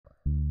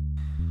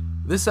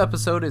This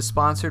episode is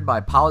sponsored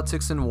by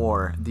Politics and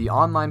War, the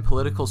online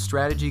political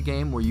strategy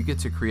game where you get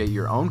to create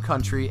your own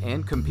country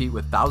and compete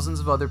with thousands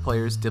of other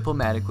players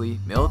diplomatically,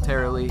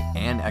 militarily,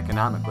 and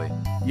economically.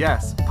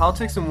 Yes,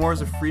 Politics and War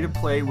is a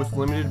free-to-play with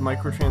limited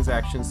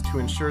microtransactions to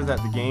ensure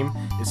that the game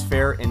is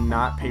fair and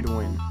not pay to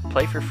win.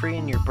 Play for free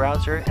in your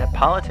browser at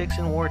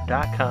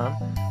politicsandwar.com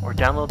or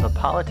download the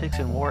Politics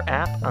and War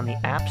app on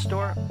the App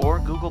Store or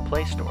Google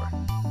Play Store.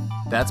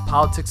 That's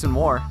Politics and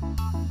War.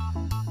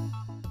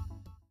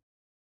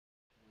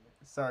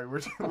 Sorry,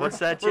 What's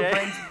that,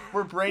 Jay?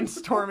 We're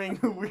brainstorming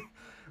who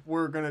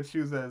we're gonna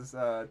choose as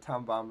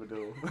Tom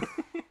Bombadil.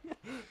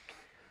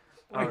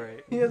 All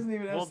right. He hasn't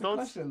even asked the don't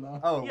question,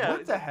 though. Oh, Yeah.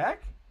 what the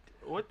heck?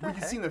 What the We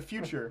can heck? see in the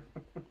future.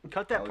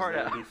 Cut I that was part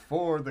there out.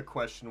 before the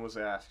question was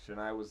asked, and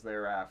I was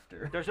there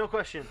after. There's no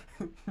question.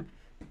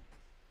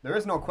 There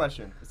is no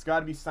question. It's got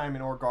to be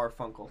Simon or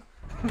Garfunkel.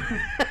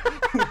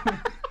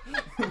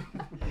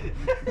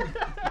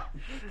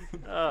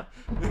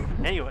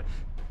 Anyway,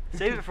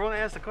 save it for when I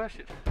ask the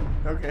question.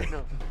 Okay.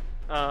 No.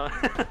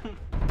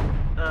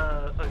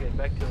 Okay,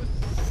 back to it.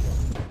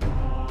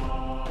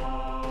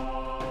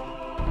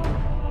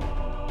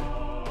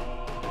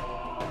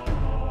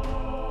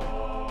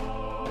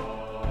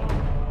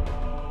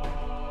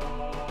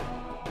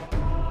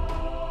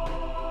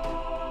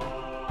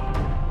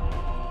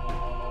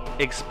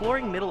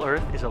 Exploring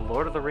Middle-earth is a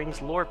Lord of the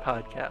Rings lore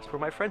podcast where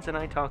my friends and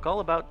I talk all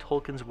about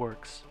Tolkien's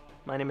works.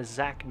 My name is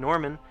Zach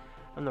Norman.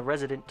 I'm the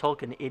resident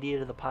Tolkien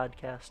idiot of the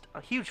podcast,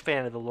 a huge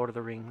fan of the Lord of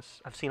the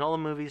Rings. I've seen all the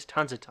movies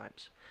tons of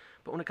times.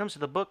 But when it comes to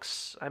the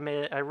books, I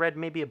read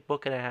maybe a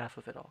book and a half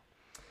of it all.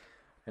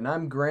 And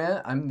I'm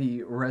Grant. I'm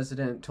the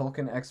resident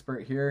Tolkien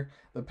expert here.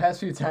 The past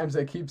few times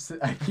I keep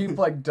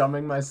like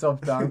dumbing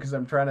myself down because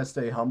I'm trying to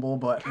stay humble,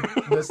 but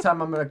this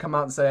time I'm gonna come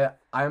out and say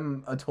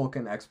I'm a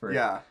Tolkien expert.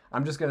 Yeah.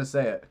 I'm just gonna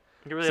say it.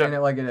 You really Saying are. it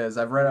like it is.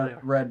 I've You really are.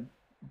 read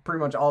pretty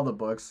much all the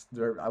books.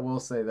 I will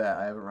say that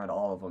I haven't read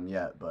all of them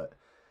yet, but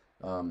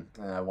and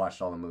I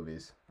watched all the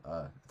movies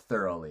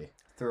thoroughly.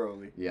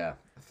 Thoroughly. Yeah,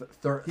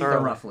 Thoroughly.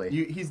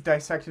 thoroughly. He's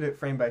dissected it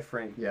frame by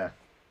frame. Yeah.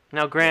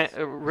 Now, Grant,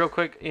 real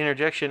quick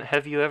interjection.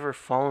 Have you ever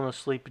fallen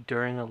asleep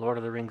during a Lord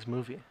of the Rings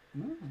movie?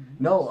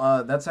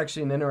 No, that's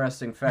actually an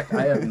interesting fact.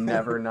 I have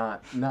never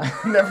not.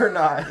 Never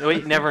not.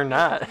 Wait, never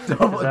not.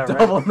 double, Is that right?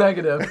 double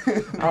negative.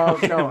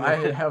 No,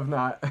 I have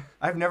not.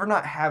 I've never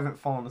not haven't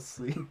fallen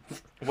asleep.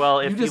 Well,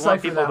 if you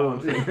want decipher people that one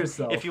for who,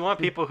 yourself. if you want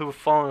people who've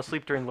fallen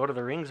asleep during Lord of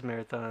the Rings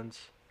marathons,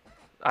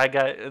 I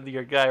got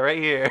your guy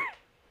right here.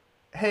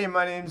 Hey,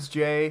 my name's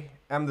Jay.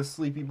 I'm the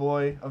sleepy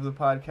boy of the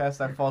podcast.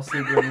 I fall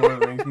asleep during Lord of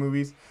the Rings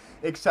movies,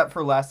 except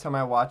for last time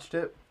I watched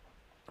it.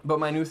 But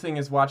my new thing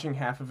is watching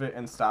half of it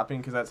and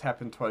stopping because that's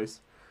happened twice.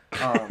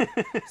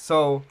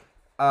 So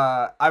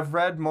I've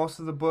read most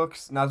of the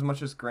books, not as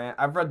much as Grant.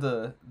 I've read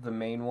the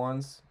main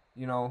ones.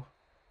 You know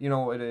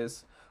what it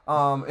is.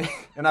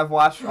 And I've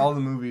watched all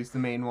the movies, the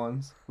main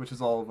ones, which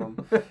is all of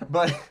them.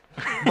 But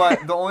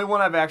the only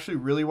one I've actually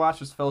really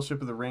watched is Fellowship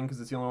of the Ring because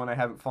it's the only one I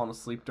haven't fallen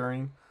asleep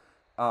during.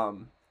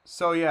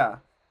 So yeah,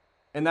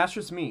 and that's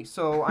just me.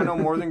 So I know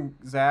more than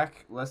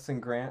Zach, less than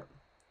Grant,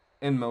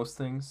 in most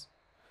things,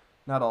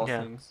 not all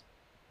Yeah. things.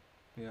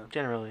 Yeah.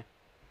 Generally.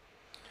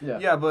 Yeah.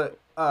 Yeah, but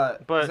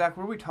But- Zach,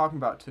 what are we talking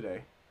about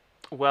today?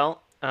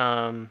 Well,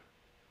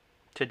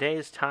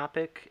 today's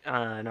topic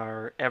on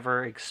our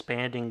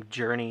ever-expanding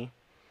journey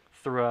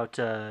throughout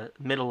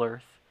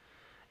Middle-earth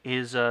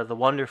is the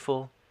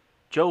wonderful,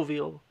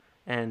 jovial,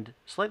 and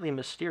slightly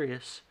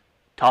mysterious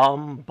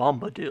Tom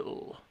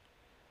Bombadil.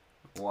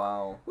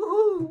 Wow.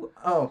 Woohoo!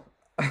 Oh.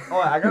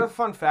 Oh, I got a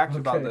fun fact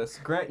about Okay. this.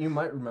 Grant, you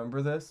might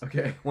remember this.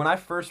 Okay. When I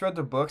first read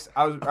the books,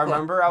 I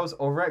remember I was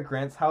over at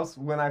Grant's house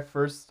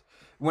after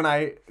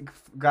I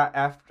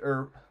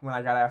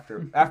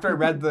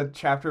read the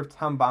chapter of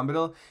Tom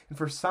Bombadil, and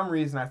for some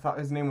reason I thought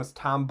his name was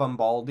Tom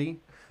Bombaldi.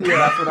 Yeah,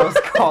 that's what I was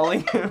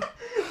calling him.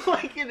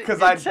 Like an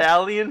 'Cause I-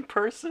 Italian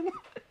person?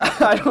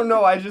 I don't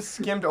know. I just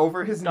skimmed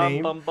over his Tom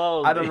name.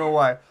 Bombaldi. I don't know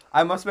why.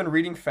 I must have been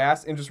reading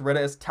fast and just read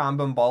it as Tom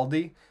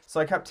Bombaldi. So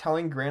I kept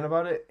telling Grant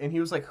about it, and he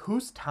was like,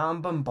 "Who's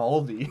Tom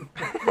Bombaldi?"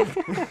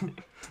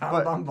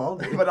 Tom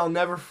Bombaldi. But I'll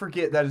never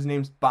forget that his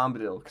name's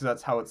Bombadil because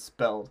that's how it's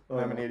spelled. And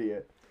I'm an Oh.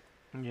 idiot.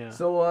 Yeah.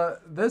 So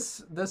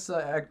this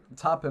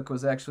topic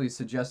was actually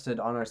suggested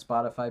on our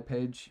Spotify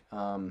page.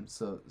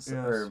 Yes.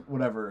 Or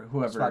whoever.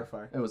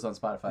 Spotify. It was on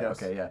Spotify.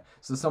 Yes. Okay, yeah.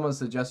 So someone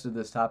suggested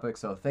this topic.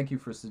 So thank you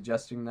for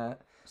suggesting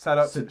that. Shout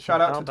out How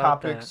to about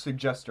topic that?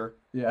 suggester.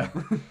 Yeah.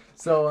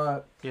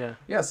 So Yeah.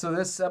 yeah. So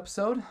this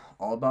episode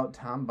all about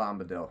Tom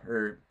Bombadil,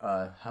 or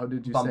how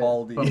did you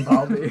Bombaldi. say it?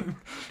 Bombaldi.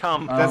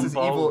 Tom That's his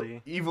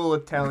Bombaldi. evil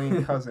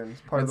Italian cousin.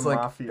 He's part It's of the like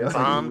mafia. it's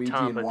like Tom Luigi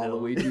and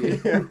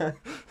Bombadil.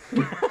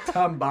 Waluigi.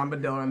 Tom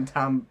Bombadil and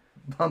Tom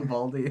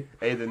Bombaldi.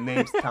 Hey, the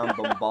name's Tom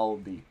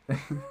Bombaldi.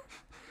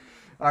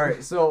 All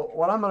right, so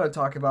what I'm going to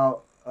talk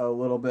about a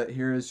little bit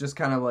here is just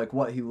kind of like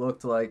what he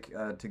looked like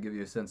to give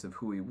you a sense of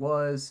who he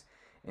was.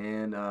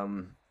 And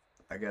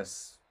I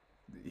guess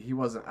he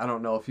wasn't, I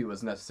don't know if he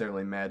was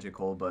necessarily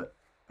magical, but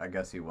I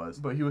guess he was.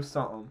 But he was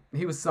something.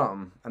 He was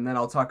something. And then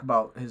I'll talk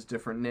about his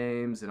different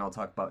names and I'll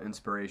talk about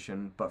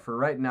inspiration. But for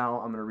right now,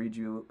 I'm going to read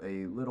you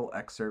a little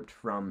excerpt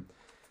from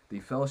The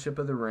Fellowship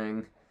of the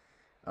Ring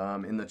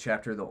in the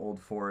chapter The Old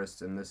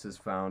Forest. And this is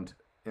found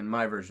in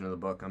my version of the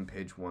book on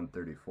page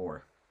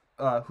 134.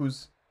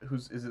 Is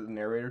it the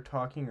narrator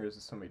talking or is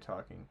it somebody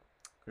talking?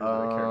 Or is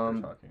it the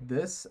character talking?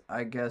 This,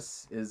 I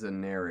guess, is a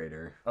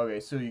narrator.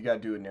 Okay, so you gotta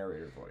do a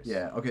narrator voice.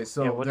 Yeah, okay,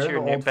 so yeah, what's they're your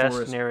in the Old best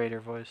Forest. narrator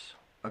voice?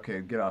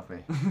 Okay, get off me.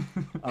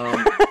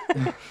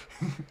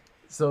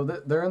 So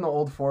they're in the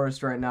Old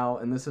Forest right now,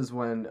 and this is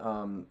when,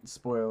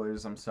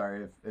 spoilers, I'm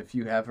sorry, if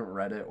you haven't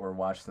read it or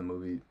watched the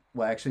movie.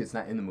 Well, actually, it's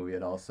not in the movie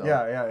at all. So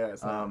Yeah.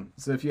 It's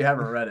so if you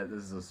haven't read it,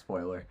 this is a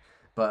spoiler.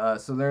 But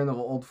so they're in the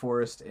Old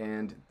Forest,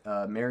 and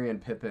Merry and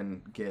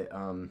Pippin get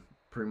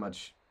pretty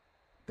much,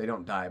 they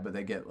don't die, but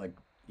they get like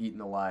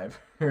eaten alive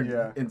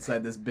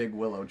inside this big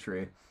willow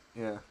tree.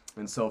 yeah.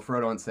 And so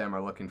Frodo and Sam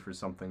are looking for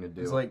something to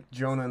do. It's like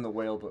Jonah and the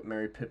whale, but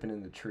Merry Pippin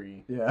in the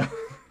tree. Yeah.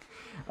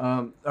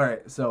 All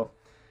right, so.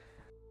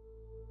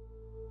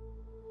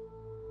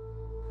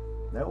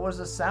 There was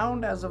a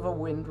sound as of a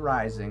wind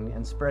rising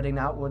and spreading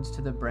outwards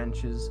to the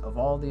branches of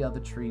all the other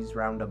trees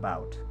round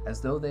about,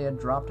 as though they had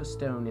dropped a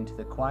stone into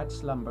the quiet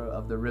slumber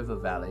of the river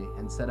valley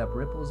and set up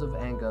ripples of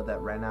anger that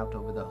ran out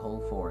over the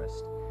whole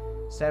forest.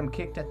 Sam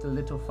kicked at the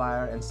little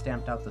fire and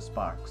stamped out the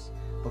sparks,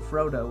 but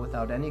Frodo,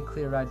 without any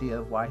clear idea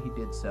of why he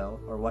did so,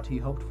 or what he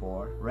hoped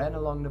for, ran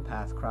along the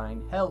path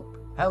crying, "Help!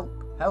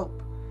 Help!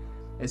 Help!"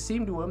 It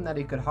seemed to him that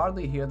he could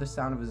hardly hear the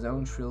sound of his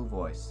own shrill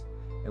voice.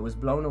 It was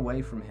blown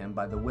away from him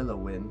by the willow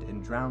wind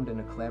and drowned in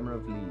a clamor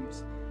of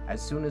leaves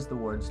as soon as the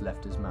words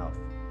left his mouth.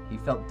 He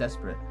felt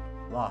desperate,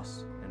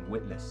 lost, and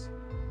witless.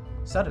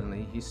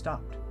 Suddenly he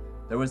stopped.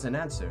 There was an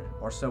answer,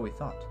 or so he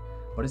thought,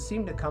 but it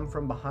seemed to come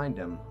from behind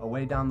him,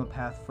 away down the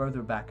path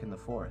further back in the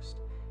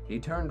forest. He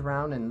turned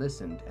round and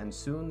listened, and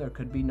soon there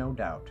could be no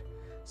doubt.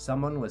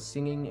 Someone was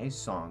singing a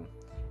song.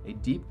 A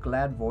deep,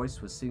 glad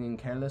voice was singing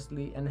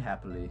carelessly and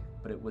happily,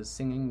 but it was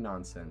singing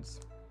nonsense.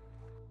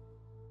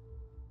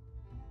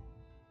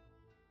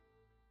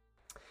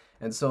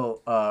 And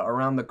so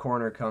around the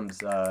corner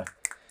comes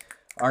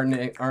our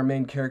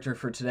main character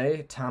for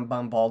today, Tom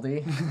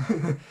Bombaldi.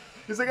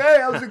 He's like, "Hey,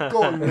 how's it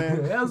going,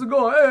 man? Hey, how's it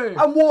going? Hey,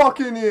 I'm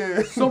walking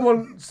here."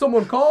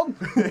 someone called?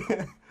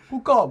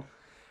 Who called?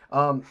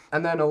 And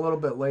then a little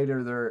bit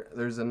later,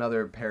 there's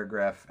another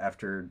paragraph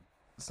after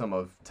some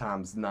of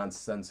Tom's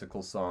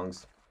nonsensical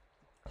songs,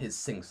 his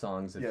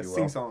sing-songs, if you will.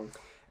 Sing song.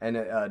 And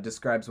it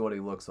describes what he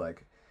looks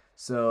like.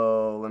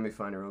 So let me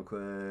find it real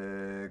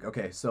quick.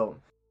 Okay, so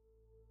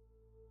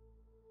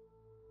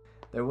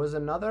there was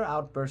another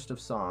outburst of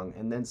song,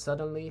 and then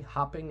suddenly,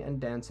 hopping and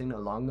dancing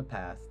along the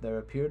path, there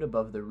appeared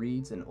above the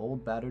reeds an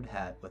old battered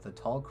hat with a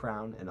tall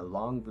crown and a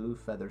long blue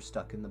feather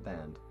stuck in the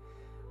band.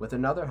 With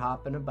another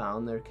hop and a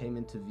bound there came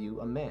into view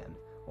a man,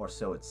 or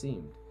so it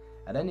seemed.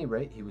 At any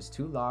rate, he was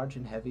too large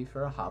and heavy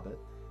for a hobbit,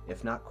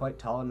 if not quite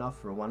tall enough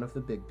for one of the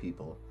big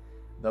people,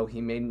 though he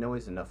made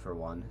noise enough for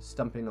one,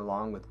 stumping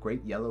along with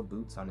great yellow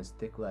boots on his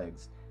thick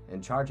legs,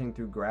 and charging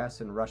through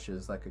grass and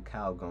rushes like a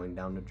cow going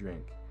down to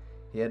drink.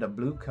 He had a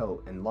blue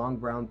coat and long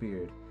brown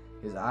beard.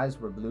 His eyes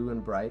were blue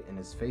and bright, and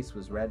his face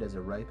was red as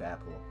a ripe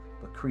apple,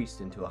 but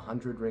creased into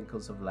 100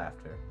 wrinkles of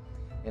laughter.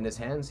 In his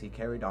hands he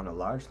carried on a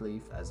large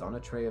leaf, as on a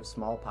tray of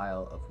small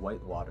pile of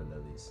white water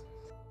lilies.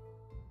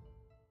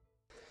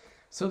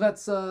 So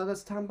that's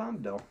Tom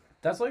Bombadil.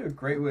 That's like a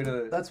great way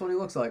to That's what he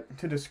looks like.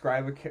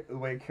 describe the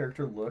way a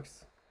character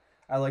looks.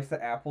 I like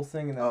the apple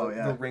thing and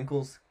the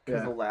wrinkles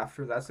because of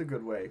laughter. That's a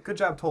good way. Good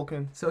job,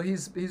 Tolkien. So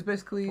he's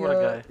basically What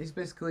a guy. he's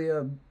basically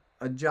a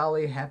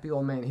jolly, happy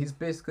old man. He's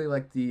basically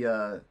like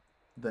the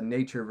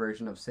nature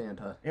version of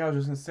Santa. Yeah, I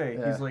was just gonna say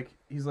Yeah.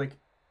 he's like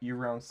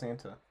year-round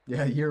Santa.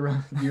 Yeah,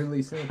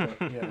 yearly Santa.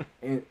 Yeah,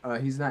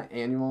 And, he's not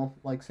annual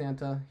like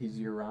Santa. He's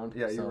year-round.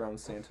 yeah, so, year-round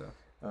Santa.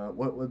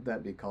 What would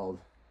that be called?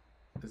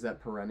 Is that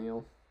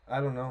perennial? I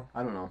don't know.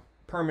 I don't know.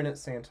 Permanent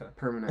Santa.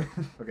 Permanent.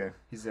 Okay.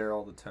 He's there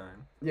all the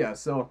time. Yeah.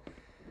 So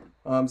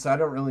I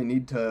don't really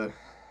need to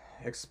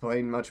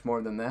explain much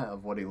more than that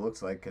of what he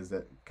looks like, because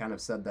it kind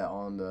of said that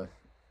all in the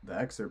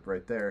excerpt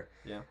right there.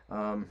 Yeah.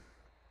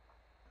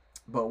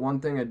 But one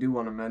thing I do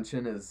want to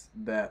mention is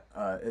that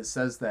it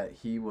says that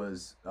he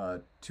was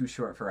too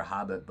short for a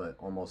hobbit, but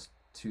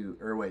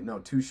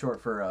too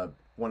short for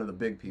one of the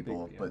big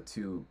people, but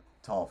too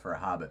tall for a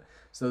hobbit.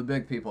 So the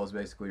big people is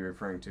basically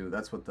referring to,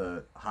 that's what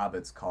the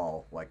hobbits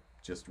call like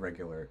just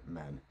regular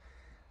men,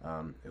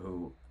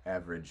 who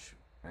average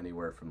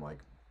anywhere from like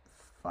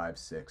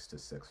 5'6" to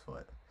 6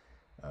 foot.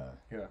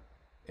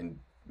 In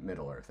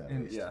Middle Earth at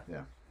least. Yeah.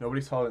 Yeah.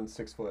 Nobody's taller than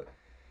 6 foot.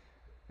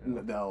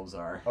 The elves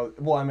are. Oh,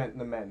 well, I meant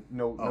the men.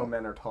 No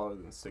men are taller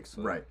than 6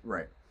 foot.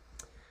 Right.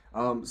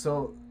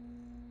 So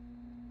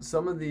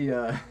some of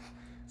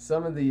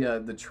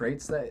the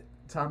traits that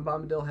Tom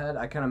Bombadil had,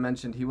 I kind of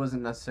mentioned he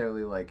wasn't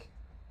necessarily like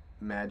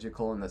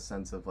magical in the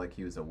sense of like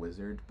he was a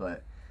wizard,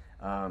 but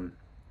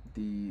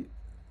the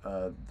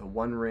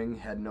One Ring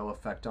had no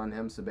effect on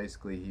him, so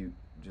basically he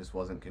just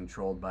wasn't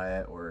controlled by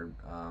it or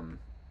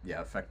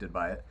affected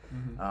by it.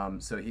 Mm-hmm.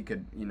 So he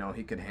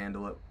could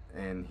handle it,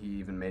 and he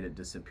even made it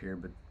disappear,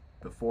 but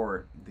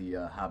before the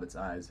Hobbit's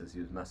eyes as he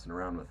was messing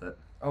around with it.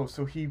 Oh,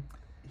 so he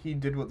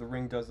did what the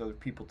ring does to other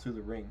people to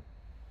the ring.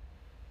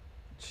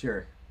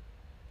 Sure.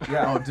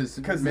 Yeah, Oh, because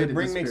the made it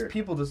ring makes disappear.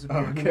 people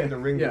disappear. He Okay. made the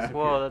ring Yeah. disappear.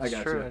 Whoa, I that's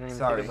got true. you. I didn't even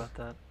Sorry. think about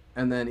that.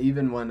 And then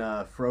even when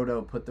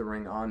Frodo put the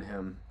ring on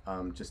him,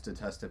 just to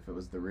test if it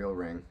was the real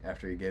ring,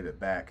 after he gave it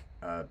back,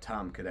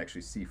 Tom could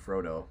actually see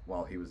Frodo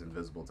while he was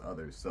invisible to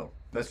others. So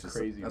That's just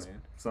crazy, that's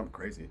man. something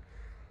crazy.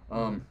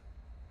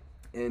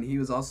 And he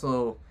was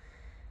also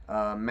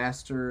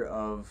master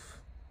of.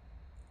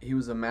 He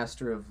was a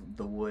master of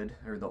the wood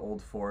or the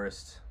old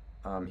forest.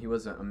 He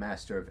wasn't a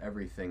master of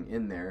everything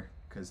in there.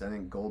 Because I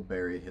think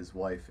Goldberry, his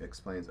wife,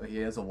 explains. Oh, he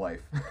has a wife.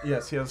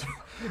 Yes, he has.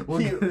 Well,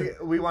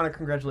 we want to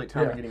congratulate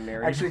Tom Yeah. on getting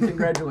married. Actually,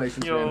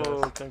 congratulations, man.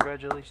 Yo,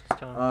 congratulations,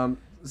 Tom.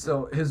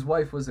 So his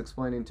wife was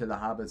explaining to the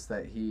hobbits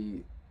that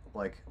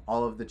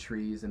all of the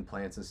trees and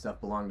plants and stuff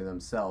belong to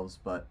themselves,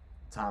 but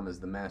Tom is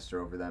the master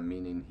over them,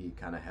 meaning he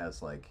kind of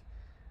has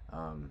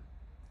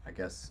I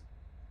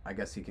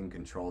guess he can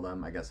control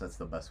them. I guess that's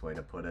the best way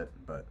to put it,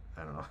 but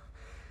I don't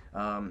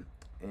know.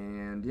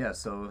 And yeah,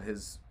 so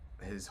his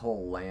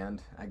whole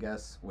land, I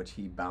guess, which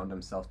he bound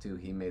himself to,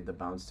 he made the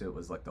bounds to, it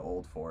was like the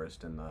old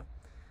forest and the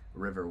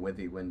river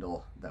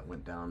Withywindle that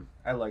went down.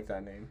 I like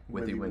that name.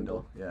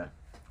 Withywindle, yeah.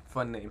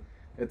 Fun name.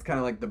 It's kind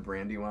of like the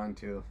Brandywine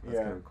too. That's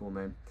Yeah. kind of a cool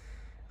name.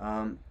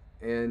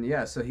 And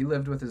yeah, so he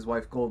lived with his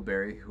wife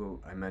Goldberry, who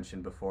I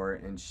mentioned before,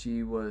 and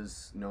she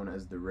was known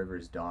as the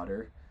river's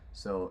daughter.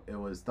 So it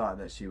was thought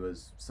that she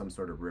was some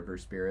sort of river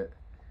spirit,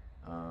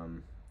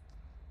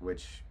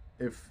 which,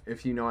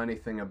 if you know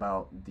anything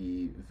about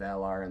the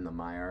Valar and the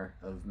Maiar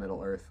of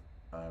Middle Earth,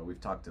 we've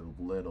talked a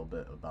little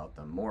bit about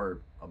them,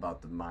 more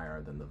about the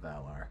Maiar than the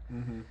Valar.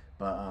 Mm-hmm.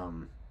 But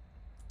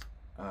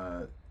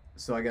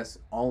so I guess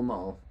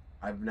Ulmo,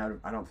 I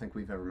don't think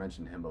we've ever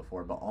mentioned him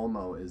before, but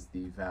Ulmo is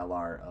the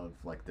Valar of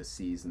like the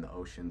seas and the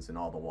oceans and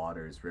all the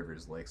waters,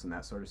 rivers, lakes, and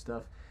that sort of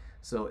stuff.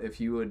 So if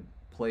you would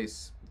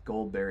place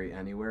Goldberry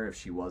anywhere, if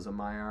she was a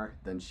Maiar,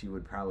 then she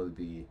would probably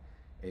be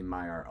a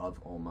Maiar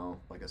of Ulmo,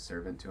 like a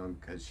servant to him,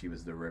 because she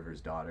was the river's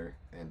daughter,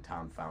 and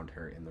Tom found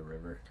her in the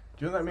river.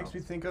 Do you know what that makes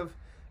me think of?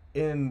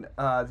 In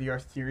the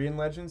Arthurian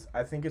legends,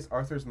 I think it's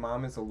Arthur's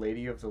mom is a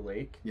lady of the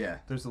lake. Yeah,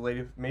 There's a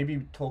lady. Maybe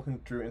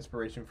Tolkien drew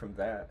inspiration from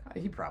that.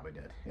 he probably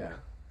did. Yeah,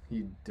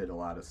 he did a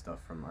lot of stuff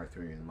from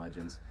Arthurian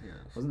legends. Yeah.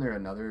 Wasn't there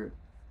another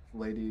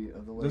lady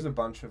of the lake? There's a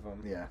bunch of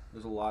them. Yeah.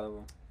 There's a lot of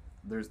them.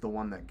 There's the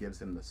one that gives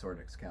him the sword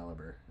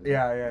Excalibur.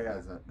 Yeah.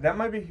 Is That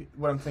might be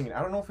what I'm thinking.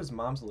 I don't know if his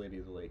mom's a lady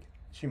of the lake.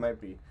 She might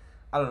be.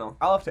 I don't know.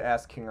 I'll have to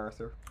ask King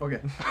Arthur. Okay.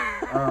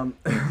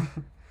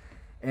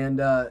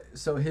 And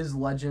so his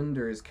legend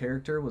or his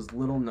character was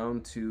little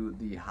known to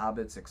the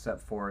hobbits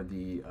except for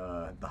the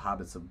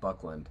hobbits of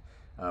Buckland,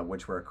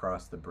 which were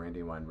across the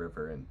Brandywine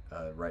River and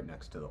right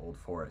next to the Old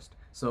Forest.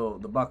 So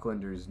the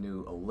Bucklanders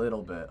knew a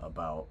little bit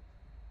about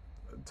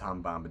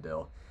Tom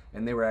Bombadil,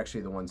 and they were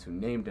actually the ones who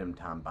named him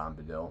Tom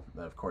Bombadil.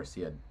 Of course,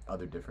 he had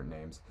other different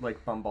names.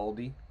 Like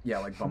Bombaldi. Yeah,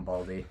 like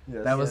Bombaldi.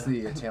 Yes. That was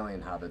the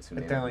Italian hobbits who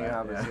named Italian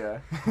him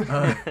that,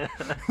 hobbits,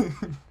 yeah.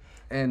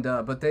 And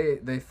but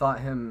they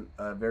thought him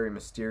a very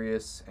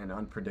mysterious and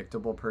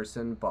unpredictable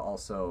person, but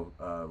also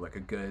like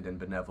a good and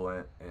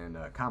benevolent and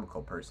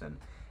comical person.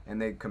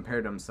 And they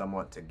compared him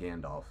somewhat to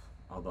Gandalf,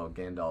 although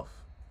Gandalf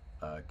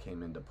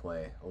came into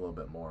play a little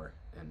bit more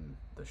in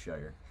the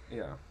Shire.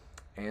 Yeah.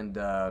 And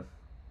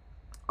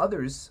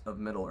others of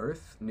Middle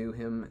Earth knew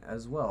him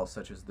as well,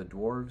 such as the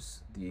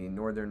dwarves, the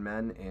northern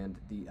men, and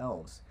the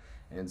elves.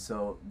 And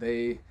so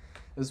this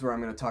is where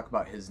I'm going to talk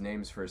about his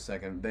names for a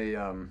second.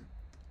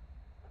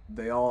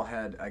 They all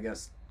had, I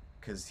guess,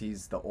 because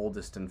he's the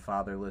oldest and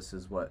fatherless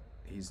is what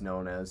he's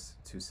known as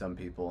to some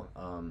people.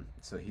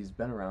 So he's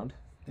been around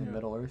in Yeah.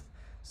 Middle Earth.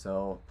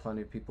 So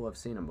plenty of people have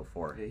seen him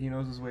before. Yeah, he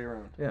knows his way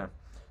around. Yeah.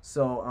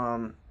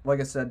 So, like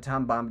I said,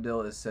 Tom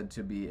Bombadil is said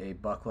to be a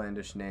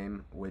Bucklandish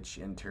name, which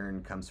in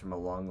turn comes from a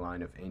long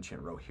line of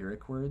ancient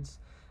Rohirric words.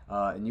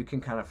 And you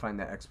can kind of find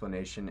that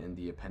explanation in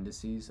the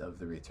appendices of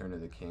The Return of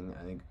the King.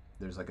 I think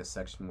there's like a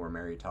section where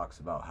Mary talks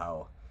about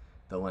how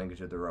the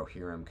language of the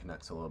Rohirrim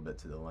connects a little bit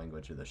to the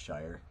language of the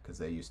Shire, because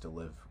they used to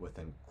live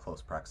within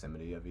close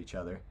proximity of each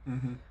other.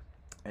 Mm-hmm.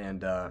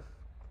 And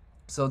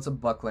so it's a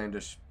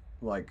Bucklandish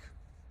like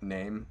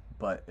name,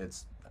 but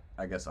it's,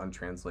 I guess,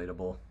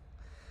 untranslatable.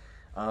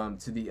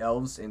 To the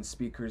elves and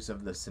speakers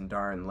of the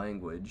Sindarin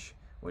language,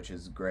 which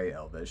is Grey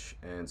Elvish,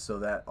 and so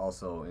that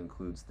also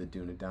includes the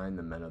Dunedain,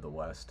 the Men of the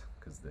West,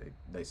 because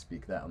they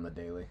speak that on the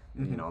daily,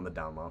 Mhm. On the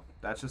down low.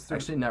 That's just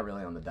Actually, not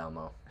really on the down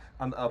low.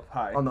 on the up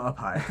high. On the up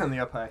high. On the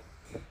up high.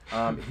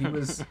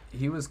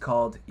 He was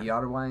called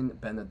Iarwain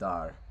Ben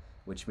Adar,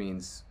 which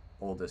means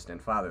oldest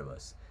and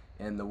fatherless,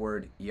 and the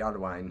word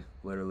Iarwain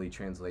literally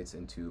translates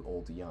into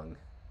old young.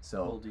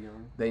 So Old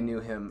young. they knew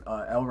him.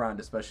 Elrond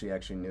especially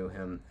actually knew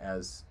him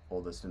as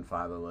oldest and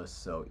fatherless.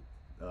 So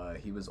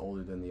he was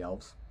older than the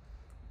elves,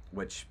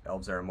 which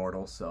elves are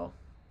immortal. So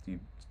you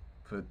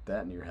put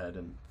that in your head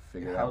and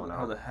figure that one out.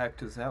 How the heck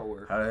does that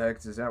work? How the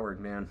heck does that work,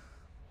 man?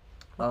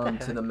 the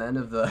To the men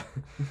of the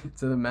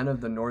to the men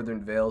of the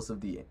northern vales of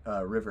the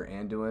river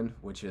Anduin,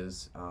 which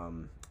is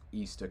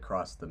east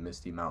across the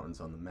Misty Mountains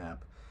on the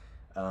map,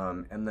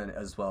 and then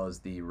as well as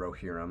the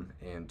Rohirrim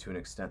and to an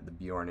extent the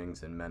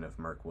Bjornings and men of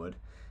Mirkwood,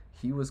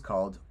 he was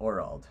called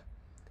Orald,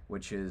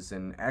 which is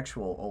an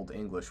actual Old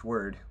English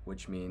word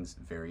which means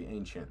very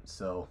ancient.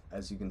 So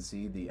as you can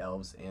see, the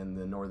elves and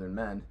the northern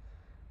men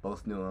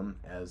both knew him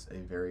as a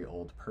very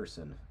old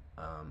person,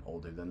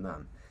 older than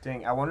them.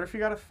 Dang, I wonder if he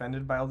got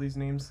offended by all these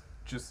names.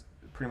 Just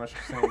pretty much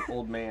saying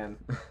old man.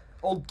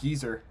 Old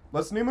geezer.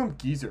 Let's name him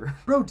Geezer.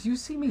 Bro, do you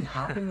see me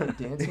hopping and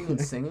dancing and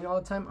singing all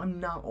the time? I'm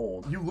not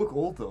old. You look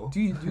old, though. Do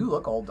you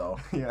look old, though?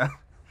 Yeah.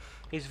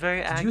 He's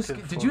very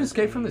active. Did you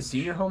escape from the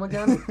senior home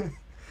again?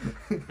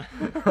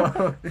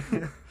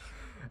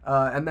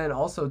 And then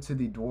also to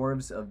the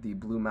dwarves of the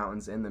Blue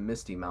Mountains and the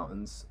Misty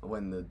Mountains,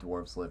 when the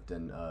dwarves lived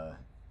in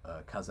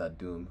Khazad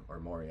Dûm or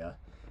Moria.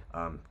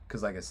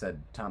 Because like I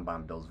said, Tom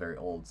Bombadil's very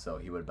old, so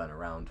he would have been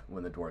around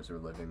when the dwarves were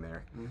living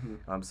there.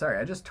 I'm sorry,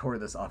 I just tore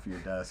this off your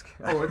desk.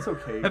 Oh, it's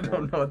okay. I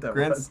don't know what that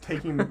Grant's was.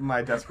 taking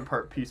my desk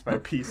apart piece by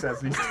piece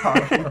as he's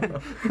talking.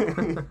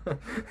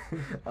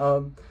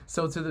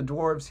 So to the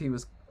dwarves, he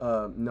was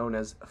known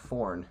as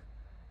Forn,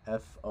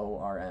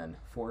 F-O-R-N.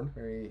 Forn?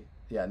 Very,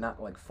 yeah, not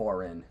like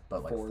foreign,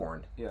 but like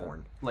Forn. Yeah.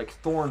 Forn. Like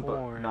thorn, but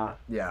Forn. not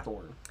Yeah.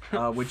 thorn.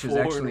 Which is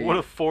Thorn. actually... What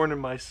a thorn in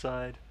my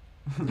side.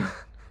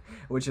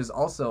 which is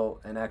also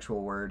an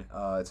actual word.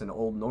 It's an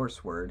Old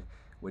Norse word,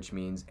 which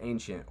means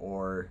ancient,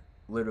 or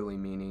literally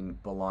meaning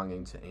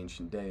belonging to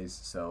ancient days.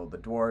 So the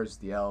dwarves,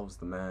 the elves,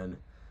 the men,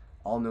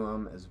 all knew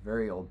him as a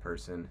very old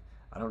person.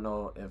 I don't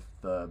know if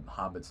the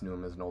hobbits knew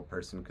him as an old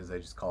person because they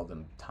just called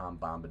him Tom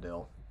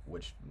Bombadil,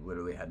 which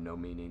literally had no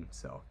meaning.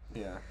 So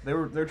Yeah,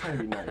 they're trying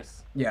to be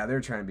nice. yeah,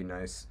 they're trying to be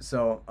nice.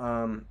 So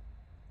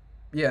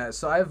yeah,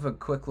 so I have a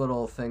quick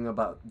little thing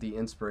about the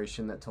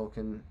inspiration that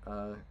Tolkien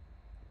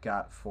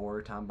got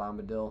for Tom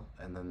Bombadil,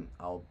 and then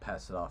I'll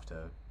pass it off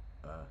to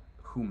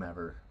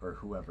whomever or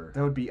whoever.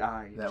 That would be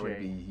I. That Jay. would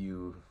be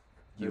you,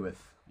 Youith.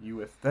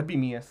 You. That'd be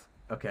Meath.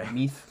 Okay.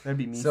 Meath. That'd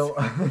be Meath. So,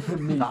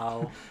 me.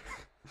 Thou.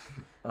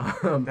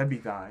 That'd be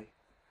thy.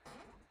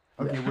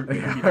 Okay, Yeah. we can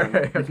be done.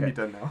 Alright, We can be okay.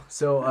 done now.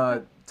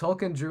 So,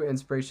 Tolkien drew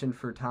inspiration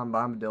for Tom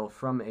Bombadil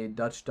from a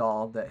Dutch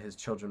doll that his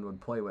children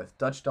would play with.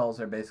 Dutch dolls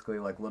are basically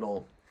like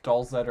little...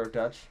 Dolls that are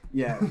Dutch.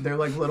 Yeah, they're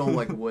like little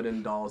like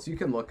wooden dolls. You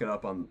can look it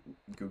up on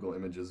Google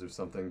Images or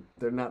something.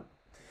 They're not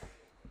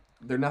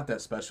that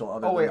special.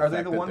 Other Oh wait, than are they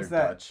fact the that ones they're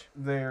that Dutch.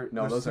 they're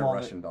No, they're those are small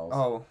Russian dolls.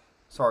 Oh,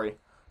 sorry.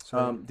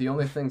 The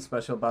only thing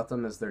special about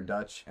them is they're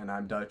Dutch, and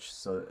I'm Dutch,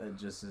 so it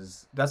just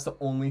is. That's the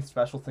only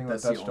special thing about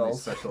That's the Dutch only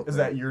dolls. special Is thing.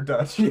 that you're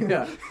Dutch?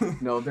 Yeah.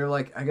 No, they're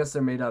like, I guess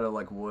they're made out of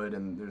like wood,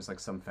 and there's like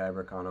some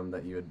fabric on them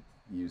that you would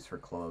use for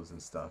clothes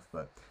and stuff.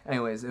 But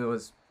anyways, it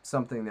was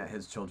something that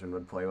his children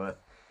would play with,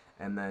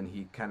 and then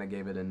he kind of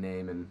gave it a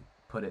name and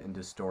put it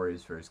into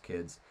stories for his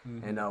kids.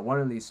 Mhm. And one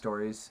of these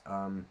stories,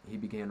 he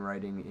began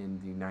writing in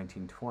the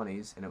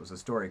 1920s, and it was a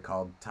story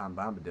called Tom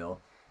Bombadil,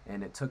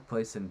 and it took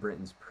place in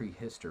Britain's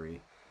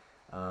prehistory.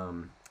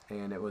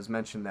 And it was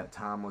mentioned that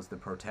Tom was the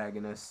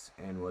protagonist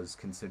and was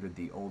considered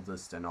the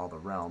oldest in all the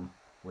realm,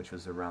 which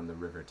was around the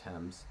River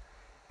Thames.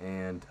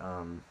 And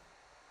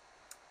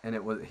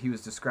he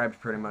was described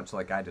pretty much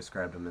like I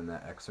described him in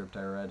that excerpt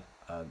I read,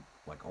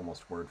 like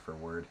almost word for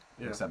word,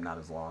 Yeah. except not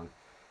as long.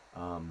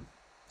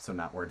 So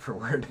not word for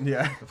word.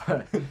 Yeah.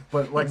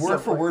 but like word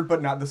for like, word,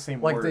 but not the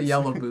same like words. the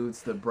yellow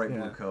boots, the bright blue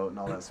Yeah. coat, and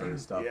all that sort of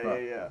stuff. Yeah,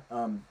 but,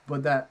 yeah.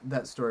 But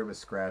that story was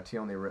scrapped. He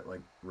only wrote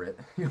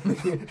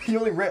He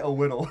only read a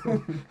little.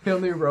 he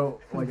only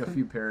wrote like a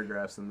few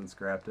paragraphs and then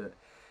scrapped it.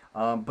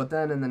 But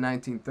then in the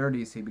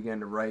 1930s, he began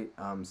to write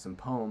some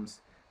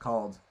poems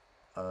called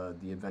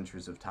The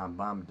Adventures of Tom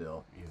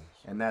Bombadil,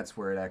 and that's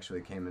where it actually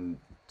came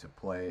into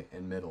play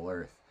in Middle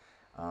Earth.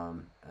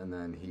 And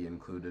then he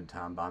included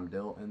Tom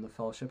Bombadil in the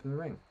Fellowship of the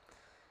Ring.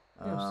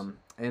 Yes.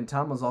 And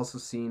Tom was also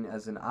seen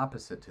as an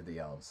opposite to the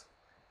elves,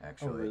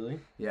 actually. Oh, really?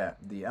 Yeah,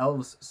 the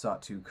elves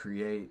sought to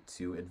create,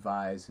 to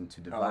advise, and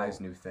to devise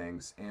Oh. new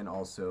things, and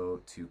also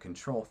to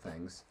control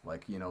things.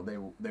 Like, you know,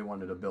 they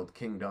wanted to build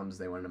kingdoms,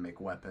 they wanted to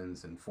make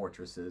weapons and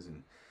fortresses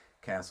and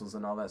castles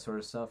and all that sort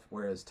of stuff.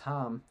 Whereas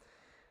Tom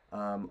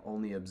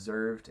only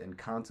observed and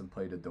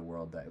contemplated the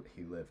world that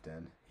he lived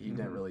in. He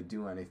didn't really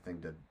do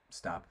anything to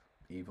stop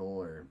evil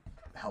or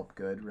help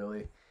good,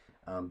 really.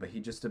 But he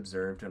just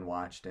observed and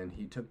watched, and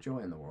he took joy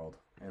in the world,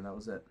 and that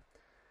was it.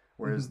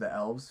 Whereas the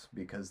elves,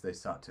 because they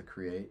sought to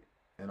create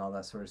and all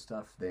that sort of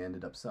stuff, they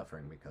ended up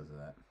suffering because of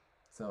that.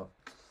 So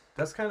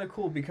That's kind of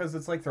cool because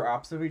it's like they're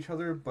opposite of each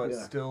other, but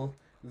Yeah. still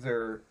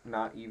they're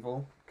not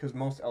evil. Because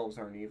most elves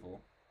aren't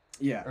evil,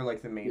 yeah, or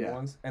like the main Yeah.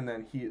 ones. And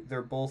then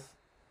they're both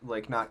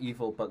like not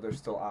evil, but they're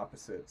still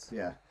opposites.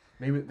 yeah,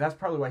 Maybe that's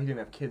probably why he didn't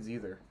have kids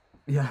either.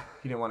 yeah.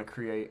 He didn't want to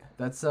create.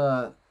 That's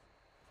a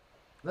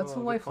Oh, good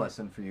life point.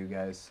 lesson for you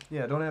guys.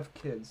 Yeah, don't have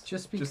kids.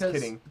 Just because, Just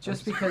kidding.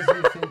 just because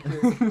you think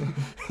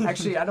you're.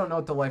 Actually, I don't know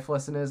what the life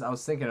lesson is. I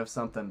was thinking of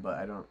something, but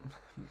I don't.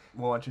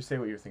 Well, why don't you say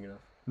what you're thinking of?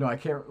 No, I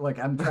can't. Like,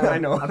 I'm trying. I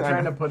know, I'm I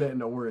trying know. to put it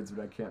into words,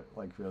 but I can't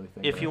like really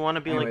think. If of you it. want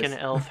to be like an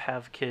Anyways. elf,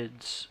 have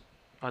kids.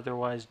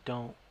 Otherwise,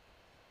 don't.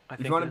 I If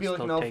think you want to that's be like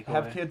still an elf, take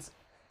have away. kids,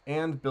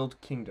 and build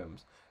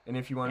kingdoms. And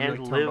if you want to And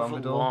be like live Tom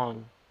Bombadil,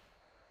 long.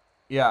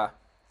 yeah,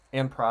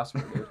 and prosper,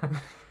 dude.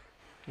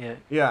 Yeah.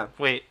 Yeah.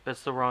 Wait,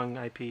 that's the wrong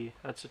IP.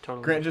 That's a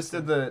totally. Grant just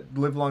did the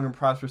live long and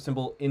prosper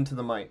symbol into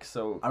the mic,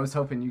 so I was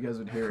hoping you guys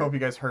would I hear hope it. you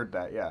guys heard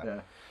that. Yeah.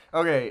 Yeah.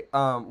 Okay.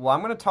 Well,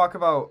 I'm gonna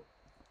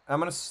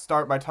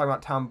start by talking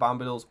about Tom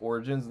Bombadil's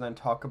origins, and then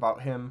talk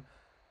about him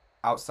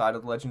outside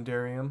of the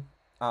Legendarium.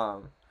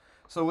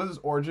 So with his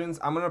origins,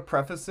 I'm gonna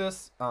preface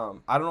this. I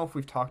don't know if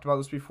we've talked about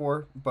this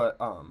before, but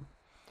I'm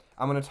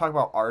gonna talk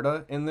about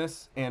Arda in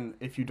this. And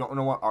if you don't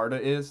know what Arda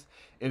is,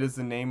 it is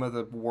the name of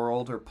the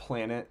world or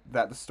planet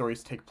that the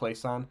stories take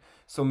place on.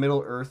 So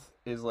Middle Earth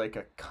is like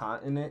a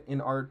continent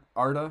in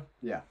Arda.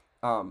 Yeah.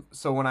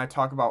 So when I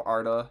talk about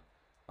Arda,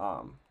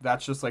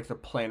 that's just like the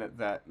planet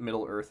that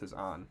Middle Earth is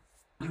on.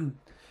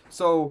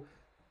 So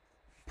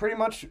pretty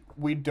much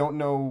we don't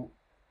know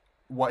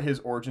what his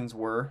origins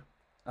were.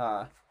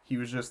 He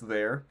was just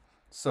there.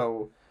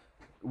 So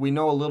we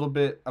know a little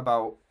bit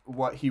about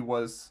what he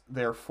was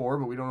there for,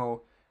 but we don't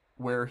know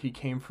where he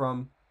came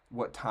from,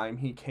 what time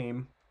he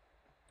came,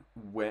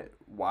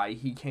 why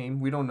he came.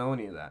 We don't know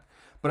any of that.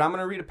 But I'm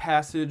going to read a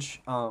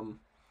passage.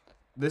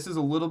 This is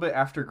a little bit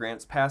after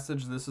Grant's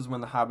passage. This is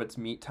when the hobbits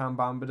meet Tom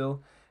Bombadil,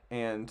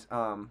 and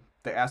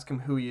they ask him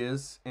who he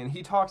is, and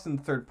he talks in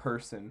third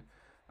person,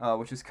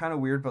 which is kind of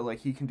weird, but like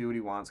he can do what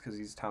he wants because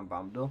he's Tom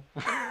Bombadil.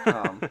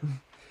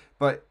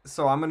 But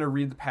so I'm gonna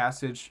read the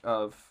passage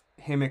of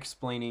him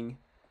explaining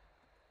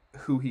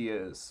who he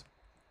is.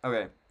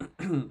 Okay.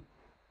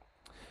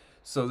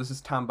 So this is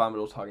Tom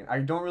Bombadil talking. I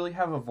don't really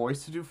have a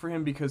voice to do for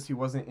him because he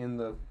wasn't in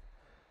the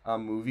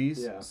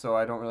movies, Yeah. so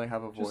I don't really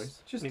have a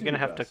voice. Just You're do gonna your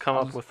have to best. come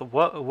I'll up just- with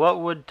what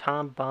would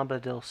Tom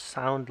Bombadil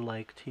sound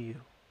like to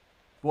you?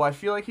 Well, I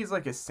feel like he's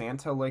like a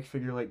Santa-like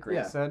figure, like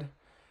Grant Yeah. said.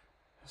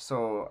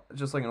 So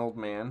just like an old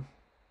man.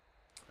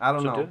 I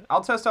don't So know. do it.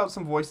 I'll test out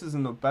some voices,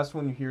 and the best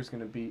one you hear is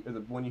gonna be, or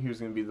the one you hear is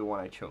gonna be the one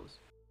I chose.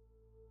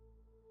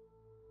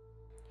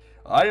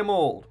 I am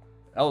old.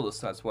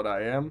 Eldest, that's what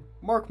I am.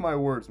 Mark my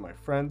words, my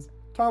friends.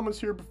 Tom was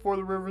here before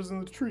the rivers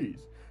and the trees.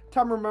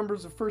 Tom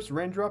remembers the first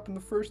raindrop and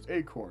the first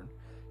acorn.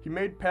 He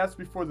made paths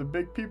before the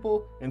big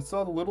people and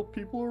saw the little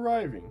people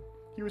arriving.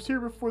 He was here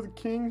before the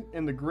king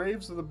and the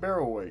graves of the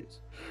barrowways.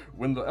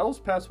 When the elves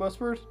passed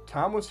westward,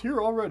 Tom was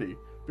here already.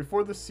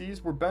 Before the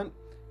seas were bent,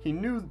 he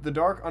knew the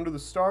dark under the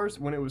stars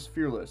when it was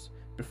fearless.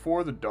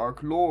 Before the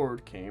Dark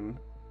Lord came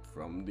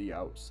from the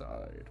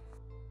outside.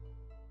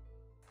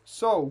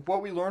 So,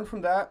 what we learned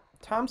from that,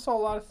 Tom saw a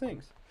lot of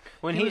things.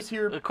 When He he was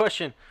here- a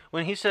question.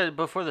 When he said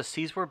before the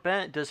seas were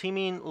bent, does he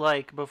mean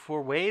like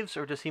before waves,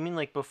 or does he mean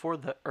like before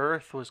the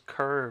Earth was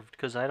curved?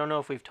 Because I don't know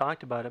if we've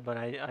talked about it, but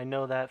I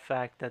know that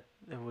fact that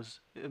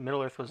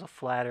Middle Earth was a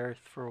flat Earth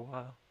for a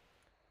while.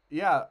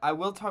 Yeah, I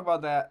will talk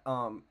about that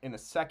in a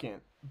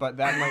second, but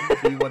that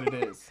might be what it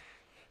is.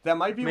 That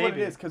might be what it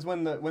Maybe. is, because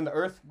when the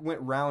Earth went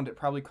round, it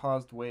probably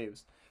caused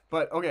waves.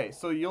 But okay,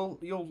 so you'll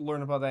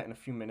learn about that in a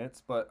few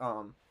minutes. But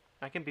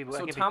I can be. So I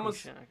can Tom be was-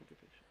 patient. I can be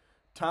patient.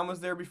 Tom was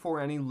there before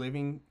any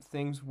living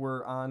things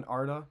were on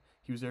Arda.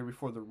 He was there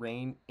before the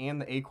rain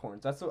and the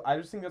acorns. I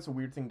just think that's a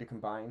weird thing to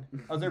combine.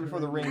 I was there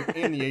before the rain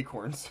and the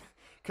acorns,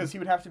 because he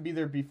would have to be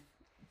there.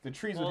 The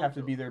trees would Well, have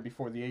to be there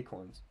before the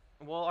acorns.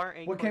 Well, our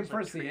acorns What came like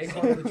first, the trees?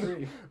 acorn or the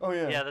tree? Oh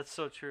yeah. Yeah, that's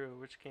so true.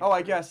 Which came? Oh, I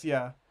first? guess,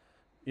 yeah.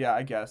 Yeah,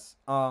 I guess.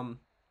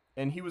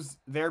 And he was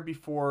there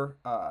before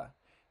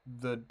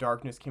the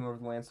darkness came over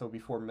the land, so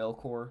before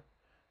Melkor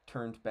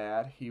turned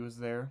bad, he was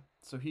there.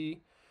 So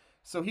he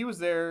was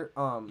there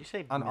You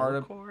say on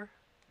Arda. Melkor?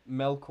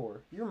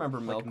 Melkor. You remember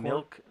Like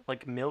Melkor?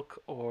 like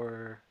milk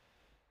or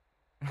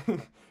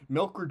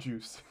Milk or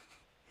juice.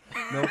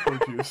 Milk or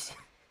juice.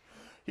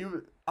 He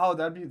was, oh,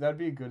 that'd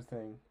be a good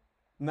thing.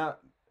 Not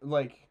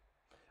like,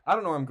 I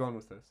don't know where I'm going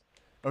with this.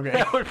 Okay.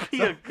 that would be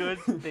So- a good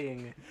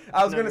thing.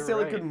 I was No, gonna you're say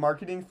like a right.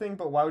 marketing thing,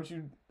 but why would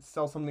you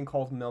sell something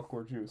called milk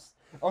or juice?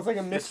 Oh, it's like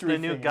a mystery the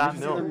new thing. Got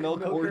It's either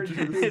Milk. milk or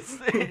juice.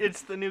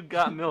 it's the new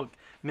got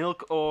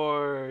milk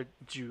or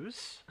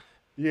juice.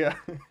 Yeah,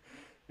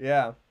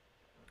 yeah.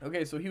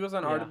 Okay, so he was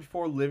on Arda Yeah.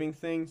 before living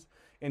things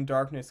and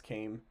darkness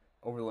came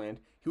over the land.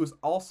 He was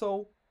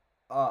also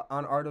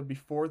on Arda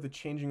before the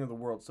changing of the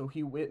world. So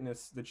he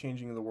witnessed the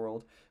changing of the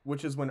world,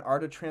 which is when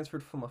Arda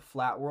transferred from a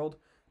flat world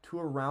to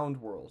a round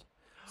world.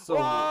 So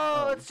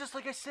Oh, it's just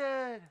like I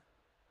said.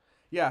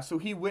 yeah, so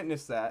he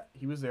witnessed that.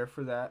 He was there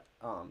for that.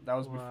 That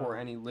was before Wow.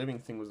 any living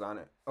thing was on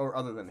it, or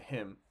other than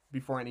him,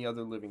 before any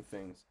other living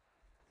things.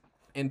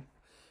 And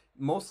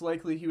most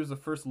likely he was the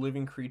first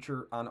living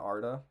creature on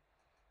Arda.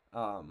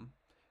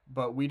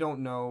 But we don't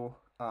know.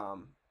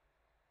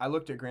 I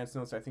looked at Grant's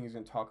notes. I think he's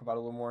going to talk about it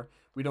a little more.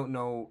 We don't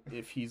know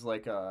if he's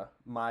like a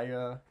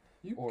Maya.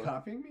 You Or-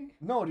 copying me?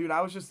 No, dude,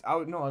 I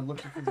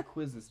looked for the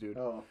quizzes, dude.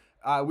 Oh.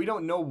 We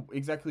don't know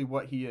exactly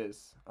what he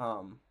is.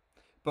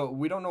 But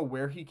we don't know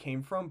where he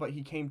came from, but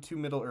he came to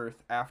Middle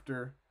Earth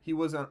after he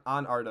was on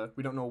Arda.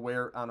 We don't know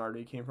where on Arda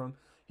he came from.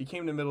 he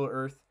came to Middle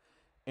Earth,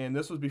 and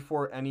this was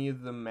before any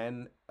of the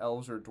men,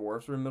 elves, or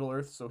dwarves were in Middle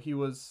Earth. So he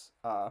was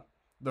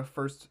the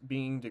first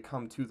being to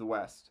come to the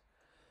West,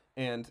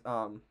 and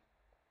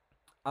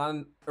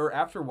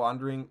after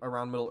wandering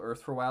around Middle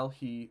Earth for a while,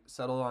 he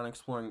settled on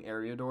exploring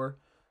Eriador,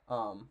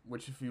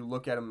 which if you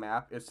look at a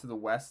map, is to the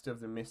west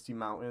of the Misty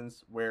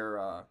Mountains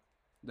where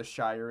the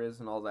Shire is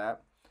and all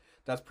that.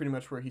 That's pretty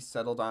much where he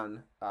settled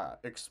on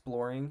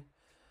exploring.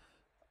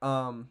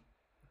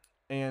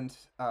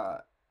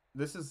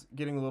 This is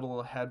getting a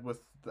little ahead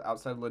with the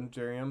outside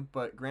legendarium,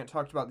 but Grant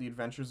talked about the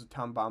adventures of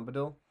Tom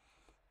Bombadil.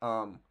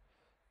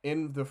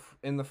 In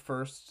the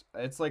first,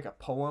 it's like a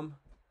poem.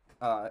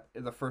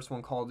 The first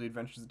one called The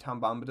Adventures of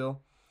Tom Bombadil,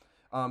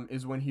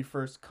 is when he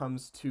first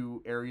comes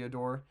to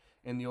Eriador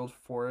in the Old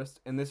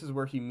Forest, and this is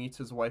where he meets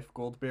his wife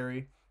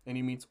Goldberry, and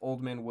he meets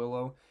Old Man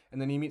Willow,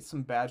 and then he meets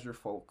some badger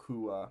folk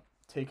who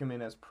take him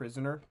in as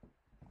prisoner.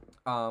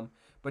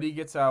 But he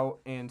gets out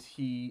and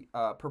he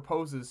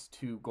proposes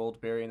to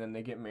Goldberry, and then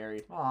they get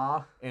married.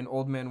 Aww. And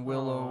Old Man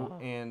Willow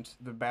and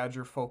the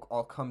badger folk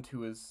all come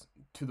to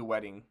the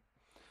wedding.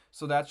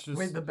 So that's just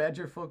Wait, the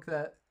badger folk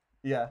that...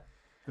 Yeah.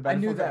 I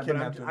knew that, but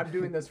I'm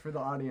doing this for the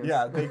audience.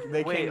 Yeah, they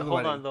Wait, came to the hold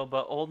wedding. on though.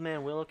 But Old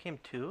Man Willow came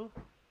too.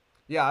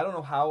 Yeah, I don't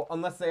know how,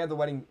 unless they had the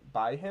wedding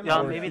by him. Yeah,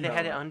 or maybe they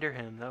had it no. under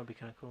him. That would be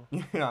kind of cool.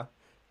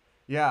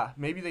 Yeah,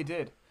 maybe they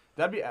did.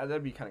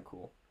 That'd be kind of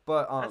cool.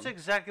 But That's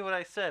exactly what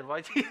I said.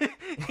 Why do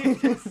you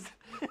just...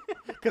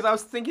 because I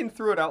was thinking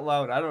through it out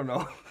loud. I don't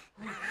know.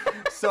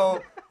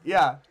 So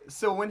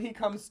when he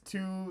comes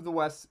to the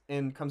west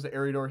and comes to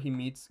Eriador, he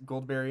meets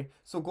Goldberry.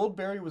 So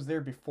Goldberry was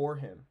there before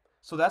him.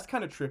 So that's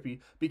kind of trippy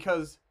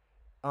because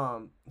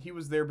he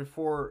was there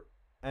before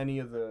any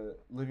of the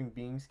living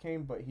beings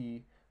came, but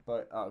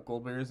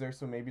Goldberry is there.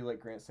 So maybe like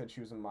Grant said,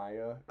 she was a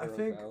Maya. I or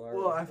think. Valar,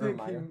 Well, I or think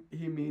Maya.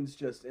 he means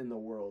just in the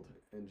world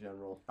in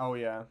general. Oh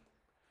yeah,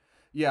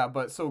 yeah.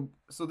 But so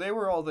they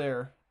were all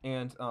there,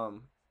 and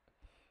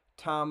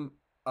Tom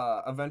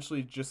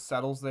eventually just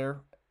settles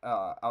there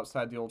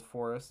outside the Old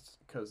Forest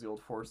because the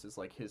Old Forest is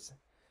like his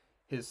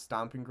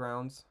stomping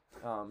grounds.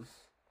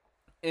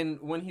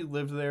 And when he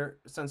lived there,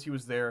 since he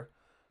was there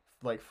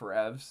like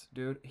forevs,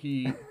 dude,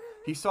 he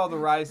saw the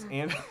rise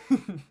and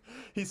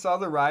he saw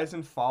the rise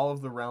and fall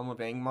of the realm of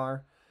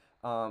Angmar,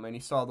 and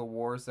he saw the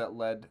wars that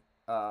led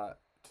to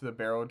the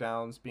Barrow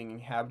Downs being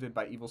inhabited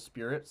by evil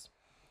spirits.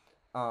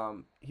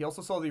 He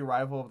also saw the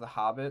arrival of the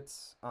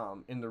hobbits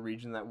in the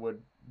region that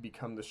would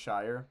become the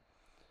Shire,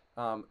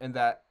 and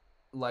that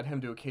led him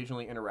to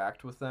occasionally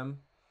interact with them.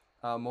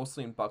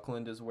 Mostly in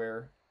Buckland is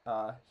where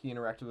he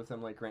interacted with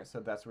them. Like Grant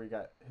said, that's where he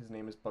got his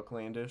name is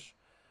Bucklandish.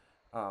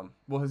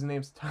 Well, his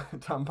name's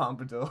Tom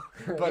Bombadil,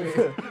 but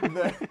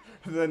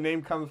the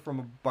name comes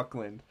from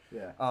Buckland.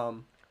 Yeah.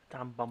 Tom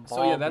Bombadil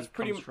So yeah, that's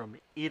pretty comes from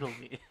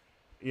Italy.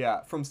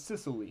 Yeah, from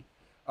Sicily.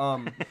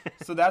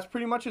 So that's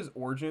pretty much his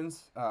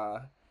origins.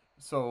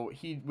 So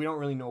we don't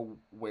really know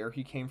where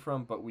he came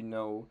from, but we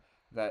know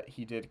that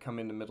he did come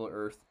into Middle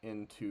Earth,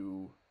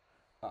 into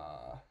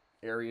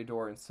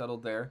Eriador, and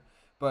settled there.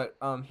 But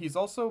he's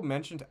also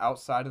mentioned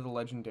outside of the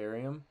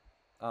Legendarium,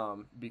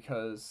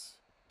 because,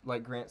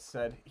 like Grant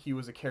said, he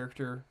was a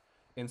character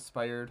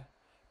inspired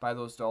by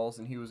those dolls,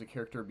 and he was a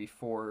character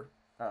before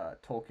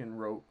Tolkien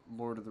wrote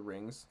Lord of the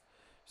Rings.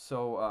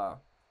 So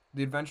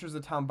The Adventures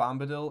of Tom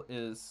Bombadil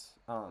is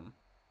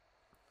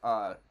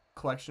a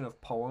collection of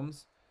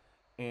poems,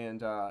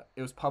 and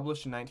it was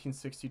published in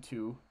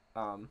 1962.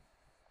 And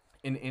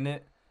in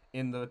it,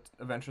 in The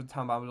Adventures of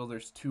Tom Bombadil,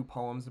 there's 2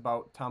 poems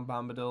about Tom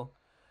Bombadil.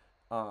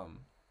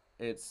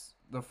 It's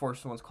the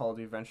first one's called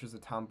The Adventures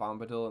of Tom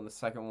Bombadil, and the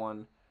second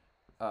one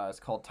is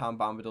called Tom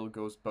Bombadil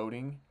Goes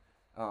Boating.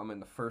 And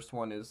the first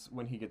one is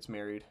when he gets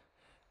married.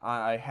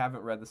 I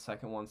haven't read the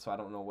second one, so I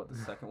don't know what the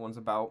second one's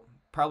about.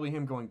 Probably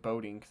him going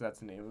boating, because that's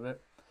the name of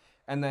it.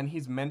 And then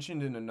he's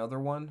mentioned in another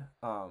one,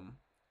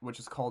 which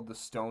is called The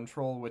Stone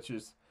Troll, which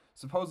is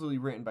supposedly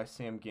written by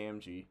Sam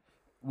Gamgee.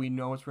 We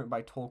know it's written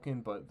by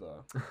Tolkien, but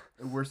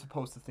we're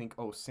supposed to think,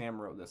 oh,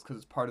 Sam wrote this, because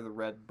it's part of the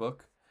Red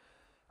Book.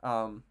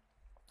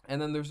 And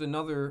then there's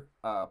another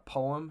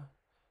poem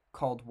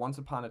called Once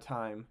Upon a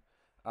Time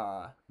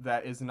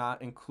that is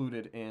not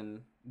included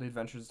in The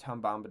Adventures of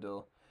Tom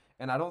Bombadil.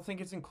 And I don't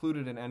think it's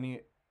included in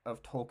any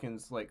of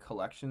Tolkien's like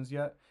collections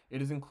yet.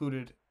 It is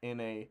included in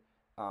a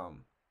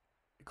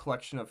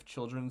collection of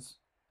children's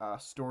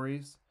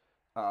stories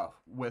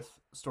with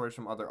stories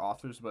from other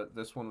authors, but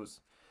this one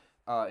was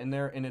in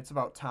there, and it's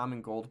about Tom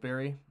and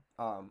Goldberry.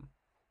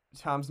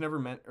 Tom's never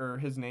meant, or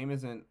his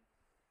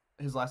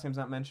last name's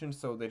not mentioned,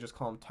 so they just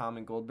call him Tom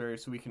and Goldberry,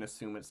 so we can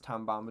assume it's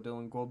Tom Bombadil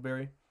and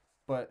Goldberry.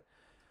 But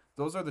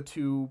those are the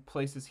 2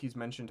 places he's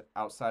mentioned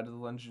outside of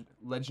the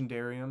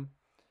Legendarium.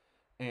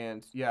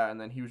 And yeah,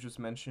 and then he was just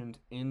mentioned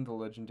in the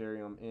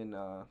Legendarium in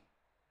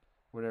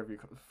whatever you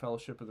call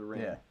Fellowship of the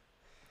Ring. Yeah.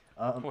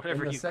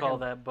 Whatever you call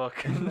that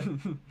book.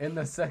 In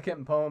the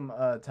second poem,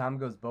 Tom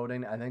Goes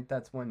Boating, I think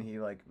that's when he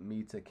like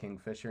meets a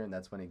kingfisher, and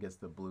that's when he gets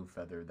the blue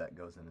feather that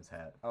goes in his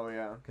hat. Oh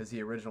yeah. Because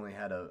he originally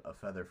had a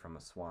feather from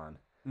a swan,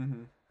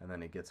 Mm-hmm. and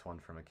then he gets one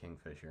from a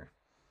kingfisher.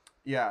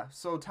 Yeah,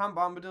 so Tom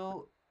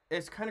Bombadil,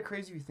 it's kind of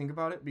crazy if you think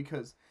about it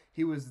because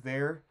he was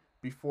there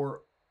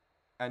before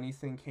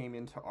anything came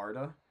into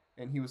Arda,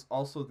 and he was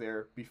also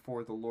there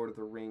before the Lord of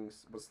the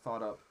Rings was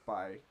thought up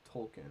by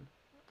Tolkien.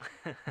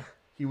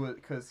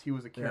 Because he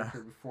was a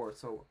character before.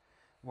 So,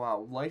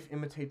 wow, life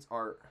imitates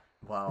art.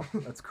 Wow,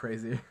 that's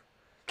crazy.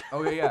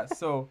 Okay, yeah.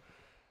 So,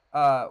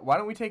 why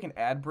don't we take an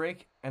ad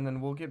break and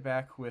then we'll get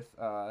back with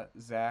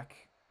Zach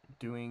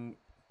doing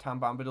Tom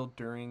Bombadil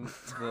during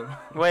the.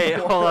 Wait,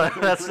 hold on.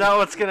 That's not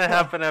what's gonna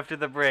happen after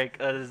the break.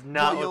 That is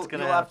not what's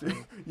gonna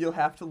happen. You'll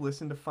have to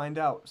listen to find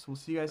out. So we'll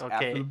see you guys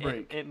after the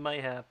break. It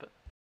might happen.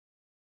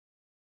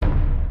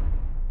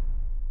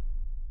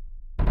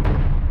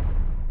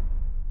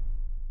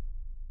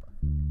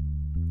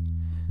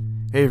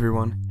 Hey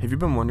everyone, have you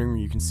been wondering where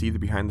you can see the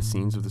behind the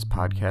scenes of this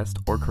podcast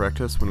or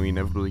correct us when we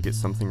inevitably get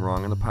something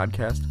wrong on the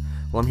podcast?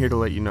 Well, I'm here to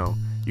let you know.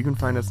 You can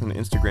find us on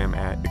Instagram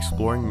at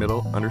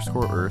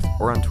exploringmiddle_earth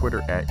or on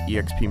Twitter at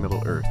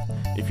expmiddleearth.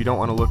 If you don't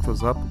want to look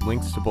those up,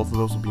 links to both of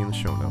those will be in the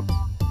show notes.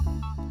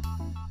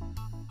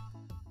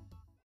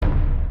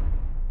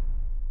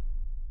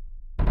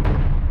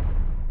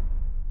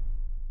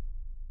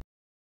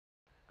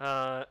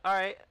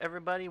 Alright,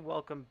 everybody,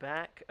 welcome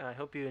back. I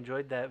hope you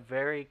enjoyed that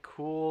very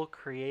cool,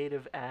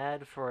 creative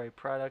ad for a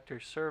product or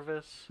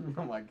service.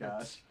 Oh my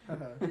gosh.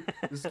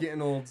 This is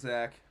getting old,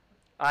 Zach.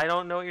 I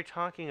don't know what you're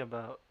talking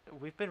about.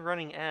 We've been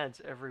running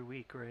ads every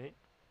week, right?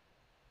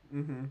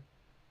 Mm-hmm.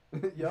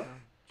 Yep.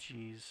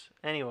 Jeez.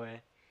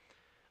 Anyway,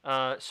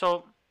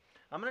 so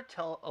I'm going to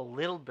tell a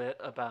little bit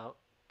about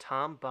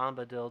Tom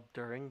Bombadil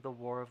during the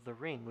War of the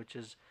Ring, which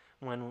is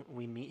when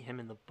we meet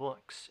him in the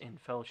books in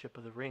Fellowship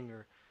of the Ring,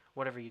 or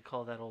whatever you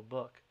call that old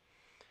book.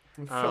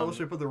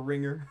 Fellowship of the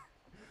Ringer.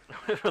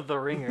 The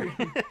Ringer.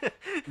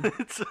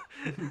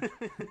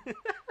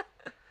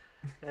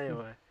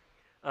 Anyway.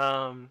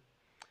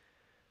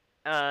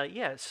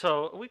 Yeah,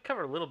 so we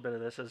covered a little bit of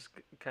this as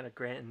kind of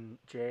Grant and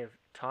Jay have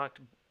talked,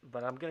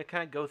 but I'm going to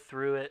kind of go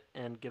through it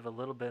and give a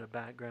little bit of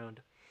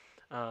background.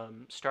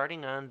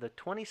 Starting on the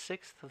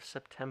 26th of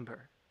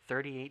September,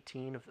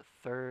 3018 of the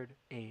Third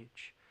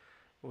Age,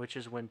 which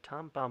is when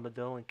Tom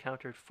Bombadil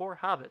encountered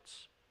 4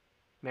 hobbits: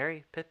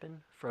 Merry,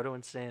 Pippin, Frodo,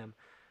 and Sam.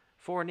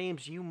 4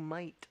 names you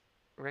might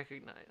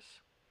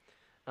recognize.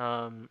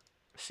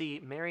 See,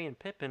 Merry and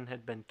Pippin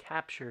had been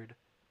captured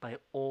by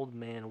Old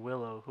Man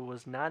Willow, who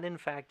was not in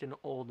fact an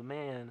old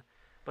man,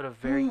 but a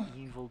very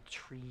evil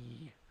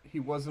tree. He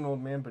was an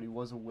old man, but he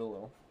was a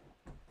willow.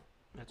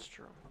 That's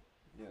true.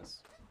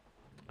 Yes.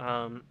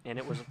 And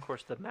it was, of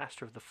course, the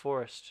Master of the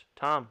Forest,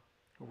 Tom,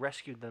 who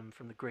rescued them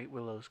from the Great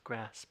Willow's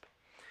grasp.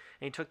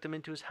 And he took them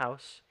into his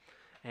house,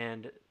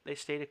 and they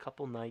stayed a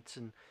couple nights,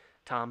 and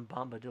Tom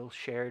Bombadil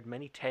shared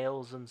many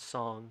tales and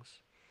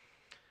songs.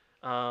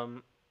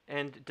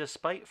 And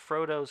despite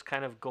Frodo's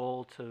kind of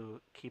goal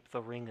to keep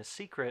the ring a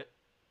secret,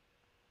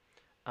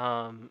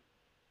 Tom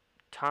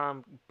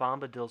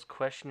Bombadil's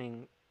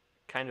questioning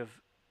kind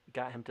of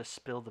got him to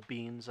spill the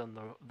beans on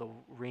the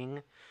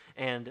ring.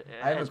 And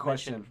I have a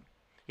question.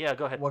 Yeah,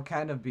 go ahead. What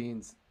kind of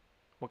beans?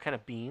 What kind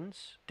of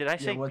beans? Did I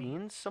say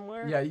beans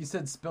somewhere? Yeah, you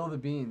said spill the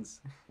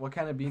beans. What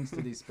kind of beans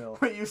did he spill?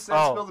 Wait, you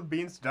said spill the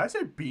beans. Did I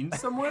say beans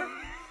somewhere?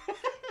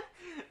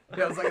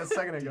 Yeah, it was like a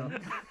second ago.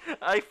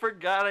 I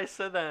forgot I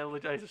said that. I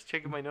was just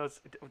checking my notes.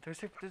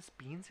 There's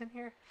beans in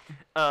here?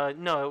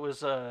 No, it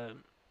was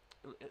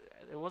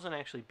it wasn't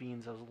actually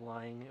beans. I was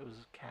lying. It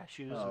was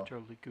cashews, which are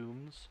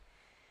legumes.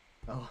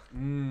 Oh.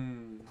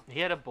 He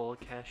had a bowl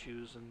of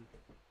cashews and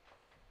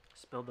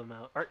spilled them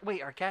out. Are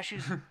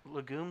cashews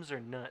legumes or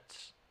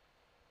nuts?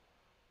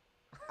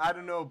 I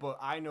don't know, but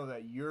I know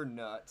that you're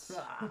nuts.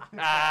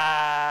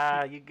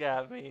 You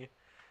got me.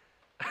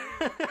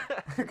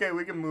 Okay,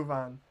 we can move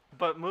on.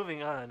 But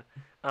moving on,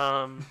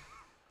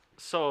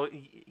 so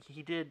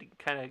he did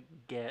kind of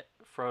get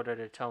Frodo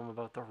to tell him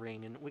about the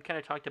ring, and we kind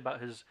of talked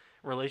about his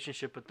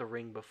relationship with the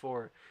ring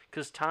before,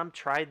 because Tom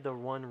tried the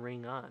one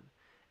ring on,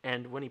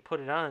 and when he put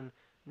it on,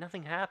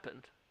 nothing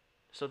happened.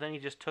 So then he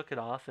just took it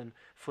off and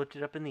flipped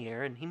it up in the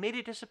air, and he made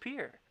it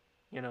disappear,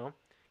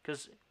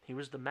 because he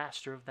was the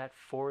master of that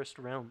forest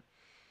realm.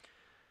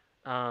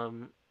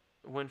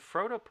 When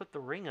Frodo put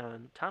the ring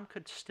on, Tom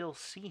could still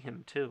see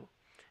him too.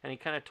 And he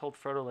kind of told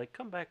Frodo, like,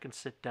 come back and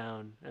sit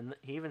down. And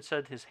he even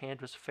said his hand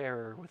was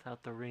fairer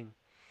without the ring.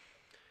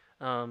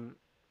 The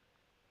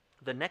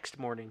next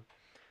morning,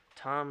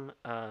 Tom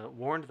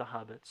warned the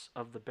hobbits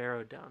of the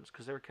Barrow Downs,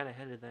 because they were kind of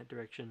headed that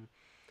direction.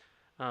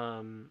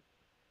 And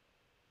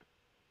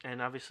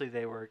obviously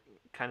they were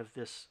kind of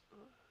this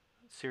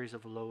series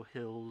of low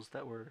hills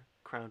that were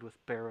crowned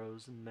with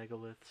barrows and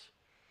megaliths.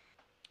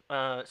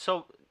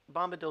 So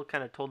Bombadil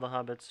kind of told the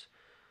hobbits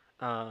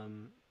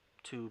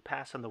to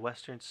pass on the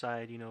western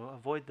side,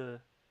 avoid the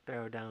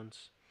Barrow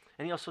Downs.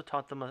 And he also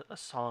taught them a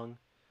song,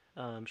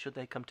 should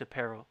they come to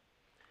peril.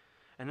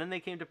 And then they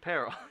came to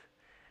peril.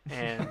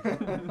 And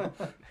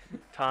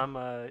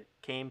Tom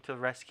came to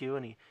rescue,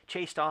 and he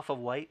chased off a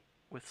wight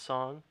with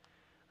song.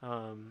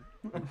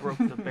 broke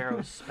the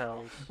barrow's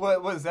spells.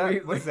 What does that?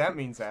 Wait, what does that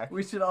mean, Zach?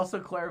 We should also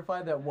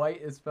clarify that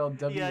white is spelled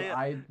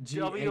W-I-G-H-T.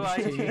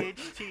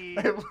 W-I-G-H-T.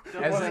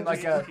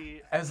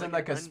 As in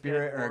like a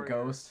spirit or a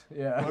ghost.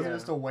 Yeah. It wasn't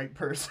just a white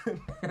person.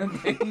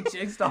 He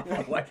chased off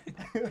a white.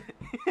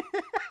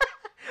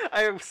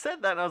 I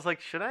said that and I was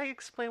like, should I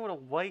explain what a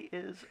white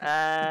is?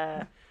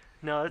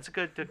 No, it's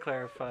good to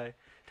clarify.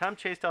 Tom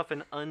chased off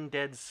an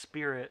undead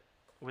spirit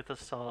with a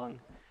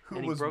song. Who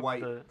and he was broke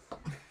white?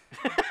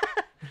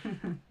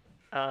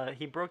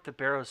 He broke the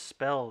barrow's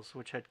spells,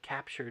 which had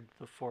captured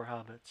the 4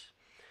 hobbits.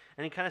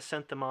 And he kind of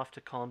sent them off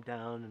to calm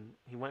down, and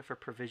he went for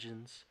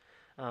provisions.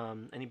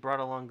 And he brought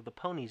along the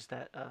ponies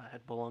that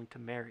had belonged to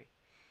Merry.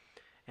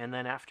 And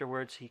then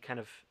afterwards, he kind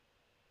of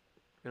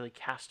really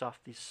cast off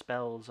these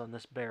spells on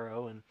this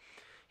barrow, and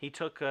he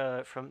took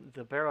from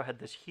the barrow had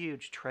this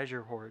huge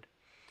treasure hoard,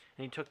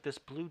 and he took this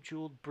blue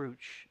jeweled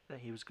brooch that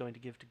he was going to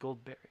give to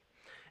Goldberry,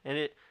 and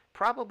it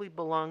probably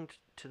belonged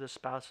to the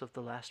spouse of the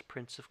last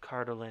prince of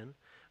Cardolan,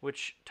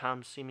 which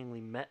Tom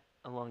seemingly met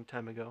a long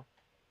time ago.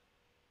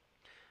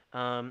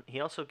 He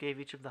also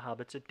gave each of the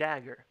hobbits a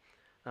dagger,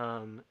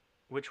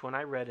 which when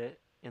I read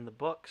it in the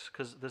books,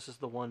 because this is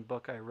the one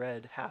book I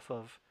read half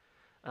of,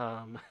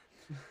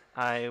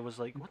 I was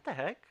like, what the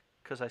heck?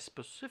 Because I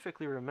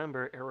specifically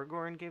remember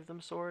Aragorn gave them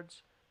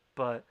swords,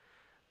 but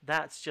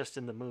that's just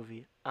in the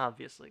movie,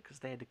 obviously, because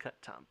they had to cut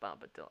Tom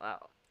Bombadil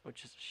out,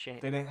 which is a shame.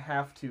 They didn't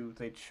have to.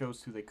 They chose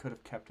to. They could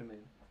have kept him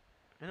in.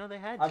 I know they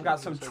had to. I've got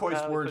some so choice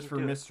Kyle words for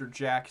couldn't do it. Mr.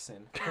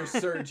 Jackson. For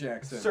Sir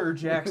Jackson. Sir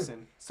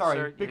Jackson. Sorry,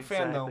 Sir, big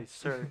fan though.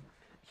 exactly, Sir.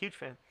 Huge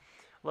fan.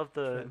 Love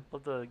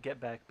the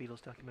Get Back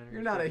Beatles documentary.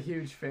 You're not a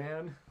huge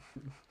fan.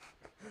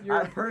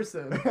 You're a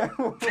person.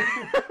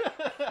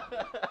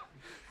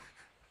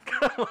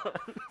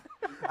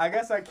 I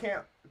guess I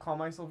can't call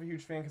myself a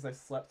huge fan because I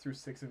slept through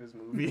 6 of his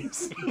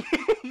movies.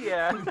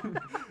 Yeah.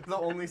 The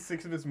only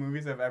 6 of his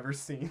movies I've ever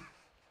seen.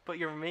 But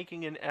you're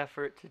making an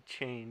effort to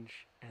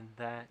change, and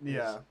that is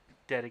Yeah.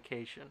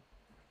 dedication.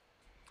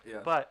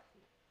 Yeah. But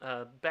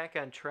back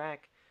on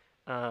track,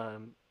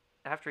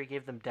 after he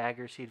gave them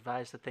daggers, he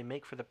advised that they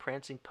make for the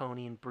prancing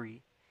pony and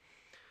Bree.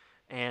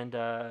 And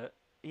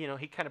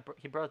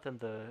he brought them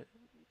the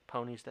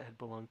ponies that had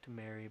belonged to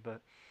Merry,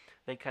 but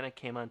they kind of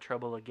came on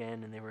trouble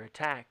again, and they were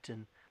attacked,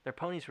 and their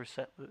ponies were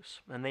set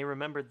loose. And they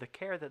remembered the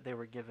care that they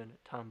were given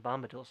at Tom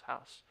Bombadil's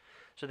house.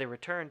 So they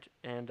returned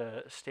and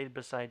stayed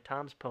beside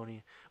Tom's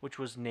pony, which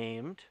was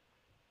named...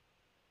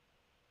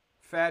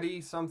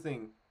 Fatty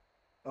something.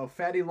 Oh,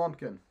 Fatty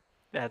Lumpkin.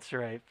 That's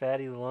right,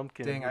 Fatty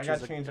Lumpkin. Dang, I which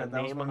gotta is change a that.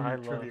 That was name one of I your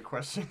love. trivia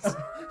questions.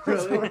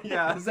 Really?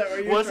 Yeah. Is that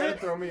where you Was trying it? to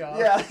throw me off?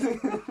 Yeah.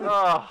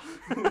 Oh,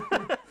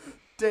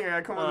 Dang, I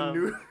gotta come on a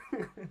new.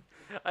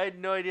 I had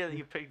no idea that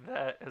you picked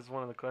that as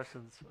one of the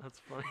questions. That's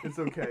funny. It's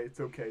okay.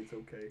 It's okay. It's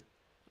okay.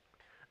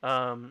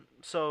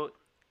 So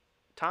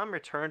Tom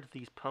returned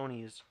these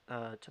ponies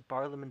to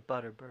Barlaam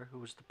Butterbur, who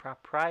was the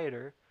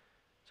proprietor.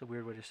 It's a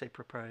weird way to say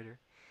proprietor.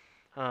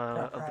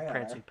 Of the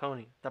Prancing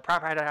Pony. The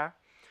proprietor.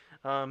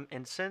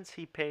 And since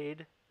he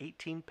paid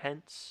 18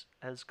 pence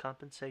as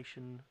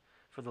compensation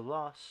for the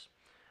loss,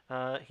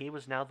 he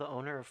was now the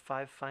owner of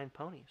 5 fine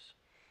ponies.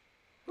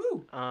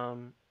 Woo!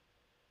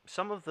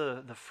 Some of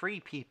the free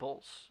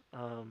peoples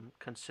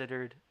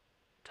considered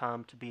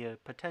Tom to be a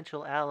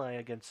potential ally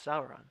against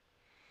Sauron.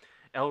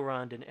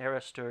 Elrond and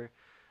Erestor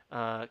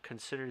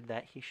considered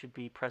that he should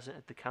be present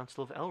at the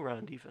Council of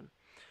Elrond even.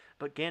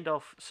 But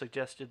Gandalf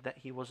suggested that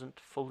he wasn't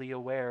fully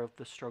aware of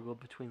the struggle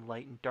between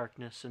light and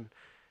darkness and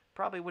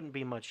probably wouldn't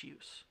be much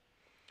use.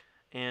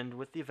 And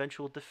with the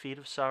eventual defeat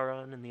of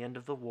Sauron and the end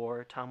of the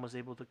war, Tom was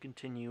able to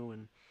continue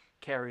and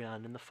carry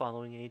on in the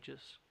following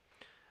ages.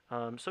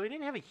 So he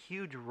didn't have a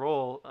huge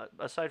role,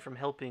 aside from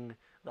helping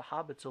the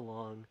hobbits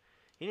along,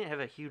 he didn't have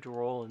a huge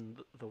role in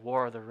the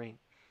War of the Ring.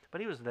 But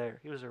he was there,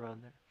 he was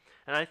around there.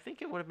 And I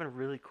think it would have been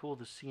really cool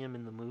to see him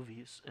in the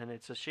movies, and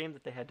it's a shame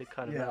that they had to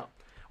cut him out.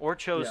 Or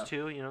chose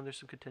to, there's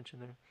some contention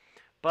there.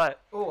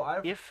 But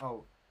Well, if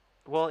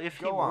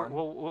Go on.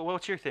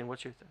 what's your thing?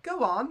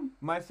 Go on.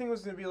 My thing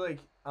was gonna be like,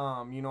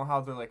 you know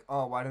how they're like,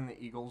 oh, why didn't the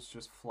Eagles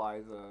just fly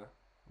the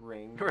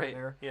ring Right.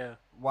 there? Yeah.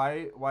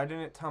 Why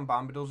didn't Tom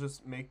Bombadil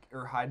just make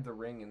or hide the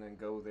ring and then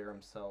go there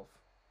himself?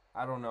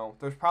 I don't know.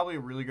 There's probably a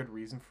really good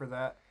reason for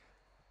that.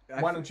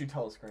 Why don't you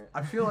tell us, Grant?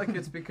 I feel like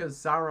it's because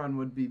Sauron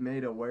would be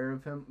made aware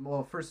of him.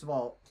 Well, first of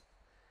all,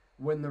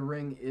 when the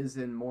ring is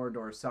in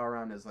Mordor,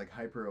 Sauron is like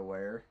hyper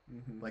aware.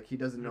 Mm-hmm. Like he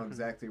doesn't know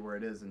exactly where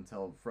it is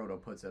until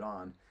Frodo puts it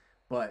on.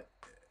 But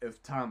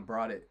if Tom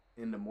brought it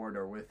into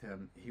Mordor with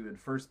him, he would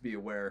first be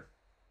aware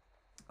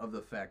of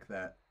the fact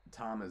that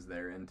Tom is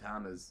there, and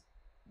Tom is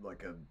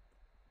like a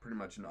pretty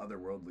much an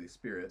otherworldly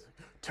spirit.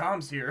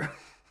 Tom's here.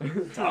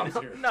 Tom's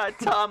here. Not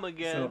Tom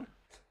again. So,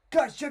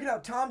 Guys, check it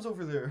out. Tom's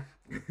over there.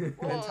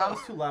 And Tom's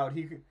too loud.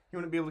 He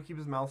wouldn't be able to keep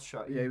his mouth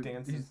shut. He yeah,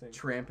 dances. he's thing.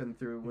 tramping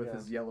through with Yeah.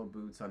 his yellow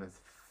boots on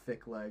his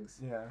thick legs.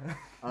 Yeah.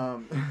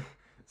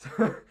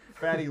 So,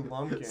 Fatty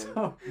Lumpkin.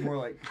 So- More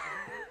like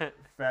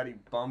Fatty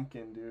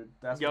Bumpkin, dude.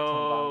 That's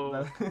Yo.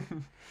 what Tom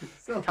Bombadil.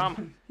 so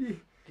Tom- he- Did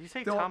you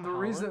say the, Tom the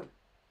Holland? reason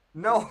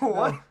No,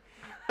 what?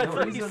 I The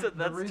thought you reason, said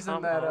that's the reason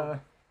Tom that Holland.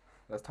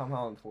 That's Tom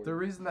Holland for the you.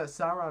 reason that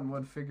Sauron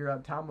would figure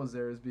out Tom was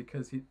there is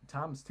because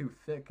Tom's too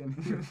thick and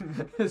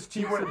his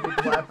cheeks would be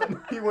clapping.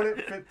 He wouldn't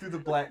fit through the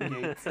black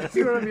gates.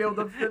 He wouldn't be able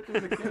to fit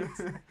through the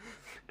gates.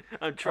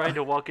 I'm trying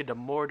to walk into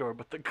Mordor,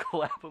 but the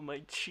clap of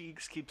my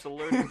cheeks keeps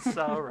alerting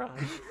Sauron.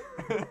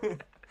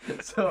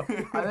 So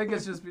I think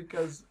it's just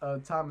because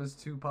Tom is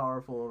too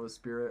powerful of a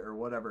spirit or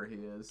whatever he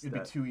is It'd be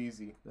too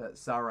easy. that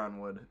Sauron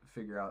would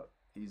figure out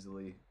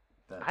easily.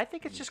 That I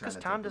think it's he's just trying because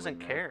to Tom take the doesn't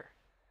wingman. care.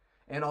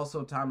 And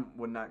also Tom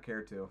would not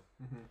care to.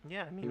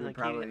 Yeah, I He mean, would like,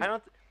 probably- I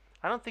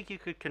don't think you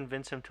could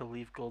convince him to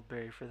leave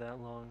Goldberry for that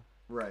long.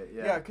 Right.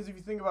 Yeah, Yeah. because if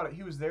you think about it,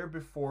 he was there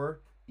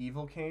before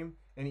Evil came,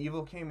 and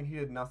Evil came and he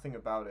did nothing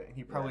about it, and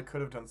he probably Yeah.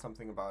 could have done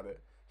something about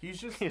it. He's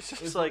just He's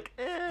just it's like,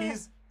 eh.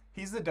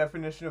 he's the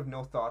definition of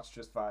no thoughts,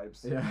 just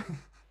vibes. Yeah.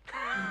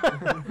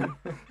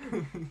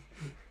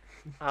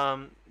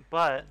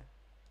 But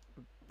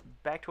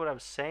back to what I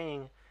was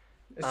saying.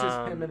 It's just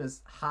him and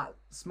his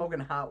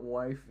smoking hot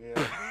wife. Yeah.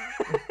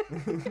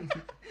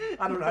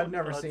 I don't know. I've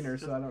never That's seen her,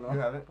 so I don't You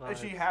know. haven't? Vibes.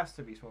 She has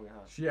to be smoking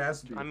hot. She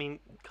has to be. I mean,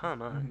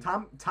 come on.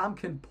 Tom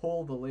can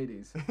pull the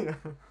ladies.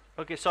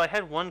 Okay, so I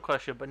had one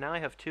question, but now I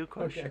have two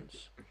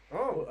questions.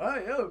 Oh.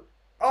 Oh,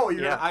 Oh,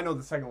 Yeah. I know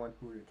the second one.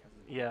 Who are you guessing?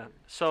 Yeah.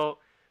 So,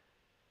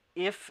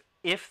 if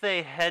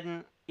they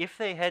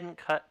hadn't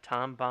cut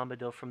Tom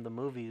Bombadil from the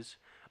movies,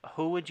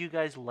 who would you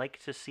guys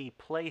like to see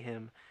play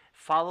him?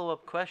 Follow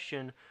up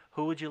question: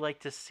 who would you like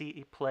to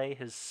see play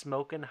his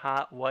smoking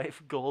hot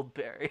wife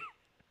Goldberry?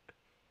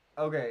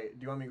 Okay,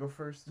 do you want me to go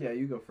first? yeah,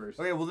 you go first.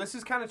 Okay, well, this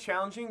is kind of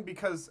challenging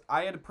because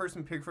I had a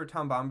person pick for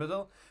Tom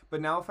Bombadil, but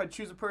now if I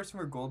choose a person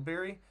for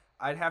Goldberry,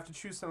 I'd have to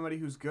choose somebody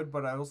who's good,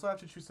 but I also have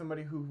to choose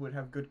somebody who would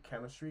have good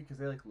chemistry because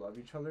they like love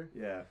each other.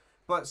 Yeah.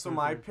 But so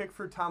my pick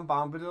for Tom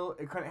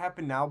Bombadil, it couldn't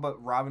happen now,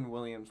 but Robin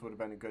Williams would have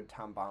been a good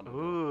Tom Bombadil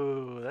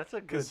Ooh, that's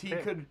a good because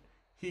pick.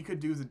 he could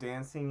do the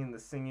dancing and the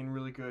singing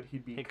really good.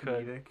 He'd be He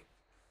could. comedic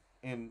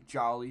and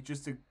jolly,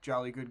 just a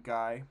jolly good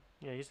guy.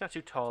 Yeah, he's not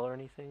too tall or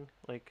anything.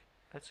 Like,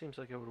 that seems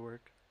like it would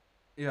work.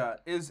 Yeah,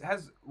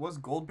 was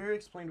Goldberry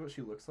explained what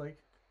she looks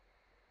like?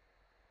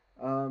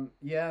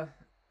 Yeah,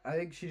 I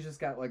think she's just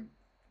got like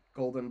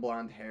golden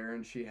blonde hair,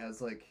 and she's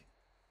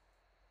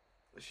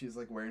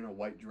like wearing a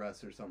white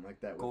dress or something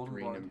like that with Golden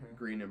blonde hair.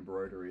 green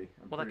embroidery.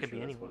 I'm Well, that pretty could be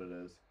sure that's anyone. what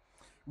it is.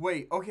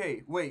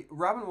 Wait.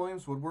 Robin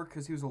Williams would work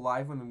because he was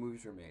alive when the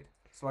movies were made.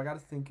 So I got to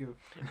think of.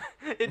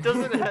 It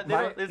doesn't have.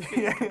 My-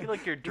 It could be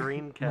like your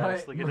dream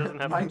cast. Like, it doesn't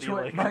have to be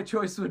like. my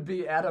choice would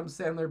be Adam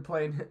Sandler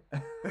playing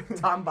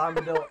Tom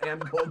Bombadil and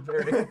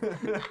Goldberry,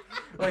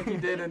 like he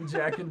did in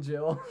Jack and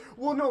Jill.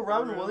 Well, no,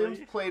 Robin Really? Williams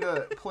played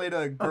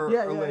a girl.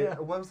 yeah, or wait, yeah.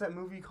 What was that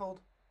movie called?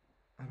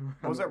 I don't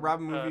What was that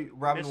Robin movie?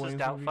 Robin Mrs.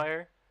 Williams movie?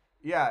 Doubtfire.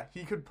 Yeah,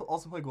 he could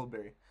also play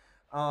Goldberry.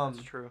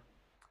 That's true.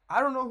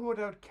 I don't know who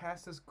I would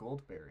cast as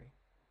Goldberry.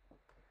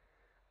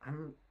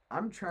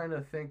 I'm trying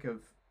to think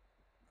of.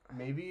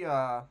 Maybe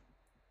Yeah,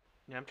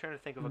 I'm trying to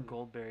think of a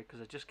Goldberry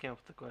because I just came up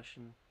with the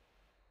question.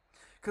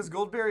 because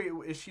Goldberry,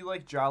 is she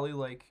like jolly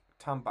like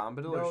Tom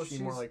Bombadil, No, or is she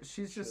more like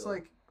she's just chill?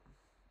 like.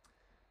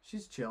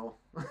 She's chill.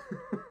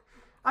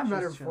 I've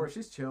met her She's before. chill.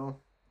 She's chill.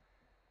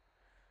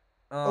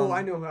 Oh, Um,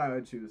 I know who I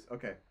would choose.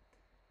 Okay.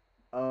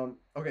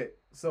 Okay,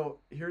 so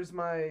here's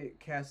my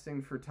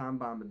casting for Tom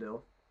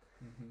Bombadil.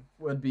 Mhm.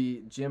 Would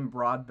be Jim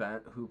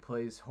Broadbent, who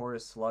plays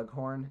Horace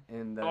Slughorn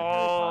in the Harry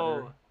Oh,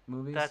 Potter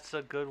movies. That's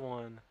a good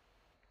one.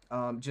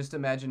 Just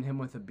imagine him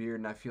with a beard,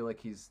 and I feel like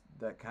he's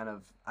that kind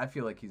of. I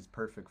feel like he's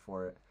perfect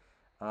for it.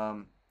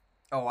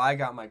 Oh, I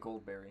got my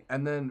Goldberry.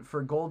 And then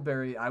for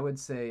Goldberry, I would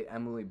say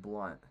Emily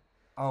Blunt.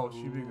 Oh,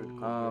 she'd be a good Ooh.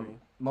 Goldberry.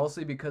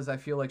 Mostly because I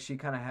feel like she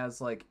kind of has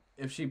like,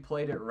 if she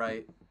played it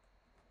right.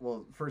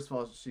 Well, first of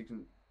all, she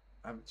can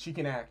act. She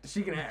can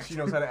act. She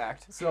knows how to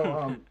act.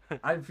 So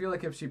I feel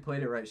like if she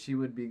played it right, she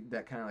would be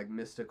that kind of like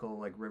mystical,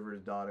 like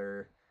River's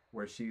daughter,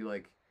 where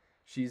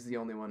she's the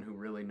only one who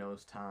really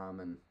knows Tom,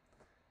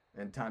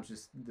 and Tom's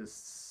just this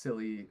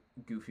silly,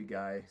 goofy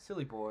guy,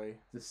 Silly boy.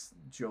 this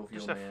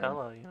jovial Just a man.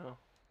 fella, you know.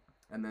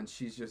 And then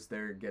she's just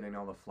there getting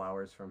all the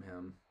flowers from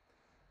him.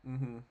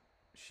 Mm-hmm.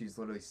 She's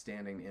literally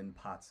standing in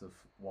pots of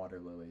water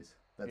lilies.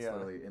 That's Yeah.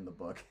 literally in the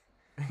book.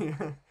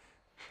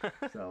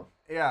 So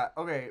Yeah,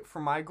 okay, for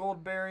my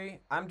Goldberry,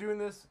 I'm doing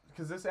this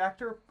because this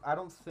actor, I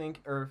don't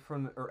think, or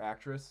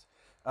actress,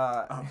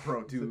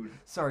 bro, dude.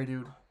 sorry,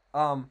 dude.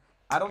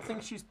 I don't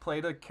think she's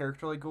played a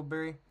character like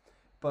Goldberry,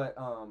 but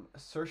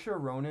Saoirse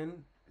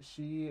Ronan,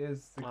 she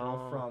is the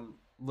girl Oh. from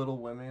Little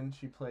Women.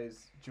 She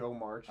plays Jo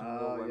March in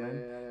Little Oh, yeah,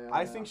 Women. yeah,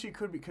 I think she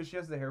could because she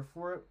has the hair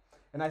for it,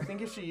 and I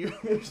think if she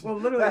used Well,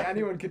 literally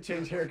anyone could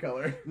change hair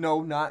color.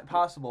 no, not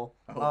possible.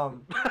 Oh.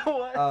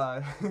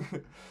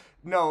 What?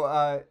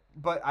 No,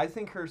 but I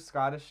think her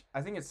Scottish.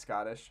 I think it's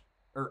Scottish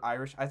or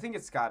Irish. I think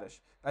it's Scottish.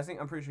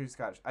 I'm pretty sure she's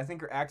Scottish. I think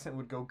her accent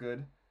would go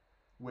good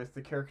with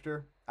the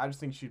character. I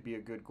just think she'd be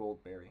a good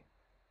Goldberry.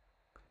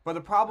 But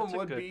the problem That's a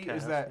would good be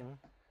is that, casting.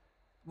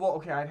 well,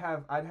 okay, I'd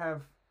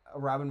have a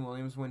Robin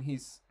Williams when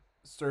he's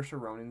Saoirse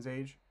Ronan's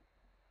age,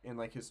 in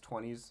like his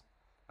 20s.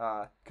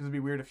 Because it'd be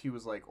weird if he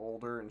was like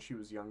older and she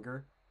was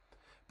younger.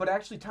 But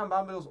actually, Tom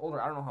Bombadil's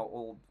older. I don't know how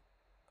old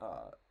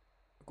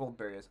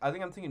Goldberry is. I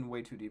think I'm thinking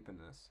way too deep in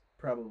this.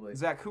 Probably.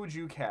 Zach, who would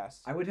you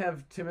cast? I would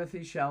have Timothy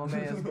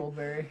Chalamet as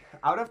Goldberry.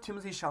 I would have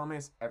Timothy Chalamet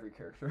as every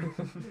character.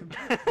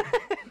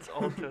 It's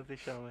old Timothy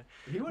Chalamet.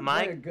 He would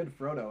My- play a good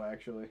Frodo,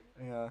 actually.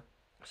 Yeah.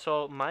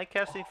 So my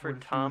casting for what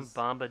if he Tom was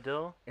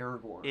Bombadil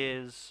Aragorn.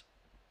 is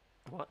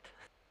what?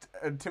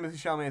 Timothy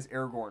Chalamet as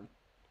Aragorn.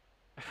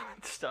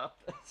 Stop.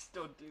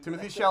 Don't do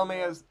Timothy that.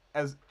 Chalamet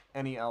as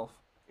any elf.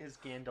 Is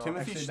Gandalf.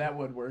 Timothy Actually, that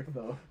would work,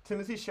 though.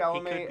 Timothy He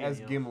Chalamet could be as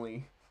an elf.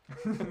 Gimli.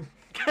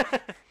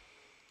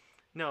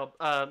 No,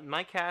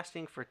 my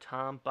casting for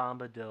Tom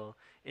Bombadil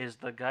is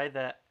the guy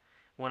that,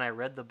 when I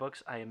read the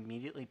books, I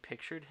immediately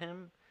pictured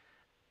him.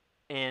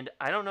 And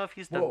I don't know if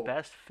he's the Whoa.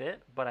 best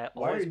fit, but I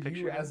Why are always you,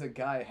 pictured him. as a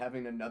guy,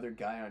 having another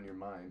guy on your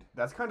mind?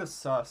 That's kind of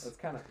sus. That's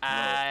kind of...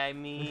 I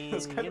mean,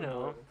 That's kinda you know.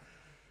 boring.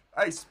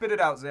 Hey, spit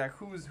it out, Zach.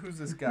 Who's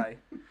this guy?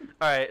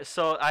 All right,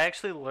 so I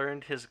actually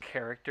learned his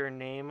character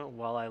name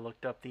while I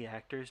looked up the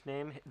actor's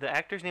name. The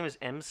actor's name is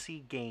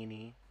M.C.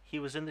 Gainey. He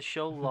was in the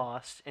show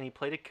Lost, and he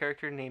played a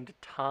character named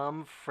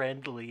Tom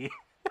Friendly.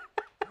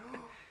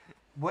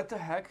 What the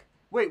heck?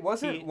 Wait, I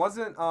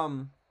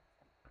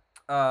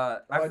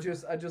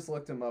just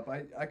looked him up.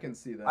 I can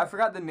see that. I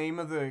forgot the name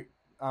of the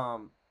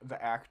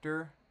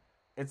actor.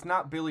 It's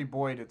not Billy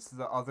Boyd. It's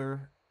the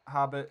other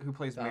Hobbit who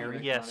plays Dominic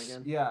Mary. Yes.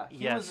 Monaghan. Yeah,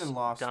 he Yes, was in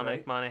Lost,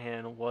 Dominic right?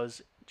 Monaghan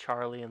was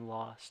Charlie in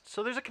Lost.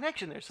 So there's a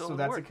connection there, so, So it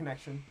that's would a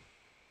connection.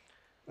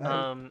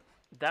 work.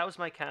 That was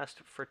my cast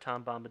for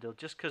Tom Bombadil,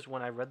 just because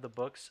when I read the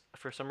books,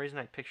 for some reason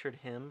I pictured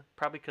him,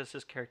 probably because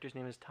his character's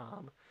name is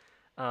Tom.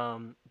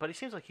 But he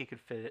seems like he could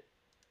fit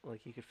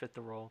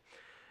the role.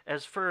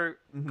 As for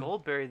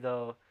Goldberry,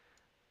 though,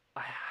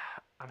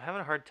 I'm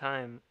having a hard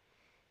time.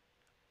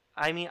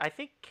 I mean, I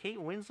think Kate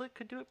Winslet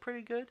could do it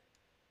pretty good.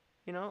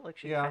 You know, like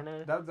she kind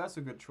Yeah, of that's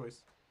a good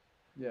choice.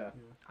 Yeah.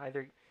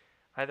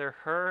 either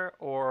her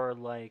or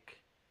like.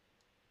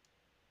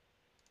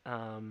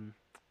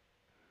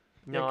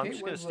 No, I'm Kate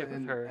just gonna Winslet stick with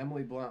and her.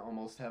 Emily Blunt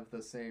almost have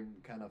the same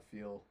kind of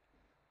feel.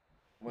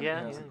 When Yeah,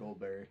 it comes to yeah.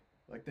 Goldberry,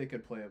 like they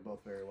could play it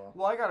both very well.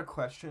 Well, I got a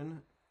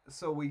question.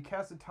 So we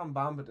casted Tom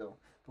Bombadil,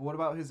 but what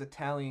about his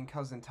Italian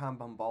cousin Tom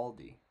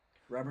Bombaldi?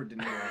 Robert De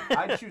Niro.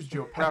 I'd choose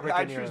Joe Pesci. Robert De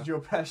I'd Niro. choose Joe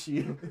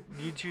Pesci.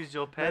 You choose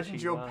Joe Imagine Pesci.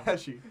 Joe wow.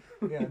 Pesci.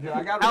 Yeah, dude,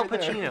 I got Al right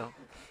there. Pacino.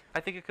 I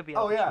think it could be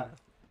Al Oh Pacino. yeah.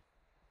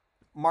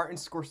 Martin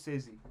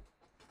Scorsese.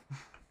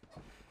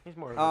 He's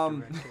more of a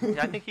director.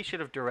 Yeah, I think he should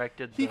have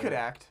directed He the could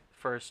act.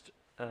 first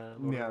Lord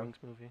of Yeah. the Rings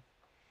movie.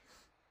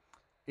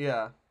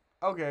 Yeah.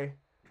 Okay.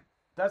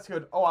 That's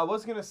good. Oh, I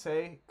was gonna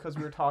say, because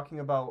we were talking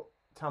about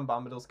Tom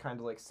Bombadil's kind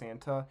of like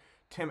Santa.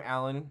 Tim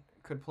Allen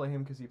could play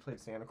him because he played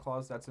Santa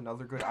Claus. That's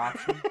another good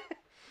option.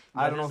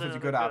 I don't know That if is it's a another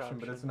good good option,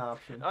 but option. it's an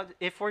option.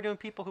 If we're doing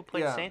people who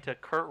played Yeah. Santa,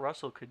 Kurt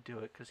Russell could do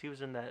it because he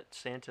was in that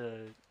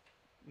Santa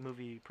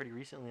movie pretty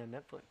recently on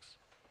Netflix.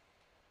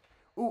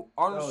 Ooh,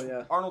 Oh,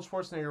 yeah. Arnold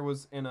Schwarzenegger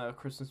was in a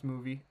Christmas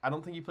movie. I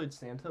don't think he played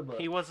Santa, but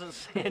He wasn't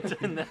Santa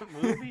in that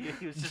movie.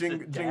 He was just a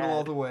Jingle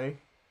All dad. the Way.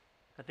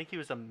 I think he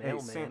was a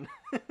mailman.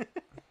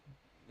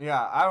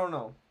 Yeah, I don't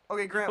know.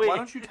 Okay, Grant, why Wait.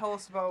 don't you tell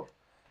us about...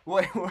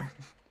 Wait, what?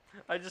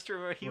 I just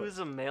remember he What? was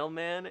a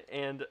mailman,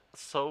 and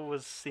so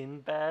was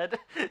Sinbad.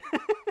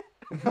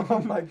 Oh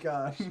my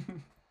gosh.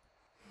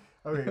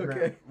 Okay, Grant,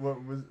 Okay.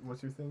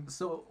 what's your thing?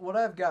 So what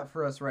I've got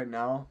for us right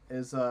now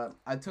is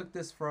I took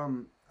this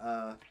from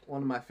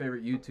one of my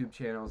favorite YouTube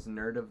channels,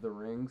 Nerd of the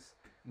Rings,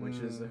 which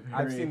is a very,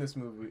 I've seen this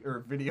movie,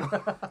 or video.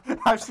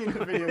 I've seen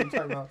the video you're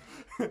talking about.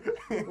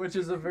 which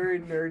is a very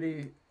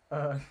nerdy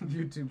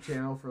YouTube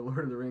channel for Lord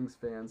of the Rings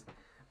fans.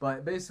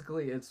 But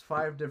basically, it's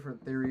 5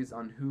 different theories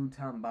on who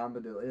Tom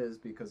Bombadil is,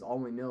 because all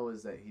we know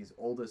is that he's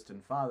oldest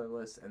and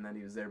fatherless, and then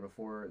he was there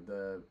before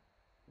the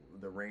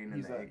rain and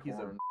He's the a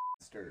acorn.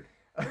 bastard.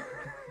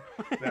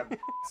 That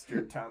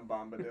bastard Tom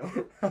Bombadil.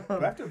 Do I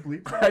have to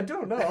bleep that? I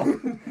don't know.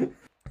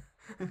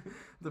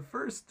 The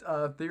first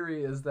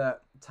theory is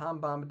that Tom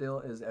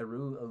Bombadil is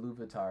Eru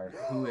Iluvatar,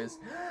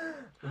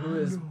 who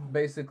is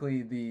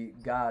basically the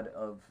god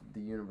of the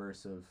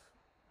universe of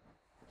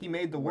He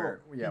made the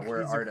where world.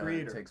 where He's a Arda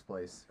creator. takes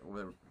place.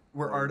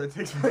 Where Arda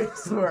takes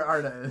place. Where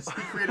Arda is.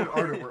 He created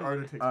Arda, where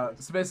Arda takes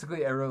place. So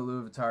basically, Eru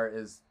Iluvatar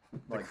is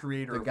like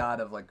creator the of- god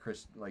of like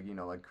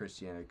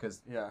Christianity,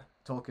 because Yeah.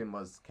 Tolkien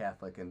was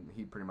Catholic and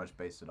he pretty much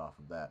based it off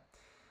of that.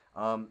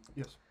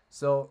 Yes.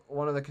 So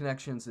one of the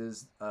connections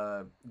is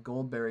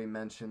Goldberry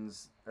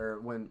mentions, or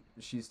when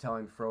she's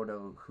telling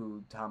Frodo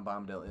who Tom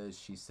Bombadil is,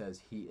 she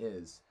says he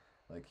is,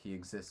 like he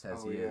exists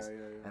as he is.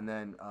 Yeah. And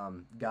then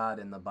God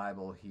in the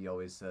Bible, he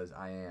always says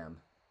I am.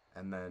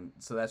 And then,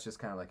 so that's just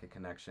kind of like a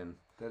connection.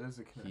 That is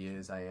a connection. He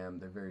is, I am.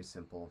 They're very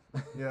simple.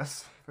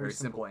 Yes. Very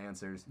simple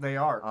answers. They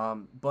are.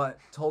 But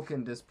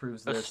Tolkien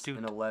disproves this Astute.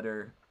 in a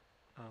letter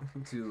Oh.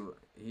 to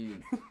he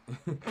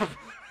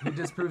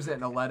disproves it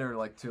in a letter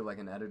like to like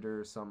an editor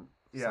or someone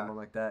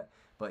like that.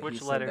 But Which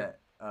he letter? said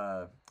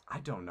that I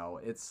don't know.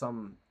 It's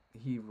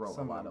he wrote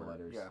Some a lot number, of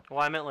letters. yeah. Well,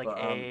 I meant like But,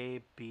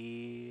 A,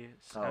 B.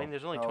 I mean,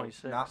 there's only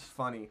 26. Not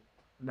funny.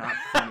 Not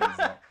funny,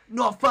 Zach.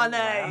 Not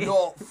funny!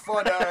 Not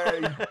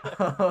funny!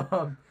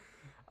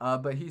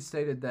 But he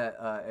stated that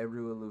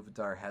Eru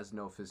Ilúvatar has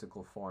no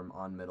physical form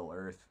on Middle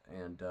Earth,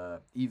 and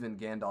even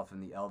Gandalf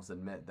and the elves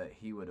admit that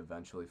he would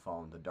eventually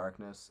fall into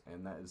darkness,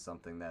 and that is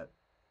something that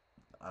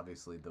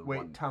obviously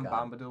Tom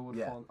Bombadil would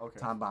fall? Okay.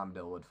 Tom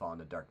Bombadil would fall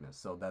into darkness,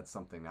 so that's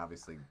something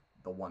obviously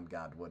the one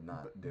god would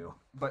not do.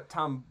 But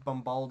Tom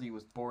Bombaldi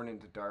was born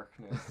into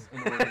darkness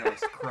and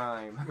organized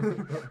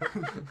crime.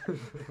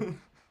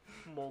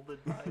 Molded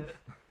by it.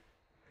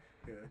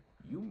 Yeah.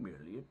 You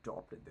merely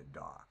adopted the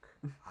dark.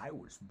 I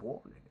was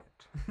born in it.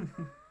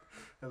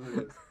 That's what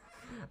it is.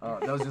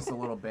 That was just a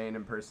little Bane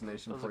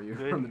impersonation That was for a you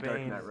good from The Dark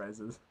Bane. Knight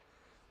Rises.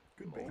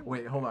 Good Bane.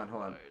 Wait, hold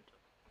on.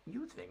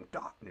 You think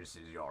darkness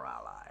is your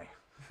ally.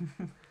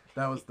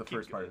 That was the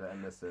first part of it. I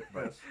missed it.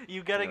 But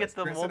You gotta get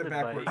the Chris said it molded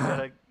by it. You backwards.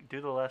 gotta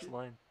do the last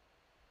line.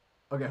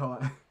 okay, hold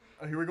on.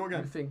 Here we go You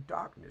again. think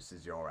darkness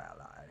is your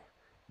ally.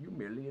 You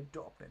merely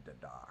adopted the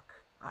dark.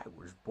 I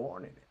was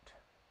born in it.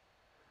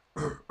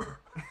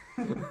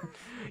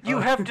 You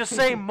have to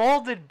say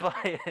molded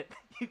by it.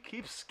 You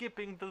keep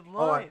skipping the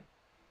line.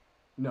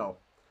 No.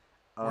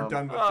 We're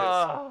done with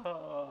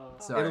Oh.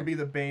 this. Sorry. It'll be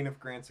the bane of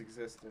Grant's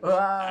existence.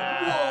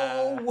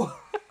 Whoa!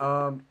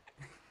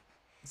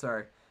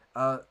 Sorry.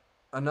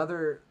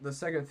 The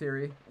second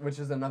theory, which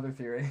is another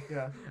theory.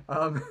 Yeah.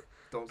 Um,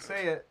 Don't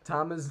say it.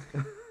 Tom is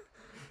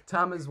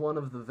one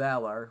of the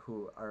Valar,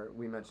 who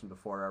we mentioned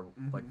before are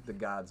like the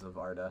gods of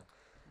Arda.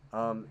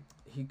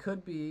 He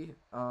could be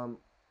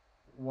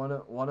one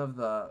of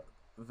the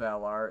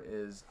Valar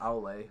is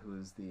Aule,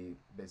 who's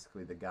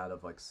basically the god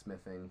of like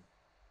smithcraft,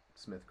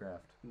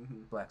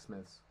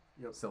 blacksmiths,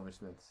 Yep.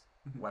 silversmiths,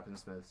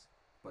 weaponsmiths,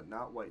 But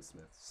not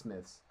whitesmiths.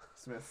 smiths.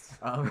 Smiths.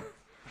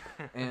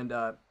 And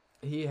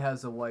he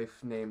has a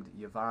wife named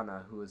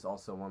Yavanna, who is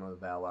also one of the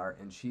Valar,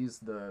 and she's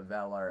the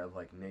Valar of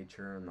like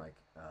nature and like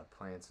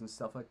plants and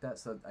stuff like that.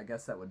 So I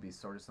guess that would be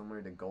sort of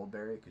similar to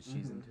Goldberry because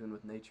she's in tune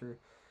with nature.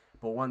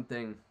 But one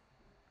thing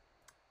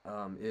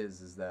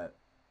is that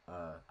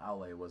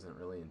Aule wasn't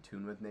really in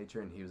tune with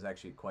nature, and he was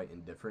actually quite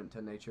indifferent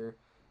to nature,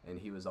 and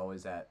he was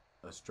always at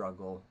a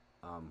struggle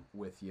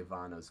with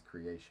Yavanna's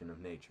creation of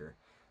nature.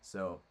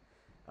 So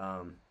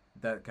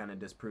that kind of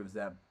disproves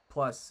that.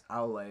 Plus,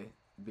 Aule,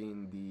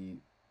 being the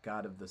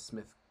god of the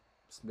smithies,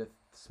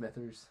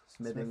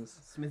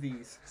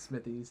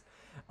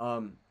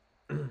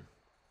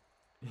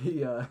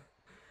 he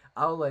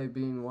Aule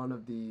being one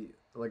of the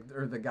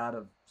the god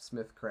of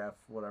smithcraft,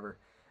 whatever,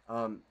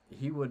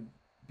 he would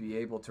be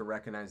able to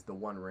recognize the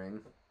One Ring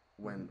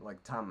when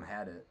like Tom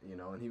had it,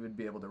 and he would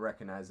be able to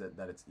recognize it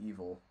that it's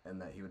evil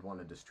and that he would want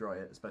to destroy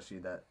it, especially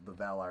that the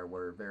Valar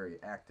were very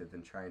active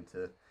in trying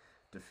to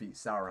defeat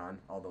Sauron,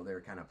 although they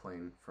were kind of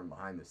playing from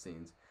behind the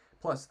scenes.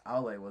 Plus,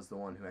 Aule was the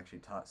one who actually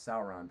taught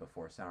Sauron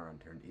before Sauron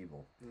turned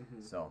evil.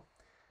 So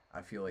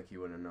I feel like he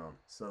would have known.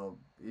 So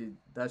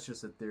that's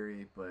just a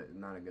theory, but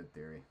not a good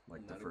theory,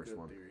 like Not the first a good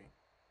one. Theory.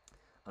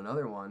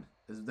 Another one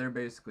is they're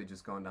basically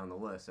just going down the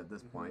list at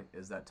this point,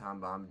 is that Tom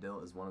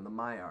Bombadil is one of the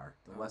Maiar,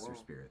 the lesser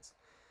spirits.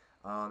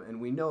 And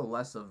we know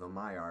less of the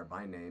Maiar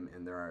by name,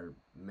 and there are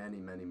many,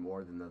 many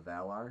more than the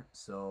Valar.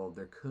 So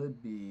there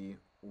could be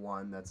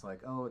one that's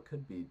like, oh, it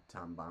could be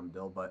Tom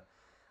Bombadil, but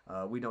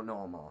we don't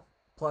know them all.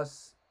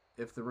 Plus,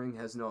 if the ring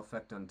has no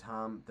effect on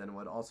Tom, then it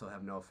would also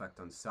have no effect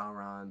on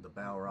Sauron, the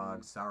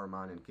Balrog,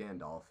 Saruman, and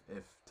Gandalf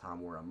if Tom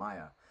were a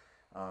Maia.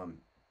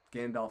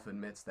 Gandalf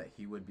admits that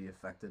he would be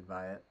affected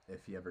by it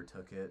if he ever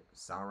took it.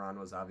 Sauron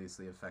was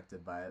obviously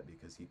affected by it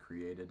because he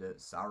created it.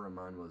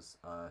 Saruman was,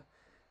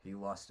 he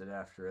lusted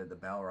after it. The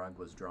Balrog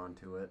was drawn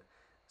to it.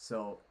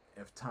 So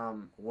if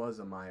Tom was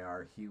a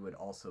Maiar, he would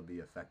also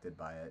be affected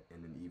by it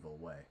in an evil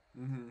way.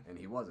 And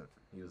he wasn't.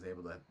 He was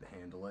able to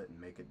handle it and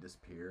make it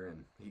disappear,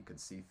 and he could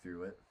see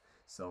through it.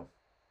 So,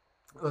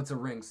 well, it's a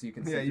ring, so you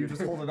can see Yeah, you through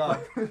just hold it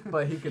up.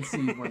 but he could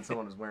see when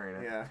someone was wearing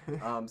it.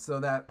 Yeah. So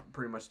that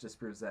pretty much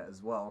disproves that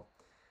as well.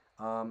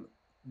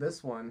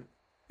 This one,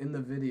 in the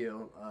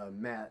video,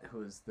 Matt,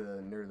 who is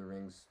the Nerd of the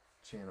Rings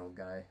channel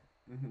guy,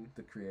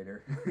 the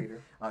creator,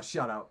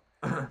 shout out.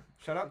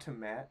 Shout out to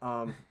Matt.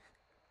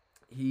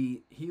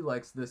 He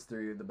likes this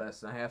theory the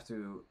best. And I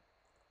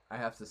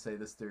have to say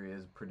this theory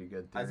is a pretty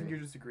good theory. I think you're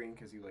just agreeing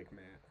because you like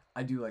Matt.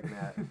 I do like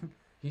Matt.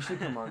 He should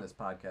come on this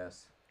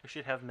podcast. We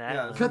should have Matt.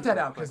 Yeah, on. Cut that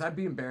out, because I'd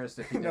be embarrassed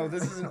if he No,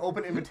 didn't. this is an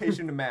open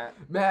invitation to Matt.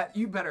 Matt,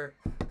 you better.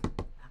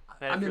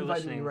 Matt, I'm if you're inviting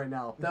listening, you right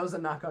now. That was a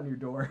knock on your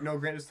door. No,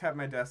 Grant just tapped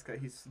my desk that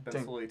he's been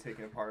Dang. slowly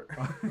taken apart.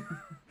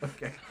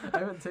 Okay. I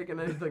haven't taken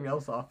anything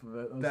else off of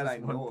it. That just I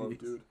know one of, piece.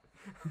 dude.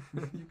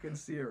 You can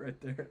see it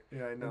right there.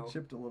 Yeah, I know. I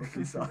chipped a little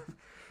piece off.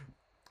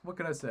 What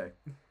can I say?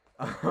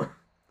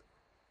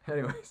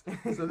 Anyways,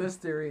 so this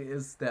theory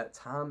is that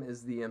Tom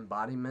is the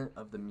embodiment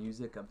of the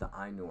music of the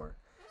Ainur.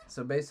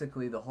 So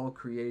basically, the whole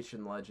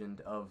creation legend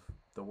of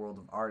the world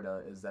of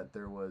Arda is that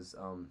there was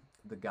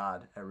the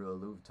god Eru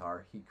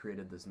Ilúvatar. He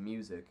created this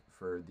music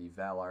for the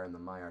Valar and the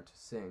Maiar to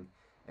sing,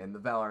 and the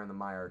Valar and the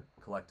Maiar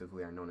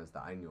collectively are known as the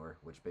Ainur,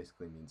 which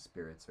basically means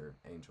spirits or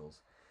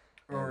angels.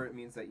 Or it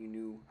means that you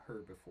knew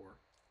her before.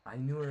 I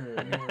knew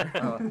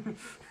her.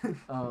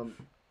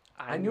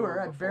 I knew her.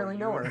 I before barely you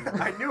know were her.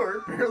 born. I knew her,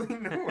 barely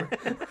knew her.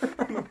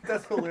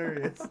 That's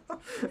hilarious.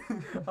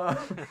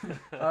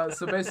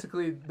 So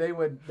basically, they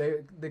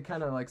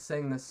kind of like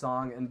sang this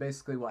song, and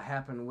basically what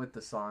happened with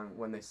the song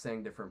when they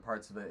sang different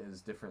parts of it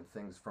is different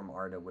things from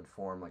Arda would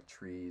form, like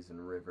trees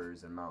and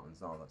rivers and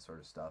mountains and all that sort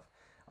of stuff.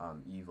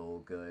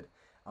 Evil, good.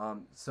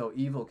 So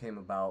evil came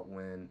about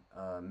when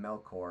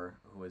Melkor,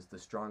 who is the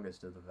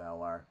strongest of the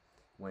Valar,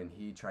 when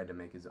he tried to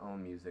make his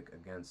own music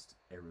against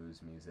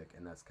Eru's music,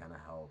 and that's kind of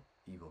how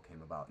evil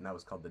came about, and that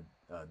was called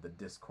the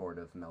Discord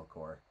of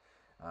Melkor,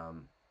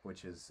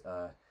 which is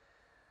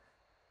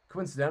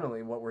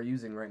coincidentally what we're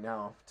using right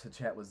now to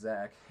chat with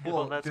Zach.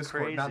 Well, that's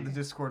Discord, crazy. not the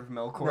Discord of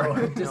Melkor. No,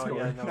 No, Discord.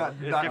 yeah, no, not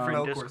it's not different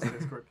Melkor's Discord.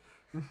 Discord.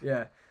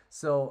 Yeah.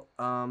 So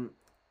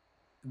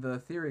the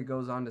theory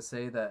goes on to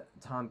say that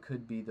Tom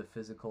could be the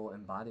physical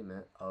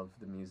embodiment of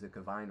the music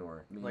of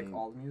Ainur, meaning Like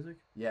all the music?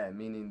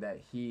 meaning that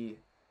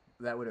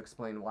that would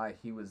explain why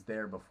he was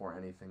there before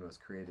anything was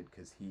created,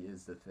 because he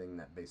is the thing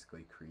that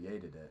basically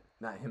created it.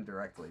 Not him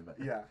directly, but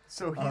Yeah.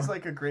 So he's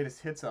like a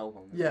greatest hits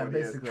album. is yeah, what he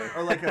is. basically.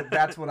 Or like a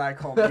that's what I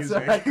call That's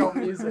music. what I call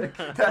music.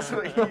 That's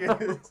what he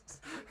is.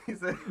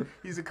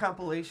 He's a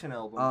compilation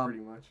album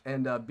pretty much.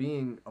 And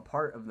being a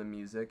part of the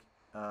music,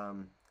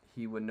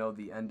 he would know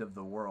the end of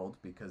the world,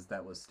 because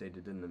that was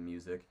stated in the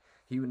music.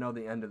 He would know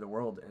the end of the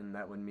world, and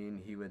that would mean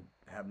he would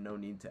have no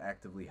need to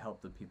actively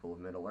help the people of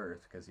Middle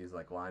Earth, because he's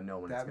like, well, I know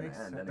when it's going to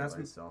end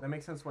anyway. So that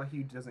makes sense why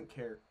he doesn't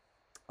care.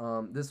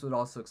 this would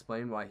also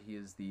explain why he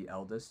is the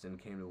eldest and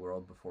came to the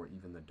world before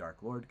even the Dark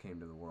Lord came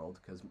to the world,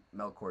 because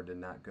Melkor did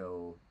not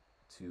go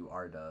to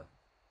Arda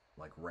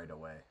like right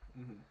away.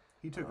 Mm-hmm.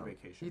 He took a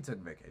vacation. He took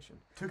vacation.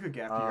 Took a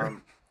gap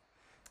year.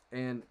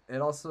 And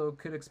it also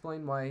could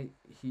explain why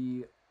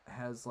he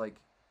has like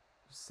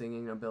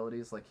singing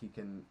abilities. Like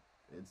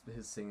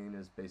his singing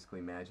is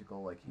basically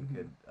magical. Like he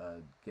could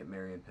get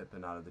Merry and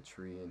Pippin out of the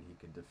tree, and he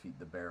could defeat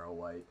the Barrow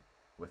Wight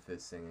with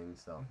his singing.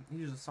 So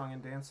He's a song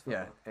and dance.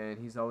 yeah, fella. and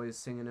he's always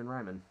singing and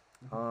rhyming.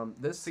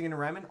 This Singing and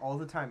rhyming all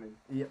the time.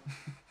 Yep.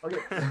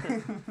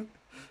 Okay.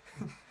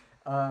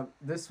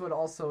 This would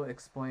also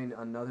explain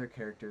another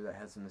character that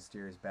has a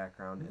mysterious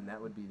background, and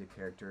that would be the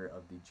character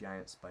of the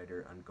giant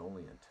spider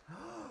Ungoliant.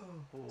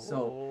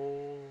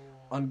 So,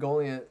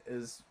 Ungoliant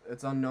it's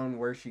unknown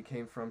where she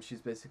came from.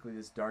 She's basically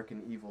this dark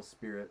and evil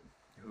spirit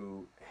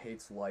who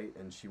hates light,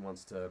 and she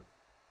wants to.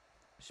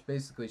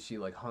 She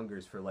like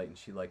hungers for light, and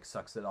she like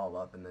sucks it all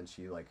up, and then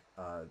she like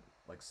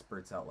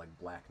spurts out like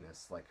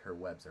blackness. Like her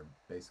webs are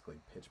basically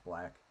pitch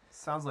black.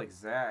 Sounds like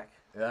Zach.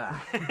 Yeah.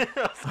 I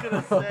was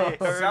gonna say.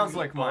 her Sounds and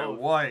like me my both.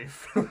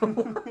 wife.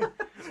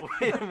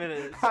 Wait a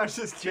minute. I was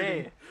just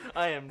kidding. Jay,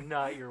 I am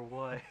not your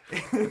wife.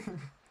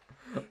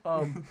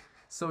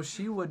 So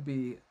she would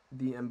be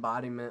the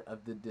embodiment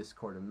of the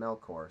Discord of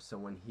Melkor. So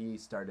when he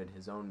started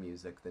his own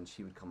music, then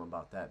she would come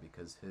about that,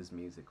 because his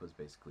music was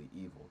basically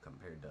evil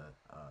compared to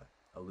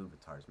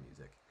Iluvatar's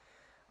music.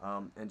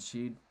 And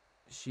she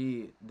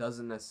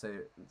doesn't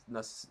necessarily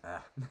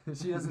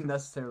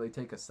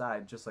take a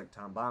side, just like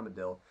Tom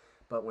Bombadil,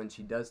 but when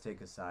she does take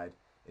a side,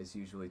 it's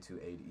usually to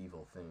aid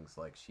evil things.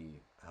 Like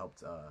she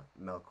helped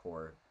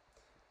Melkor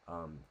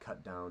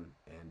cut down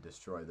and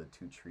destroy the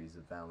 2 trees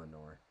of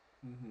Valinor.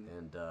 Mm-hmm.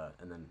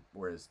 And then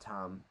whereas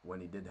Tom, when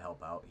he did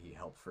help out, he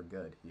helped for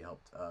good. He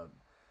helped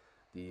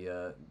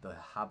the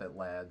Hobbit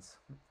lads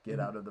get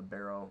out of the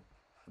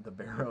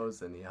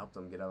barrows, and he helped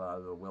them get out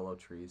of the willow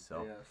tree.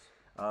 So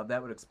Yes. that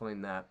would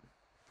explain that,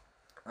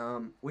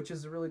 which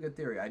is a really good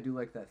theory. I do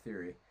like that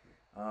theory.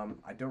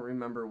 I don't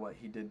remember what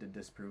he did to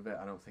disprove it.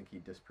 I don't think he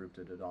disproved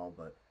it at all.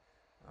 But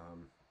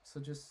so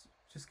just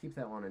keep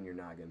that one in your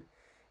noggin.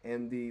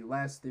 And the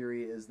last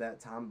theory is that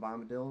Tom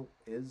Bombadil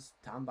is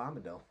Tom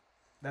Bombadil.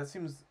 That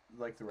seems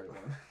like the right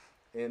one.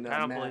 And I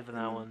don't Matt believe in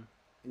that one.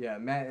 Yeah,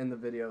 Matt in the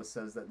video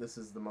says that this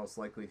is the most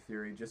likely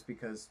theory, just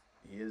because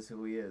he is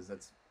who he is.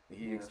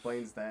 He Yes.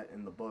 explains that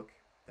in the book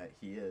that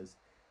he is.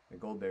 And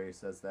Goldberry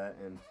says that,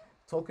 and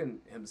Tolkien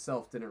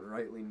himself didn't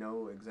rightly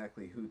know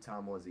exactly who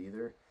Tom was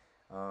either.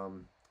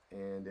 And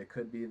it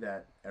could be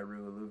that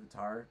Eru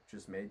Iluvatar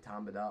just made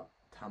Tom Bombadil.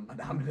 Tom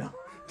Bombadil.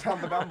 Tom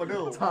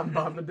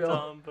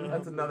Bombadil.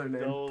 That's another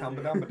name. Tom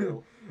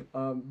Bombadil.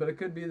 But it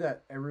could be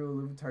that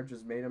Eru Iluvatar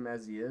just made him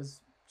as he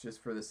is,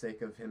 just for the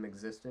sake of him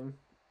existing.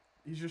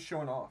 He's just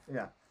showing off.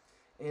 Yeah.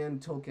 And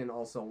Tolkien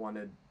also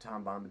wanted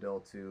Tom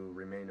Bombadil to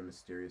remain a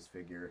mysterious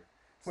figure.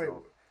 Wait,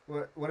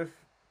 So, what if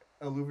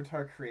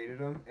Iluvatar created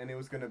him and it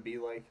was gonna be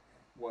like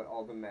what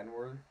all the men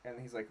were, and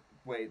he's like,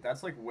 wait,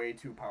 that's like way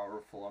too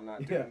powerful. I'm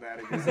not doing that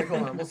again. he's like,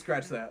 hold on, we'll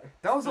scratch that.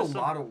 That was a There's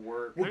some- lot of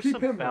work. We'll There's keep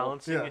some him, though.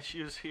 balancing Yeah.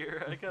 issues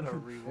here. I gotta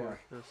rework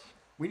this.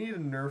 We need to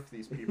nerf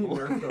these people.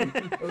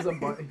 It was a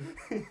bug.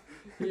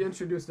 He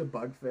introduced a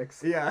bug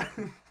fix. Yeah.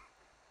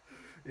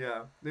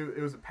 Yeah.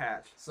 It was a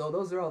patch. So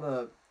those are all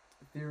the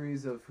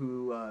theories of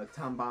who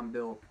Tom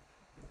Bombadil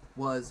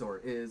was or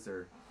is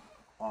or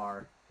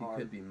are. He Are.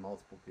 could be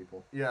multiple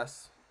people.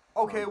 Yes.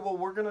 Okay, well,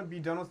 we're gonna be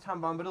done with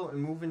Tom Bombadil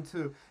and move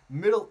into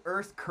Middle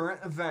Earth current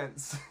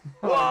events.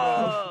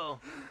 Whoa!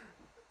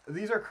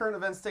 These are current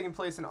events taking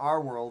place in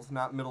our world,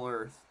 not Middle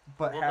Earth,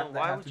 but Well, then that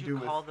why have would to you do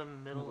with call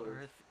them Middle Middle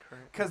Earth. Earth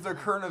current? Because they're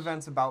current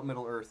events about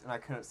Middle Earth, and I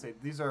couldn't say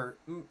these are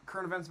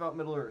current events about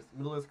Middle Earth.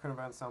 Middle Earth current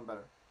events sound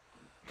better.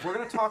 We're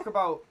gonna talk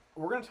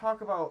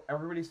about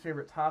everybody's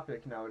favorite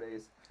topic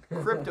nowadays,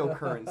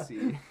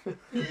 cryptocurrency. Let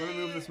me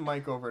move this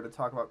mic over to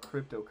talk about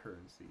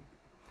cryptocurrency.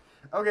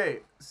 Okay,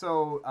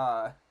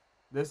 so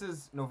this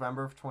is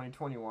November of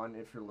 2021.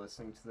 If you're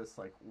listening to this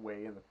like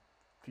way in the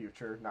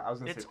future, no, I was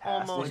gonna It's say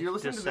past. almost If you're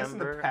listening to this in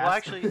December. the past, Well,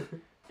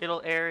 actually,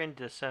 it'll air in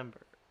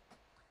December.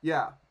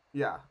 Yeah.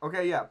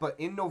 Okay, yeah. But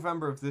in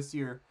November of this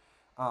year,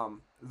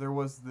 there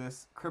was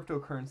this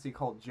cryptocurrency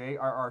called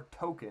JRR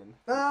token.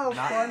 Oh,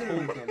 not funny.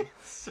 token.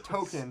 So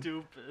Token.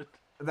 stupid.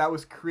 That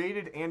was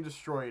created and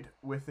destroyed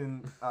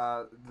within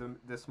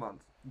this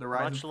month. The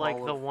rise Much and like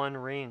fall the of- One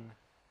Ring.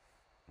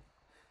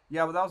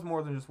 Yeah, but that was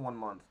more than just 1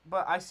 month.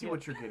 But I see Yeah.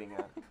 what you're getting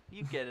at.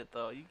 You get it,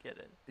 though. You get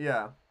it.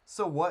 Yeah.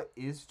 So what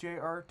is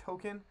JR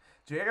token?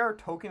 JR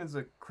token is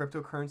a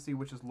cryptocurrency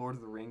which is Lord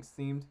of the Rings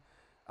themed.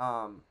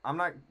 I'm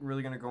not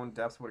really going to go in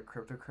depth what a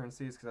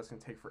cryptocurrency is because that's going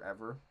to take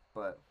forever,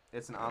 but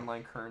it's an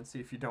online currency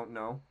if you don't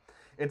know.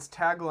 Its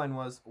tagline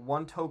was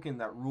one token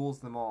that rules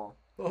them all,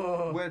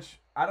 Oh. which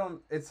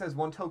it says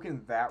one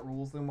token that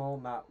rules them all,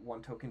 not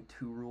one token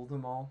to rule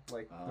them all,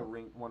 like the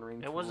One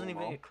Ring. It wasn't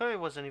even. It clearly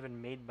wasn't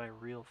even made by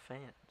real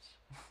fans.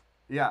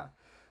 Yeah.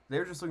 They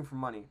were just looking for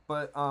money.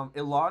 But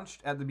it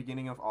launched at the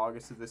beginning of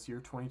August of this year,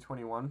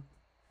 2021.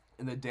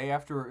 And the day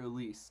after it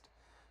released,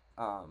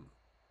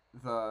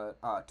 the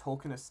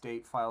Tolkien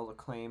estate filed a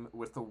claim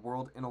with the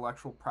World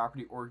Intellectual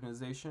Property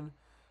Organization,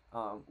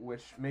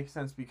 which makes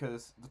sense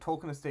because the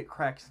Tolkien estate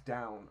cracks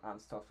down on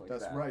stuff like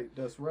That's that. right.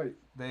 That's right.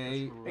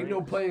 They... That's right. Ain't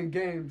no playing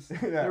games.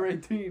 Yeah. They're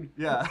 18.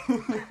 Yeah.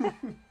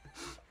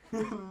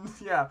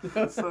 Yeah.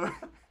 So,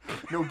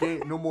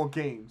 no more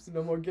games.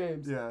 No more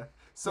games. Yeah.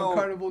 So So...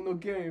 carnival, no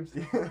games.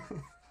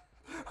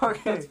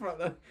 Okay. That's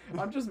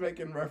I'm just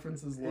making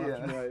references left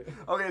and Yeah. right.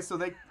 Okay, so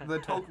the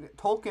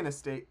Tolkien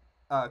estate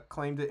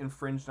claimed it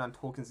infringed on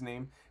Tolkien's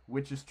name,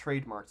 which is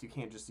trademarked. You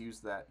can't just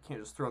use that. You can't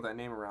just throw that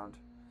name around.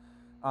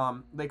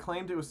 They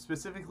claimed it was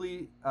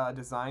specifically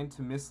designed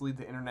to mislead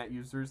the internet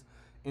users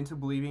into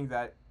believing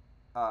that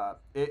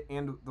it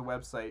and the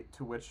website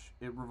to which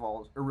it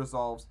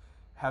resolves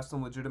have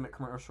some legitimate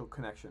commercial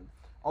connection.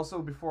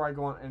 Also, before I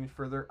go on any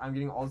further, I'm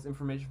getting all this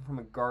information from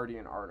a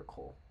Guardian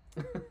article.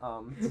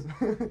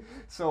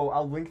 So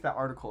I'll link that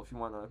article if you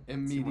want to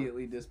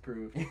Immediately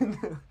disproved.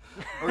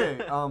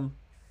 Okay,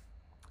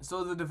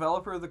 so the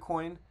developer of the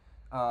coin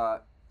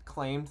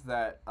claimed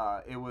that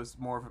it was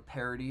more of a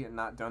parody and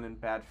not done in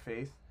bad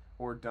faith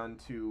or done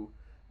to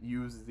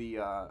use the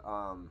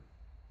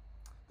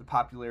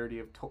popularity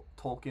of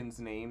Tolkien's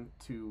name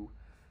to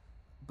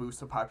boost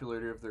the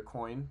popularity of their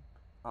coin,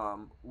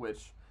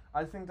 which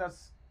I think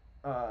that's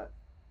I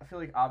feel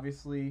like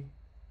obviously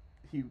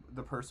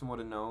the person would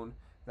have known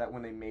that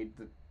when they made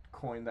the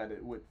coin that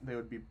they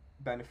would be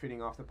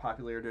benefiting off the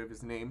popularity of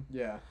his name.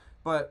 Yeah.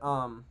 But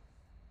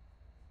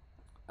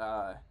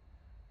the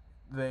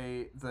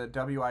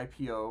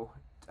WIPO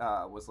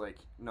was like,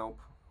 nope,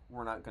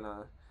 we're not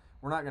gonna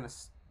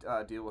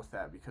deal with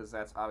that because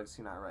that's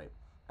obviously not right.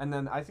 And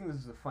then I think this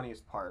is the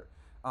funniest part.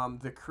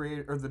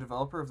 The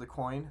developer of the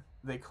coin,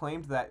 they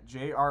claimed that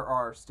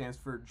JRR stands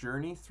for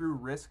Journey Through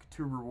Risk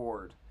to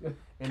Reward,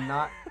 and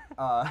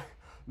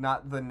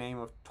not the name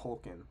of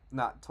Tolkien,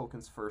 not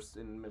Tolkien's first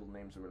and middle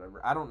names or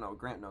whatever. I don't know.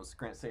 Grant knows.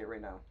 Grant, say it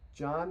right now.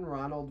 John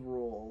Ronald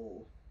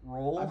Rule.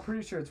 Roll. I'm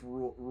pretty sure it's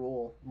Rule.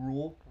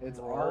 Rule. It's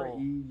Rule.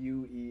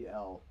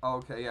 Reuel.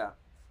 Okay, yeah.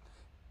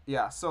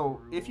 Yeah,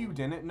 so if you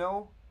didn't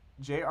know,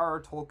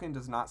 J.R.R. Tolkien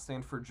does not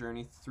stand for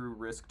Journey Through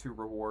Risk to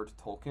Reward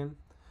Tolkien.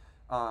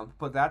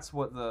 But that's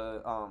what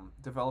the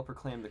developer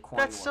claimed the coin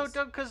was. That's so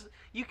dumb because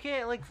you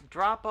can't like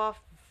drop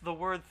off the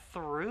word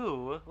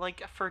through.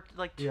 Like for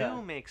like two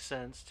Yeah. makes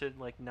sense to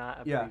like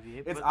not Yeah,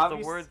 abbreviate. it's but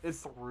obvious- the word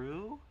it's-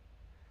 through.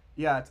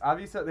 Yeah, it's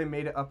obvious that they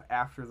made it up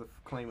after the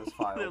claim was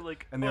filed. They're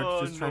like, and they're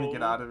 "Oh, just trying to get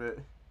no." out of it.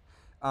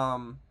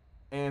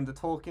 And the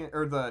Tolkien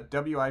or the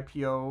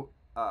WIPO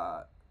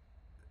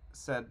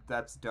said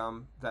that's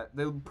dumb. That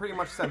they pretty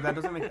much said that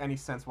doesn't make any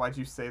sense. Why'd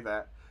you say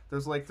that?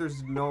 There's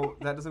no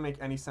that doesn't make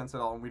any sense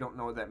at all, and we don't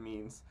know what that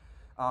means.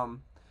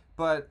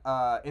 But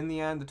in the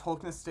end, the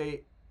Tolkien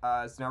estate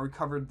has now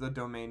recovered the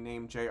domain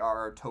name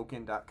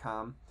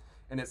jrrtoken.com,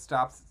 and it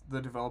stopped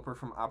the developer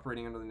from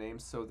operating under the name,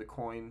 so the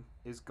coin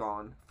is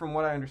gone. From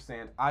what I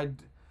understand, I'm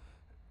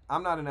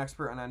not an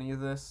expert on any of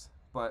this,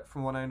 but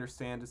from what I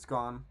understand, it's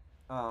gone.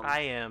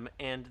 I am,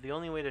 and the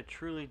only way to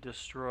truly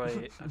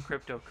destroy a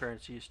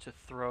cryptocurrency is to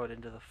throw it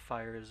into the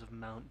fires of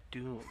Mount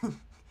Doom.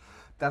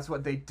 That's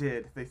what they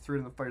did. They threw it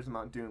in the fires of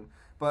Mount Doom.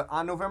 But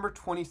on November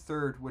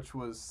 23rd, which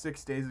was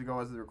 6 days ago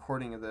as of the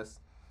recording of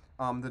this,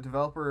 the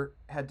developer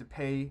had to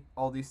pay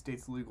all the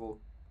state's legal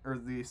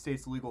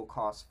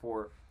costs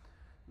for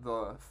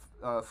the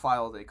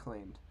file they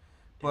claimed.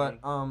 But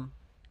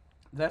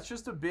that's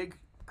just a big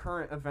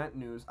current event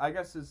news. I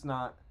guess it's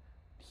not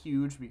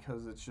huge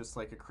because it's just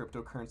like a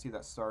cryptocurrency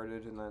that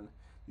started and then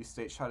the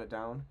state shut it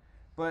down.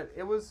 But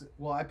it was.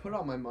 Well, I put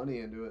all my money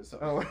into it, so.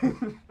 Oh.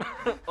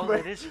 Oh,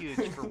 that is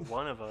huge for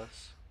one of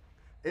us.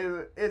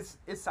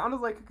 It sounded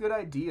like a good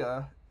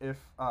idea if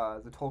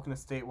the Tolkien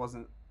estate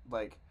wasn't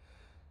like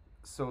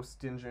so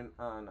stingent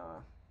on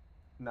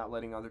not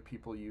letting other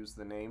people use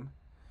the name.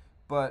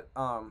 But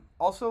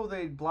also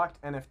they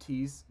blocked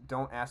NFTs.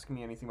 Don't ask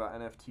me anything about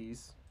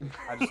NFTs.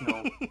 I just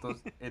know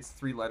it's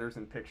 3 letters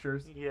and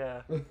pictures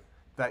Yeah.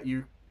 that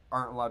you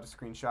aren't allowed to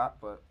screenshot.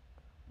 But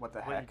what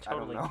the Well, you heck?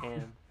 totally I don't know.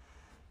 can.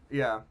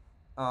 Yeah.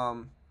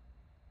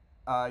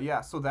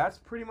 Yeah. So that's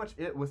pretty much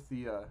it with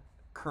the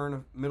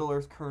Middle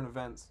Earth current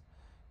events.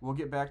 We'll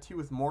get back to you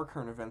with more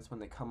current events when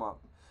they come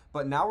up.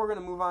 But now we're gonna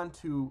move on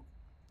to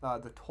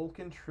the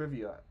Tolkien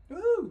trivia.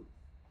 Woo!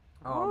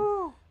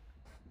 Woo!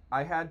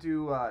 I had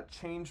to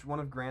change one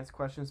of Grant's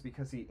questions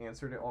because he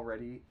answered it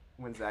already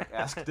when Zach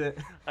asked it.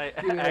 I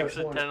Give me that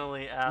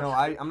accidentally asked. No,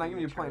 I'm not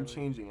giving you a point. I'm prematurely.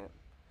 changing it.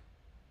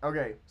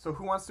 Okay. So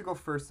who wants to go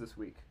first this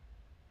week?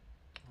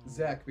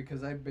 Zach,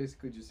 because I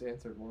basically just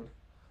answered one.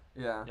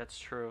 Yeah. That's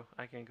true.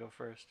 I can go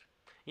first.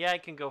 Yeah, I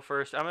can go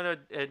first. I'm going to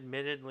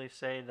admittedly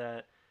say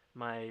that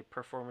my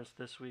performance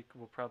this week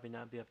will probably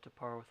not be up to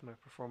par with my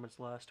performance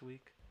last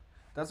week.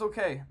 That's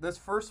okay. This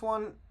first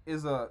one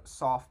is a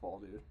softball,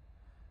 dude.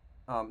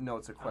 No,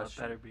 it's a It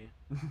question. better be.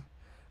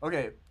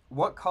 Okay,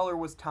 what color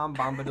was Tom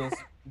Bombadil's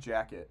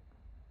jacket?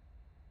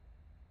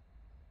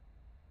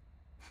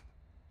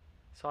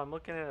 So I'm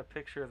looking at a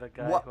picture of the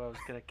guy What? who I was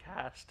going to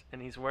cast,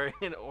 and he's wearing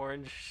an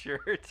orange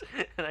shirt,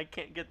 and I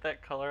can't get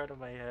that color out of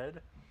my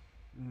head.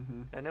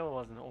 Mm-hmm. I know it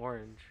wasn't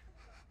orange.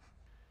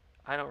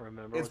 I don't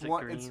remember. It's was it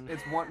one. green?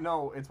 It's one.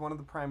 No, it's one of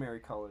the primary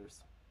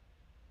colors.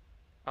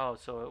 Oh,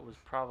 so it was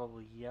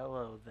probably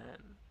yellow then.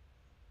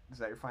 Is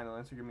that your final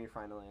answer? Give me your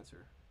final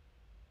answer.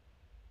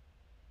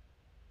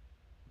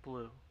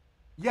 Blue.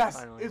 Yes,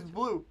 Final it's answer.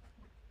 blue.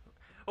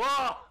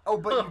 Whoa! Oh,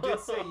 but you did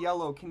say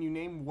yellow. Can you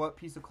name what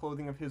piece of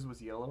clothing of his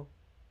was yellow?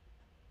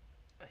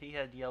 He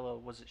had yellow.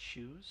 Was it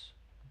shoes?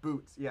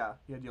 Boots. Yeah,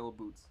 he had yellow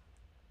boots.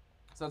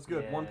 So that's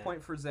good. 1 Yeah.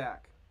 point for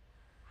Zach.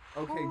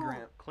 Okay,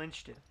 Grant.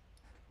 Clinched it.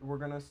 We're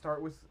gonna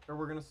start with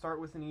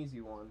an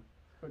easy one.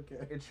 Okay.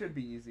 It should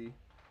be easy.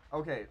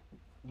 Okay.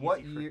 Easy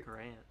What for year?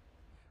 Grant.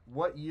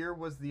 What year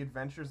was The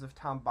Adventures of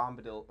Tom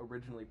Bombadil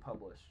originally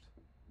published?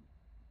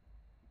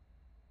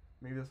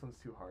 Maybe this one's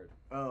too hard.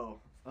 Oh,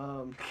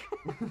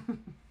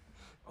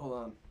 hold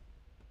on.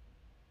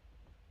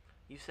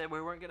 You said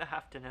we weren't gonna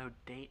have to know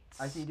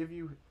dates. I can give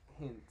you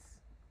hints.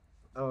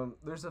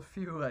 There's a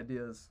few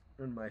ideas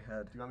in my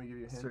head. Do you want me to give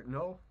you a hint?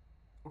 No,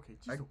 Okay,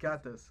 I jeez,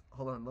 got this.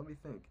 Hold on, let me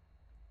think.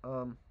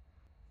 Oh,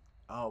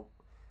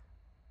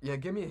 yeah.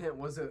 Give me a hint.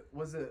 Was it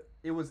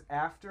It was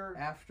after.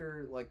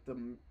 after like the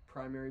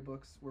primary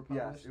books were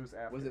Yes, published? it was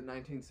after. Was it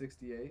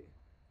 1968?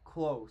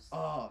 Close?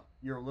 Oh,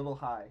 You're a little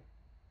high.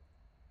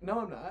 no,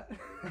 I'm not.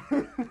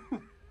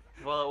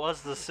 Well, it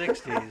was the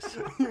 60s.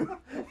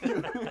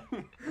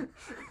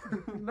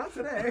 Not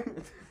today.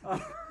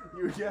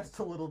 You guessed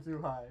a little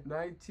too high.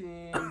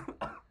 19.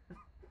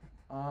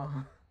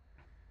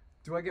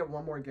 Do I get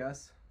one more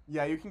guess?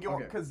 Yeah, you can get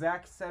one Okay. because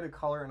Zach said a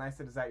color and I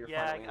said, "Is that your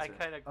Yeah, final I answer?"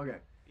 kind of. Okay.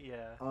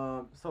 Yeah.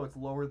 So it's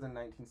lower than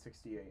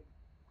 1968.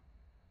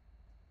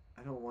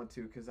 I don't want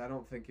to because I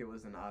don't think it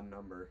was an odd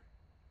number,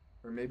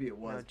 or maybe it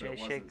was, No, but Jay, it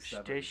wasn't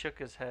 7. Jay shook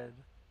his head.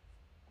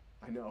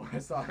 I know. I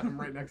saw him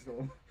right next to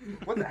him.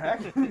 What the heck?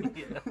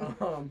 Yeah.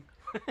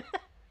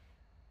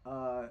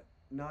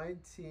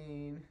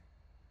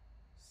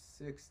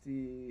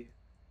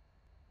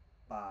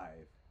 1965.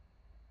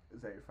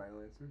 Is that your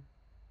final answer?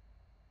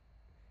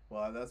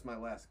 Well, that's my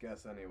last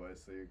guess anyway,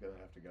 so you're gonna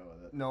have to go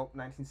with it. Nope,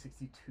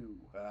 1962.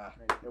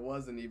 It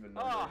was an even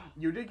number. Ah.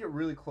 You did get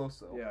really close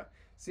though. Yeah.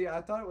 See,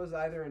 I thought it was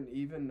either an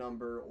even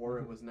number or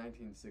it was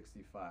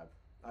 1965.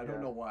 I don't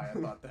Yeah. know why I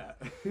thought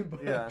that.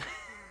 But Yeah.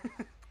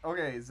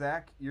 Okay,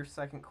 Zach, your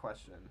second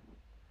question.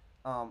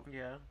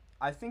 Yeah.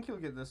 I think you'll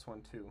get this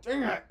one too.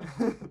 Dang it!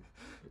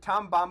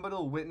 Tom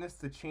Bombadil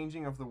witnessed the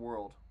changing of the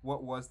world.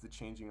 What was the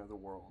changing of the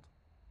world?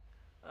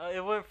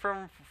 It went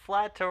from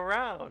flat to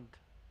round.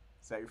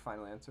 Is that your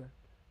final answer?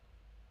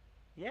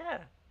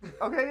 Yeah.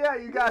 Okay, yeah,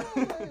 you got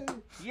it.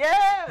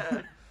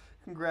 Yeah!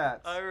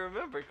 Congrats. I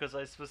remember because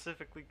I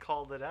specifically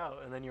called it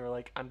out, and then you were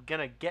like, I'm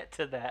gonna get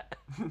to that.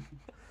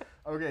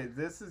 Okay,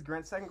 this is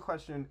Grant's second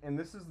question, and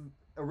this is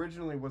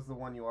originally was the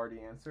one you already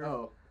answered.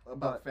 Oh,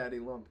 about But- Fatty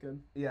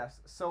Lumpkin. Yes,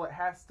 so it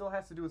still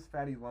has to do with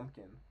Fatty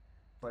Lumpkin,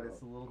 but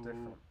it's a little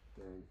different.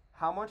 Dang.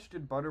 How much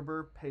did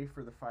Butterbur pay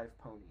for the 5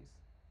 ponies?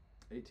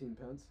 18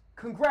 pence.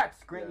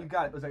 Congrats, Grant, Yeah. you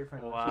got it. Was that your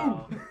final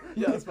Wow.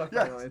 Yeah, that's my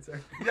Yes. final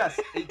answer. Yes,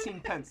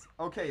 18 pence.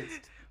 Okay,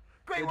 it's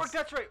Great work, It's-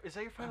 that's right. Is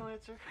that your final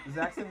answer?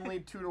 Zach's in the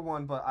lead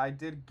 2-1, but I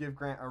did give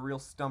Grant a real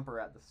stumper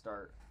at the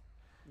start.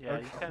 Yeah,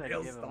 you Okay. kind Real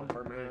of gave him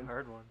stumper, a really man.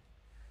 hard one.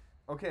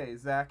 Okay,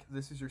 Zach,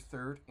 this is your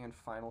third and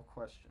final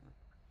question.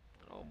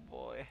 Oh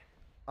boy.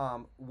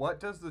 What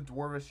does the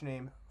dwarvish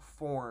name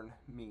Forn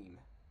mean?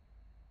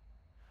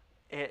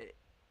 It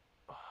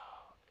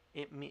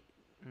me.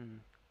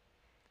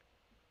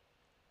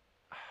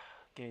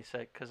 Give me a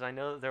sec, because I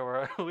know there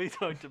were we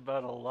talked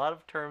about a lot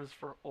of terms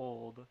for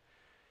old,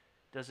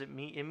 Does it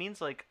mean? It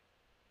means like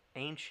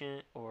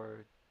ancient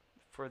or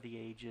for the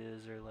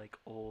ages or like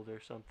old or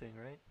something,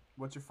 right?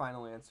 What's your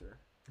final answer?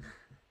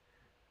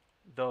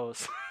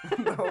 Those.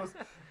 Those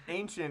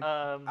ancient.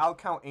 I'll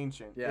count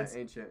ancient. Yeah, It's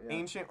ancient. Yeah.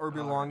 ancient or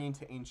belonging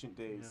to ancient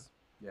days.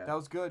 Yeah. That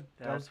was good.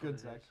 That was That's good, what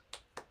Zach. it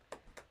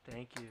is.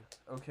 Thank you.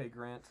 Okay,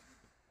 Grant.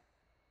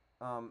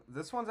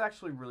 This one's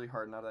actually really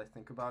hard now that I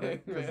think about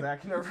it because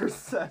Zach never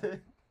said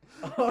it.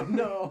 Oh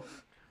no.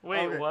 Wait,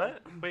 Okay.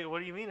 what? Wait, what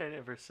do you mean I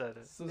never said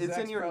it? So It's in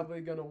Zach's your-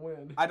 probably gonna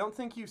win. I don't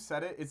think you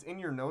said it. It's in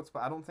your notes,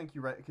 but I don't think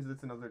you read it because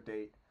it's another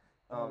date.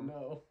 Oh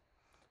no.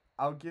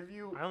 I'll give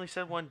you. I only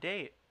said one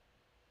date.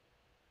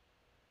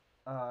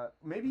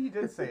 Maybe he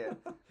did say it.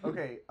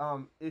 Okay.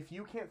 If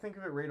you can't think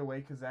of it right away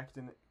because Zach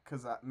didn't,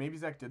 because maybe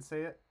Zach did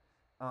say it.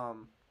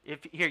 If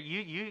here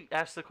you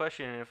ask the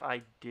question, and if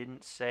I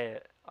didn't say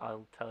it,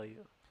 I'll tell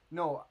you.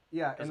 No.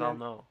 Yeah. Because And I'll then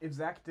know. if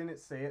Zach didn't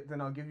say it,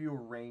 then I'll give you a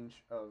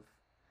range of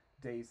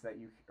days that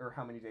you or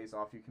how many days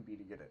off you can be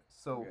to get it.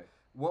 So, Okay.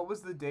 what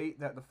was the date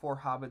that the four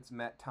hobbits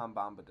met Tom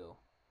Bombadil?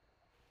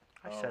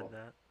 I Oh. said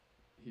that.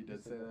 He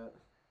did say that.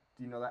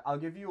 Do you know that? I'll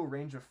give you a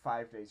range of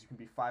 5 days. You can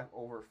be 5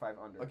 over, 5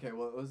 under. Okay,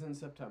 well it was in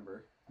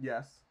September.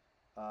 Yes.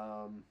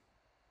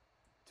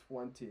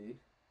 20.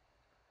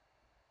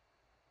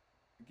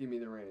 Give me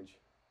the range.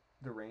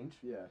 The range.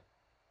 Yeah.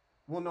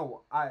 Well,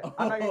 no. I'm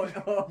not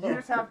gonna, you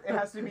just have. It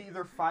has to be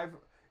either 5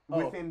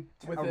 within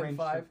a within range.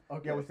 5?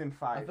 Okay. Yeah, within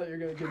I 5. thought you were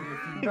gonna give me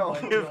a few. No.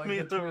 like, Give like me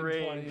the between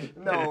range.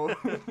 20. No.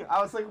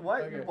 I was like,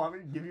 what? Okay. You want me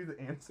to give you the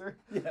answer?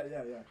 Yeah.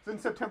 It's in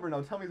September.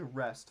 No, tell me the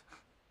rest.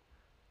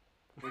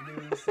 We're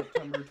doing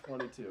September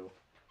 22.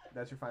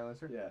 That's your final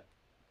answer. Yeah.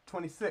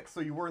 26. So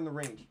you were in the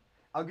range.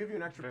 I'll give you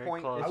an extra Very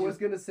point. close. if I you- was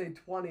gonna say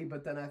 20,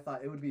 but then I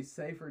thought it would be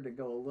safer to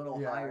go a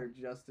little Yeah. higher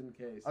just in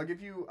case. I'll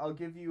give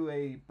you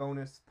a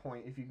bonus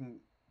point if you can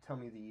tell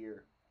me the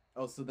year.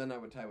 Oh, so then I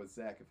would tie with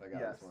Zach if I got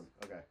Yes. this one.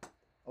 Okay.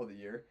 Oh, the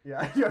year?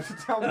 Yeah, you have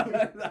to tell I me.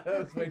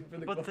 was waiting for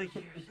the But the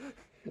question.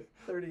 years.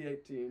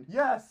 3018.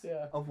 Yes.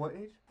 Yeah. Of what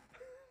age?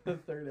 The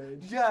third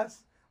age.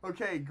 Yes.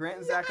 Okay, Grant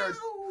and Zach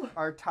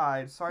are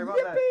tied. Sorry about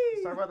that.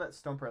 Yippee! Sorry about that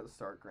stumper at the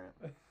start, Grant.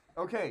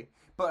 Okay,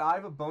 but I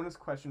have a bonus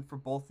question for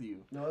both of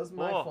you. No, it was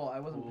my Whoa. fault. I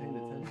wasn't paying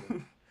Ooh.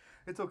 attention.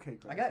 It's okay,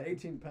 Grant. I got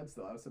 18 pence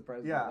though. I was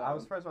surprised. Yeah, about that I was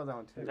one. surprised about that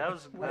one too. That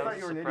was. I That thought was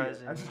you were an idiot.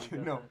 surprising. I just when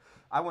you no. got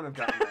I wouldn't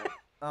have gotten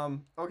that.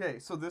 Okay,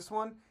 so this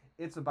one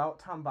it's about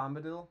Tom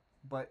Bombadil,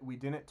 but we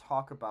didn't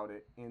talk about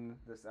it in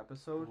this that.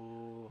 episode.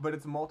 Ooh. But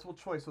it's multiple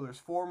choice, so there's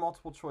 4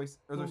 multiple choice,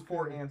 or there's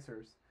 4 Okay.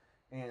 answers,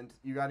 and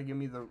you got to give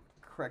me the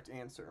correct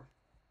answer.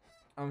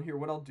 Here,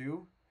 what I'll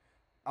do,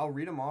 I'll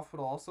read them off,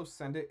 but I'll also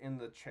send it in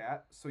the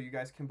chat so you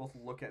guys can both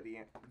look at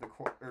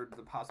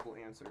the possible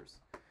answers.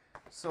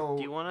 So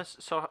Do you want us?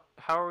 So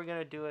how are we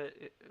gonna do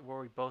it? Where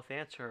we both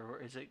answer, or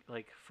is it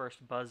like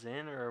first buzz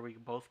in, or are we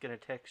both gonna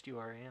text you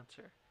our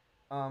answer?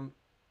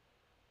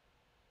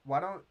 why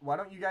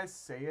don't you guys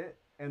say it,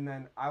 and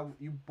then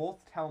you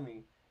both tell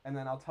me, and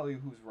then I'll tell you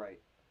who's right.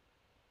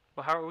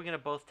 Well, how are we gonna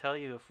both tell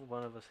you if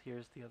one of us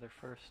hears the other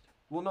first?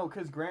 Well, no,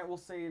 because Grant will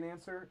say an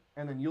answer,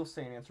 and then you'll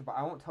say an answer, but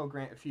I won't tell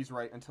Grant if he's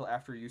right until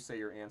after you say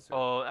your answer.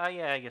 Oh,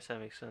 yeah, I guess that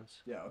makes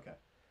sense. Yeah. Okay.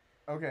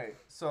 Okay,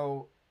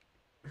 so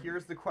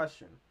here's the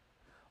question.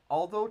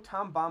 Although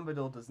Tom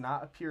Bombadil does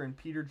not appear in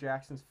Peter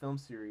Jackson's film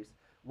series,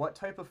 what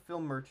type of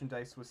film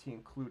merchandise was he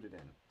included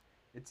in?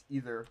 It's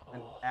either an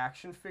Oh.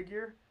 action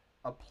figure,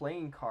 a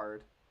playing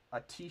card,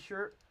 a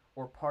t-shirt,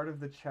 or part of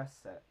the chess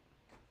set.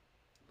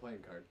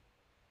 Playing card.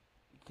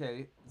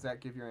 Okay, Zach,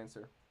 give your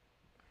answer.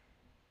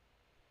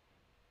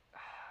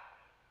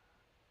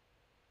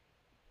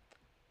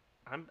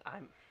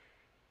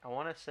 I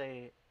want to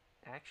say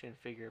action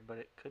figure, but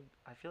it could.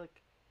 I feel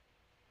like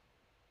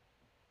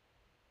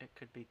it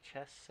could be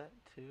chess set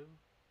too.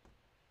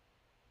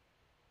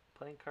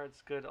 Playing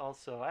cards good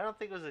also. I don't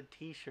think it was a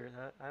T-shirt.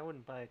 I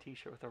wouldn't buy a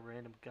T-shirt with a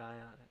random guy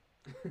on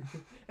it.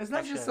 It's not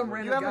Actually, just some I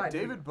would. You random have guy.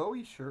 a David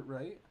Bowie shirt,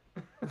 right?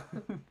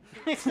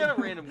 It's not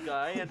a random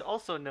guy, and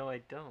also no, I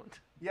don't.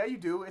 Yeah, you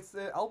do. It's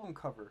the album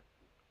cover.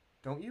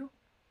 Don't you?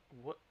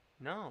 What?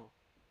 No,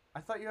 I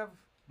thought you have...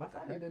 I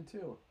thought he did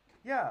too.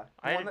 Yeah.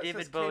 the I one had a that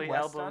says David Kanye Bowie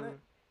West on it.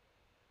 album.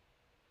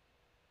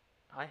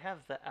 I have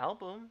the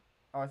album.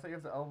 Oh, I thought you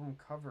have the album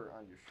cover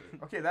on your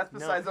shirt. Okay, that's No.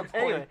 besides the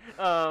point.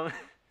 Anyway,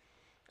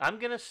 I'm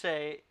gonna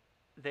say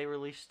they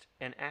released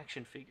an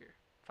action figure.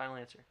 Final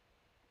answer.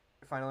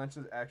 Final answer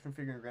is action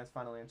figure, and Grant's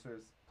final answer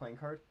is playing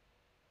card.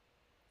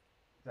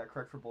 Is that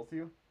correct for both of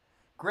you?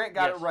 Grant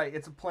got Yes. it right.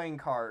 It's a playing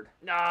card.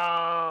 No.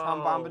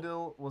 Tom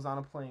Bombadil was on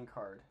a playing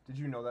card. Did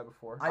you know that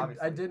before? I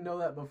Obviously. did know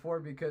that before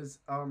because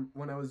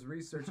when I was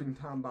researching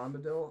Tom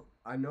Bombadil,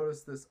 I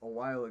noticed this a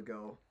while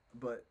ago,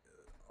 but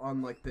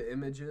on like the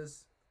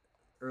images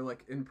or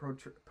like in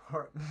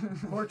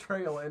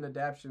portrayal and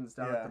adaptions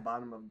down Yeah. at the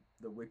bottom of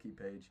the wiki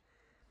page,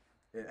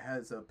 it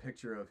has a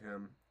picture of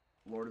him,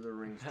 Lord of the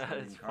Rings trading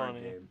That's card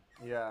funny. game.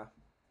 Yeah.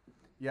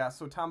 Yeah,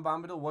 so Tom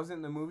Bombadil wasn't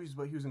in the movies,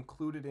 but he was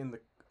included in the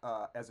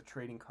as a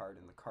trading card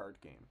in the card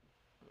game.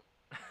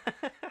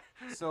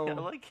 So I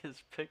like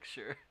his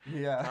picture.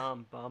 yeah.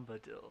 Tom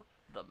Bombadil,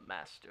 the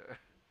master.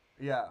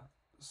 Yeah.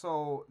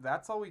 So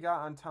that's all we got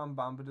on Tom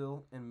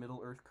Bombadil and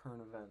Middle Earth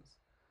current events.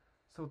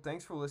 So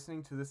thanks for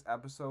listening to this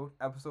episode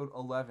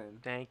 11.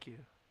 Thank you.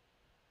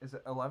 Is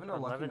it 11 or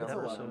lucky 11th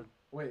number? episode.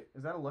 Wait,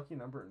 Is that a lucky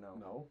number? No.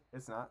 no.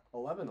 It's not.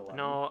 11.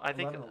 No, I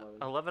think 11.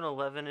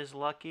 11/11 is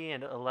lucky,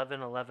 and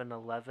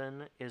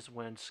 11/11/11 is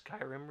when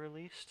Skyrim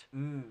released.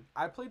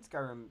 I played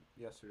Skyrim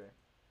yesterday.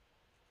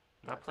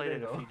 I Not played it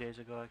today, a though. few days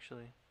ago,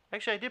 actually.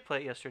 Actually, I did play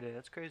it yesterday.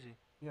 That's crazy.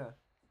 Yeah.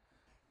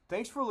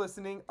 Thanks for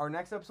listening. Our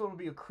next episode will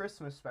be a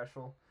Christmas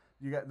special.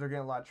 They're getting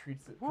a lot of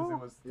treats because it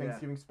was Yeah.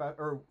 Thanksgiving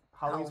or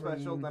Halloween special,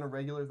 Halloween. then a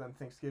regular, then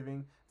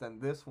Thanksgiving, then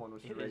this one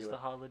was the It is regular. the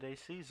holiday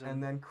season.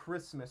 And then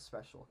Christmas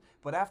special.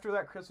 But after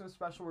that Christmas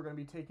special, we're going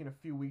to be taking a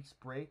few weeks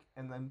break,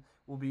 and then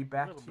we'll be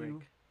back Little to you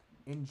break.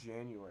 in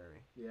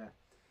January. Yeah.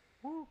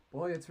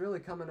 Boy, it's really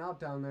coming out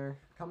down there.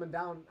 Coming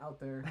down out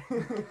there.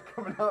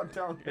 Coming out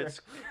down there. It's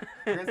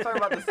We're going to talk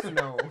about the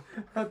snow.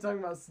 I'm talking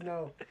about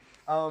snow.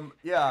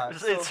 Yeah.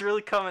 it's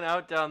really coming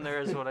out down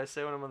there is what I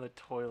say when I'm on the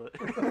toilet.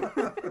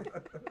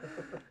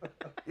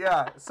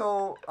 Yeah,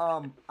 so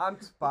on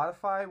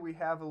Spotify, we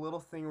have a little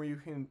thing where you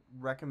can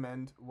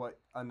recommend what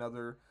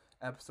another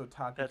episode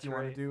topic That's you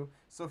want to right. do.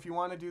 So if you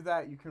want to do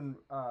that, you can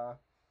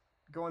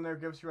go in there,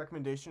 give us your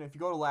recommendation. If you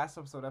go to last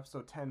episode,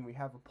 episode 10, we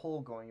have a poll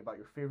going about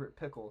your favorite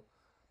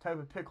type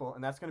of pickle,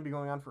 and that's going to be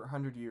going on for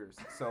 100 years.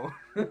 So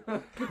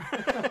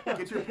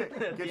get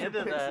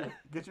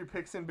your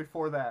picks in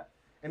before that,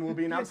 and we'll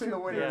be announcing the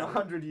winner in Yeah.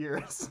 100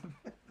 years.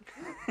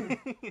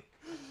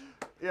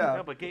 Yeah.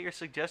 No, but get your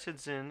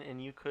suggestions in, and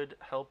you could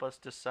help us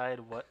decide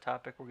what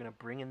topic we're going to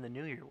bring in the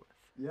new year with.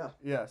 Yeah.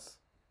 Yes,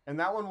 and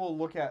that one we'll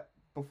look at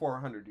before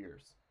 100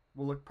 years.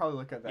 We'll probably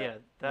look at that. Yeah,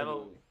 that'll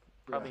regularly.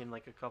 probably in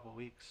like a couple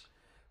weeks.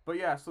 But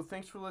yeah, so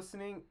thanks for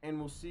listening, and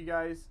we'll see you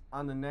guys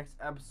on the next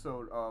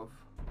episode of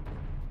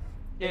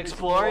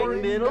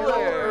Exploring Middle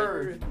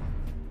Earth.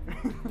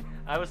 Earth.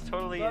 I was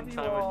totally Love in you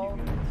time all. with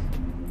you guys.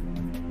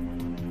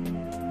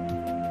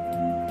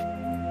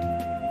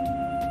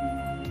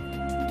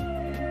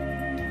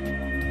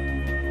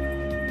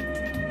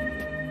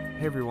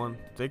 Hey everyone,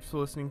 thanks for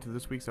listening to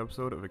this week's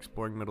episode of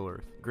Exploring Middle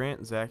Earth.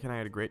 Grant, Zach, and I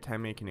had a great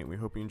time making it, and we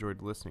hope you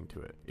enjoyed listening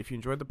to it. If you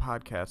enjoyed the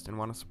podcast and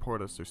want to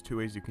support us, there's two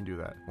ways you can do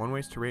that. One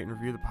way is to rate and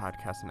review the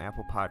podcast on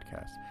Apple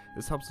Podcasts.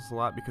 This helps us a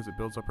lot because it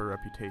builds up our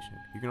reputation.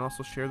 You can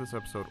also share this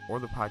episode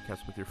or the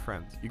podcast with your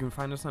friends. You can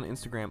find us on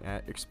Instagram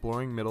at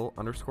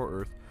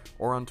exploringmiddle_earth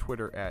or on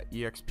Twitter at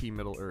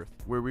expmiddleearth,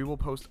 where we will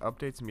post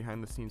updates and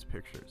behind-the-scenes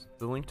pictures.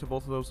 The link to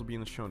both of those will be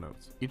in the show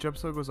notes. Each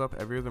episode goes up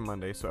every other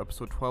Monday, so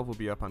episode 12 will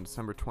be up on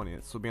December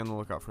 20th, so be on the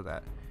lookout for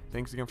that.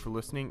 Thanks again for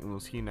listening, and we'll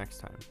see you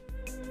next time.